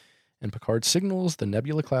 and Picard signals the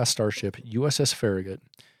Nebula-class starship USS Farragut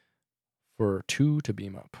for two to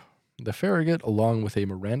beam up. The Farragut, along with a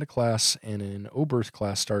Miranda-class and an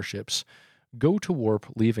Oberth-class starships, go to warp,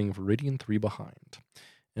 leaving Viridian 3 behind.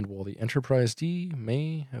 And while the Enterprise D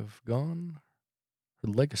may have gone, her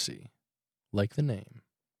legacy, like the name,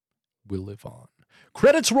 will live on.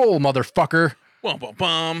 Credits roll, motherfucker! Bum, bum,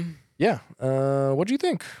 bum. Yeah. What do you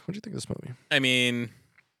think? What do you think of this movie? I mean,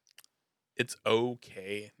 it's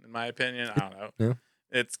okay in my opinion. I don't know. Yeah.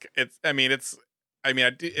 It's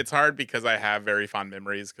hard because I have very fond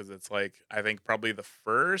memories because it's like I think probably the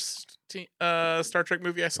first Star Trek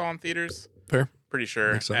movie I saw in theaters. Fair. Pretty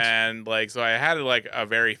sure. Makes sense. And like so I had like a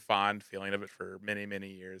very fond feeling of it for many, many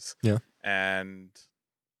years. Yeah. And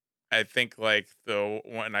I think like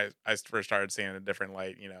when I first started seeing it in a different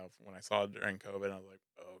light, when I saw it during COVID, I was like,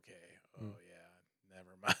 okay, yeah,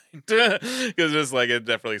 never mind, because just like it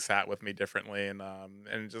definitely sat with me differently, and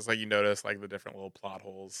just like you notice like the different little plot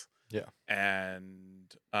holes, Yeah.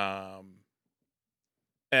 and a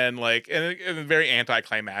very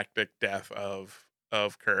anticlimactic death of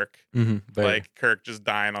Kirk, Mm-hmm. like Kirk just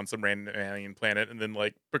dying on some random alien planet, and then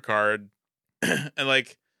like Picard, and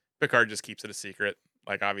like Picard just keeps it a secret.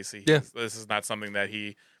 Like obviously, this is not something that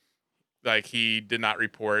he did not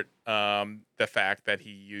report the fact that he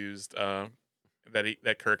used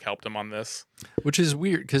that Kirk helped him on this, which is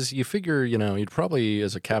weird because you figure you'd probably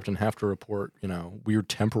as a captain have to report weird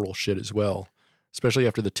temporal shit as well, especially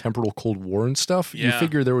after the temporal Cold War and stuff. Yeah. You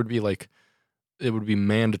figure there would be it would be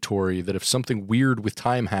mandatory that if something weird with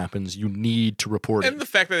time happens, you need to report and it. the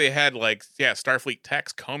fact that they had Starfleet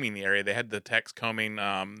techs combing the area, they had the techs combing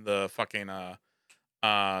the fucking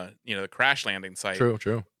the crash landing site.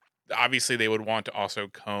 True. Obviously, they would want to also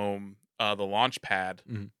comb the launch pad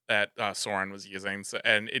that Soren was using. So,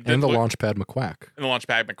 and the launch pad McQuack. And the launch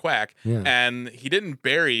pad McQuack. Yeah. And he didn't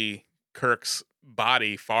bury Kirk's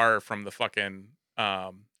body far from the fucking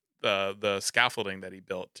the scaffolding that he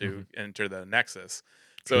built to enter the Nexus.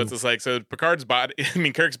 So it's just like, so Picard's body, I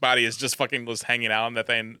mean, Kirk's body is just fucking just hanging out on that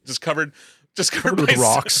thing, just covered with by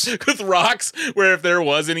rocks. with rocks, where if there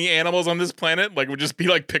was any animals on this planet, like would just be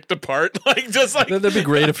like picked apart, like just like That'd be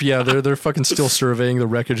great if they're fucking still surveying the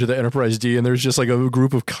wreckage of the Enterprise D, and there's just like a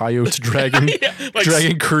group of coyotes dragging yeah, like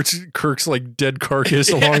dragging Kirk's like dead carcass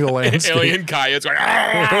along the landscape, alien coyotes going,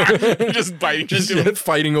 "Ah!" just biting, just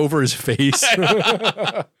fighting over his face.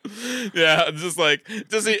 Yeah, it's just like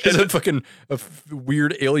just There's a fucking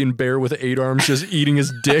weird alien bear with 8 arms just eating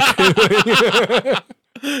his dick.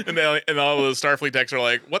 and all the Starfleet techs are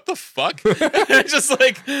like, "What the fuck?" It's just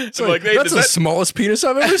like, hey, that's the smallest penis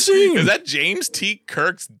I've ever seen. Is that James T.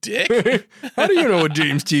 Kirk's dick? How do you know what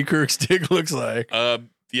James T. Kirk's dick looks like?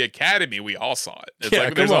 The Academy, we all saw it. It's Yeah,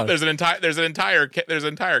 like come on. there's an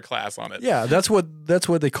entire class on it. Yeah, that's what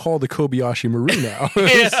they call the Kobayashi Maru now.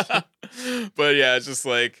 Yeah. But yeah, it's just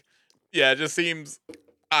like, yeah, it just seems,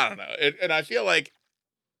 I don't know. And I feel like,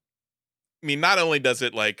 I mean, not only does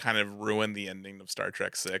it like kind of ruin the ending of Star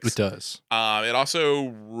Trek 6, It does. It also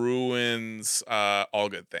ruins All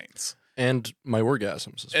Good Things. And my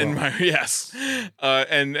orgasms as well. And yes.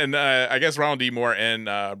 And I guess Ronald D. Moore and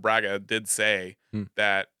Braga did say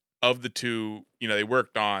that of the two,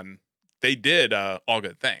 they did All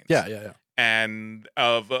Good Things. Yeah. And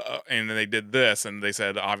and they did this, and they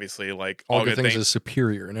said obviously like All Good Things is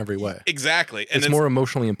superior in every way. Exactly, and it's more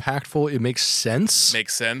emotionally impactful. It makes sense.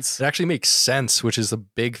 It actually makes sense, which is the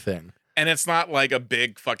big thing. And it's not like a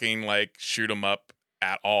big fucking like shoot 'em up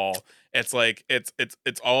at all. It's like it's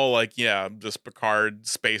all like, yeah, just Picard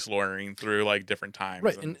space lawyering through like different times.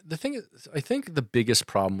 Right, and the thing is, I think the biggest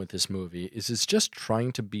problem with this movie is it's just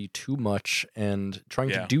trying to be too much and trying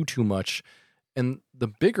to do too much. And the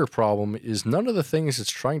bigger problem is none of the things it's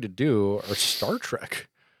trying to do are Star Trek.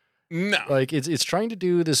 No. Like it's trying to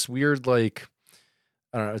do this weird, like,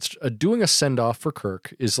 I don't know, it's doing a send off for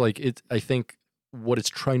Kirk is like I think what it's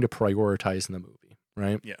trying to prioritize in the movie,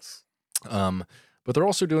 right? Yes. But they're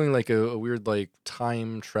also doing like a weird like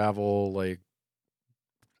time travel, like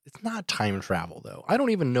it's not time travel though. I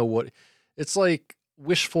don't even know what it's like,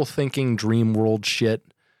 wishful thinking dream world shit.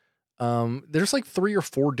 There's like 3 or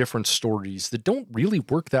 4 different stories that don't really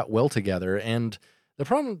work that well together. And the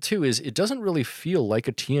problem too is it doesn't really feel like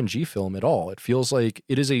a TNG film at all. It feels like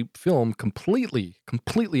it is a film completely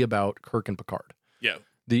about Kirk and Picard. Yeah.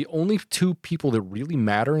 The only 2 people that really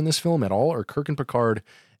matter in this film at all are Kirk and Picard.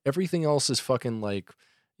 Everything else is fucking like,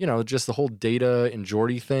 just the whole Data and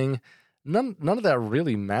Geordi thing. None of that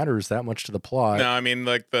really matters that much to the plot. No, I mean,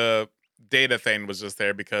 like the Data thing was just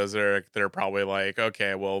there because they're probably like,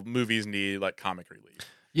 okay, well, movies need like comic relief.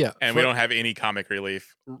 Yeah. And we don't have any comic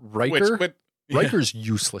relief. Riker? Riker's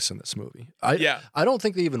useless in this movie. I don't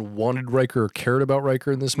think they even wanted Riker or cared about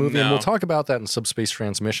Riker in this movie. No. And we'll talk about that in Subspace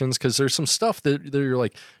Transmissions because there's some stuff that you're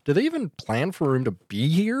like, do they even plan for him to be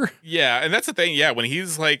here? Yeah, and that's the thing. Yeah, when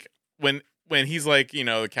he's like, when he's like,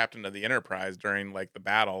 the captain of the Enterprise during like the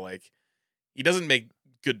battle, like he doesn't make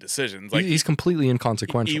good decisions. Like he's completely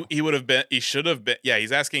inconsequential. He should have been. Yeah,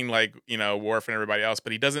 he's asking like, Worf and everybody else,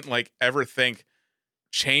 but he doesn't like ever think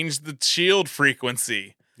change the shield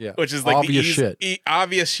frequency. Yeah, which is like obvious shit.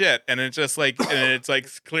 Obvious shit, and it's just like, and it's like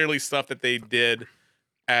clearly stuff that they did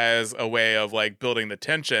as a way of like building the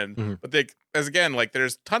tension. Mm-hmm. But as again, like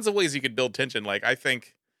there's tons of ways you could build tension. Like I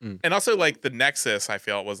think, and also like the Nexus, I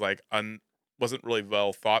felt was like wasn't really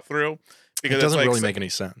well thought through because it doesn't it's like, really make any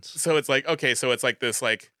sense. So it's like, okay, so it's like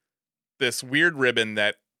this weird ribbon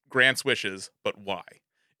that grants wishes, but why?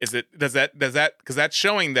 Does that because that's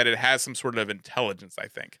showing that it has some sort of intelligence. I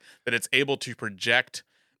think that it's able to project.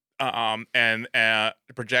 And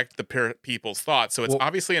project the people's thoughts. So it's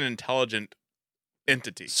obviously an intelligent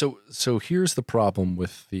entity. So here's the problem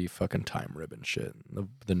with the fucking time ribbon shit,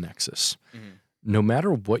 the Nexus. Mm-hmm. No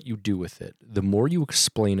matter what you do with it, the more you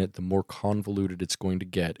explain it, the more convoluted it's going to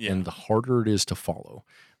get, and the harder it is to follow.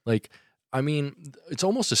 Like, I mean, it's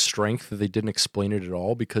almost a strength that they didn't explain it at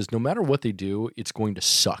all because no matter what they do, it's going to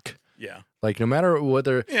suck. Yeah. Like no matter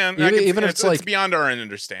whether, even if it's like beyond our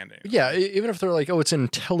understanding. Yeah, even if they're like, oh, it's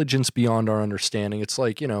intelligence beyond our understanding. It's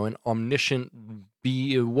like, an omniscient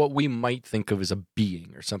what we might think of as a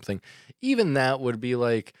being or something. Even that would be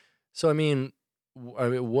like, so I mean,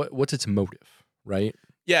 what's its motive, right?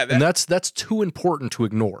 Yeah, and that's too important to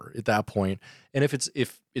ignore at that point. And if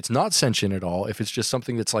it's not sentient at all, if it's just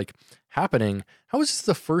something that's like happening, how is this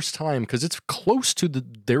the first time? Because it's close to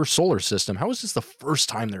their solar system. How is this the first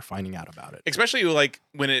time they're finding out about it? Especially like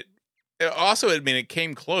when also, I mean, it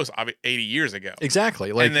came close 80 years ago.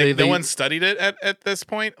 Exactly. Like and no one studied it at this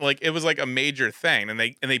point. Like it was like a major thing, and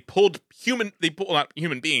they pulled not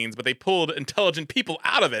human beings, but they pulled intelligent people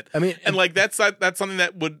out of it. I mean, and like that's something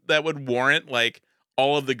that would warrant like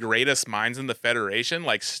all of the greatest minds in the Federation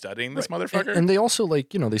like studying this motherfucker. And they also like,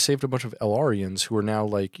 they saved a bunch of Elarians who are now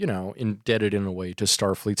like, indebted in a way to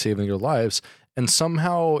Starfleet saving their lives. And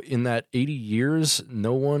somehow in that 80 years,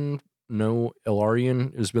 no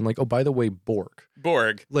Elarian has been like, oh, by the way, Borg.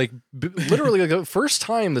 Like literally like the first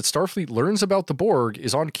time that Starfleet learns about the Borg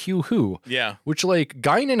is on Q-Who. Yeah. Which like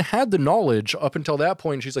Guinan had the knowledge up until that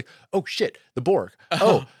point. She's like, oh shit, the Borg.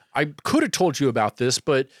 Oh, I could have told you about this,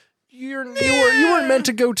 but you weren't meant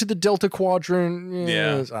to go to the Delta Quadrant.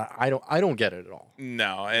 Yeah. I don't get it at all.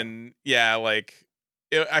 No. And yeah, like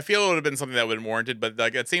I feel it would have been something that would have been warranted, but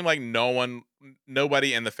like it seemed like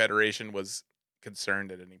nobody in the Federation was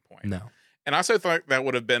concerned at any point. No. And I also thought that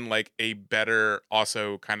would have been like a better,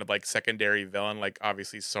 also kind of like secondary villain. Like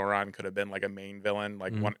obviously Sauron could have been like a main villain,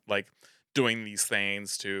 like one like doing these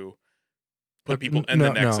things to put people in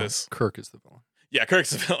the Nexus. No, Kirk is the villain. Yeah, Kirk's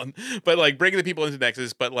the villain. But like bringing the people into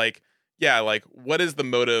Nexus, but like, yeah, like what is the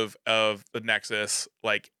motive of the Nexus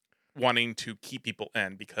like wanting to keep people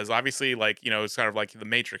in? Because obviously like, it's kind of like the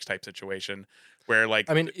Matrix type situation where like,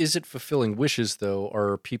 I mean, is it fulfilling wishes though? Or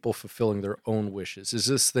are people fulfilling their own wishes? Is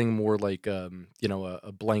this thing more like, a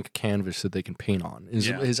blank canvas that they can paint on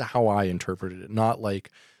is how I interpreted it. Not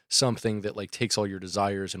like something that like takes all your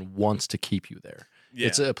desires and wants to keep you there. Yeah.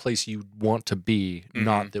 It's a place you want to be,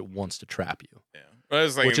 not that wants to trap you. Yeah. Well,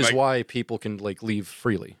 which is why people can like leave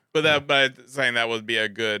freely. But saying that would be a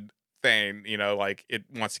good thing, like it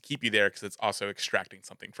wants to keep you there because it's also extracting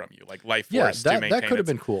something from you, like life force. Yeah, that could have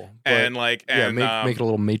been cool. And like, and make it a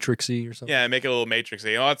little Matrixy or something. Yeah, make it a little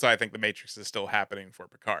Matrixy. That's why I think the Matrix is still happening for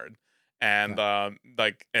Picard. And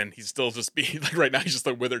and he's still just being like right now he's just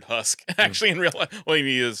a withered husk. Actually, in real life, well,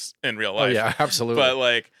 he is in real life. Oh yeah,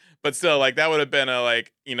 absolutely. But still, like that would have been a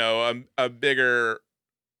bigger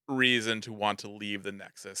reason to want to leave the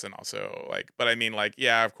Nexus, and also like, but I mean, like,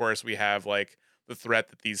 yeah, of course we have like the threat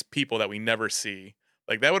that these people that we never see,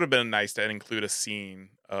 like that would have been nice to include a scene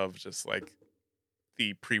of just like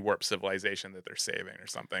the pre-warp civilization that they're saving or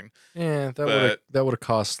something. Yeah, that would have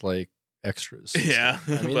cost like extras. Yeah,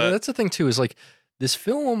 I mean, that's the thing too. Is like this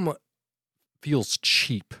film feels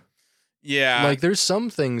cheap. Yeah, like there's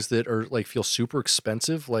some things that are like feel super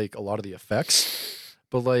expensive, like a lot of the effects,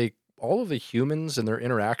 but like all of the humans and their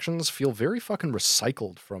interactions feel very fucking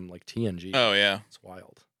recycled from like TNG. Oh yeah, it's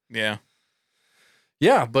wild. Yeah,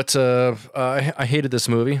 yeah, but I hated this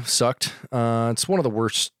movie. Sucked. It's one of the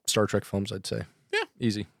worst Star Trek films, I'd say. Yeah,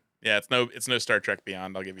 easy. Yeah, it's no Star Trek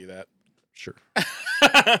Beyond. I'll give you that. Sure.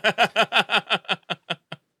 I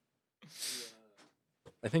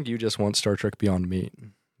think you just want Star Trek Beyond Meat.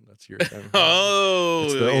 That's your thing. Oh,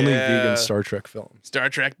 it's the only vegan Star Trek film. Star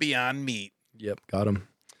Trek Beyond Meat. Yep, got him.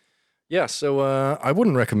 Yeah, so I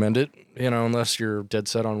wouldn't recommend it, unless you're dead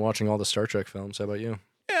set on watching all the Star Trek films. How about you?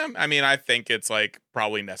 Yeah, I mean, I think it's like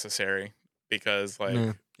probably necessary because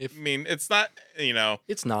like, it's not,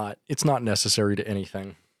 It's not necessary to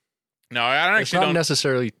anything. No, I don't actually. It's not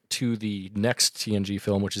necessarily to the next TNG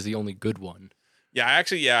film, which is the only good one. Yeah,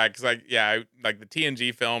 because like the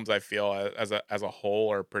TNG films, I feel as a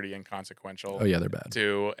whole are pretty inconsequential. Oh yeah, they're bad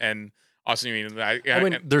too, and also I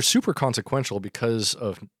mean they're super consequential because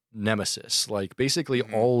of Nemesis. Like basically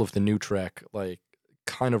all of the new Trek like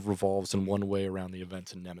kind of revolves in one way around the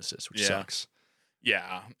events in Nemesis, which sucks.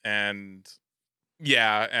 Yeah, and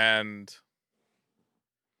yeah.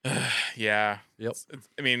 Yep.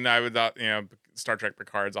 I mean, I would thought Star Trek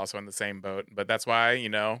Picard's also in the same boat, but that's why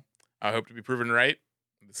I hope to be proven right.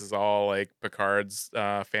 This is all like Picard's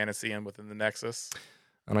fantasy and within the Nexus.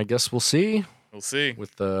 And I guess we'll see. We'll see.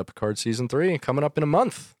 With Picard Season 3 coming up in a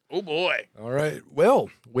month. Oh, boy. All right. Well,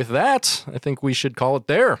 with that, I think we should call it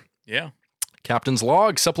there. Yeah. Captain's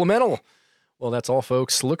Log, supplemental. Well, that's all,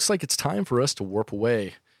 folks. Looks like it's time for us to warp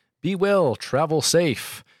away. Be well, travel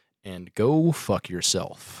safe, and go fuck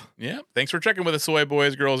yourself. Yeah. Thanks for checking with us, soy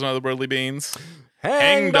boys, girls, and other worldly beings.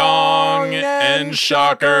 Hang dong and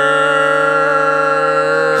shocker.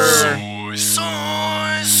 Soy,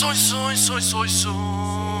 soy, soy, soy, soy, soy, soy.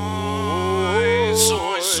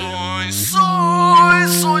 Soy, soy, soy,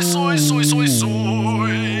 soy, soy, soy, soy, soy.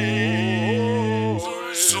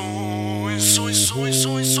 Soy, soy, soy,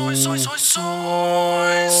 soy, soy, soy, soy,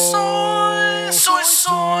 soy. Soy, soy,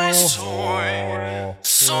 soy, soy.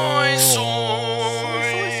 Soy, soy.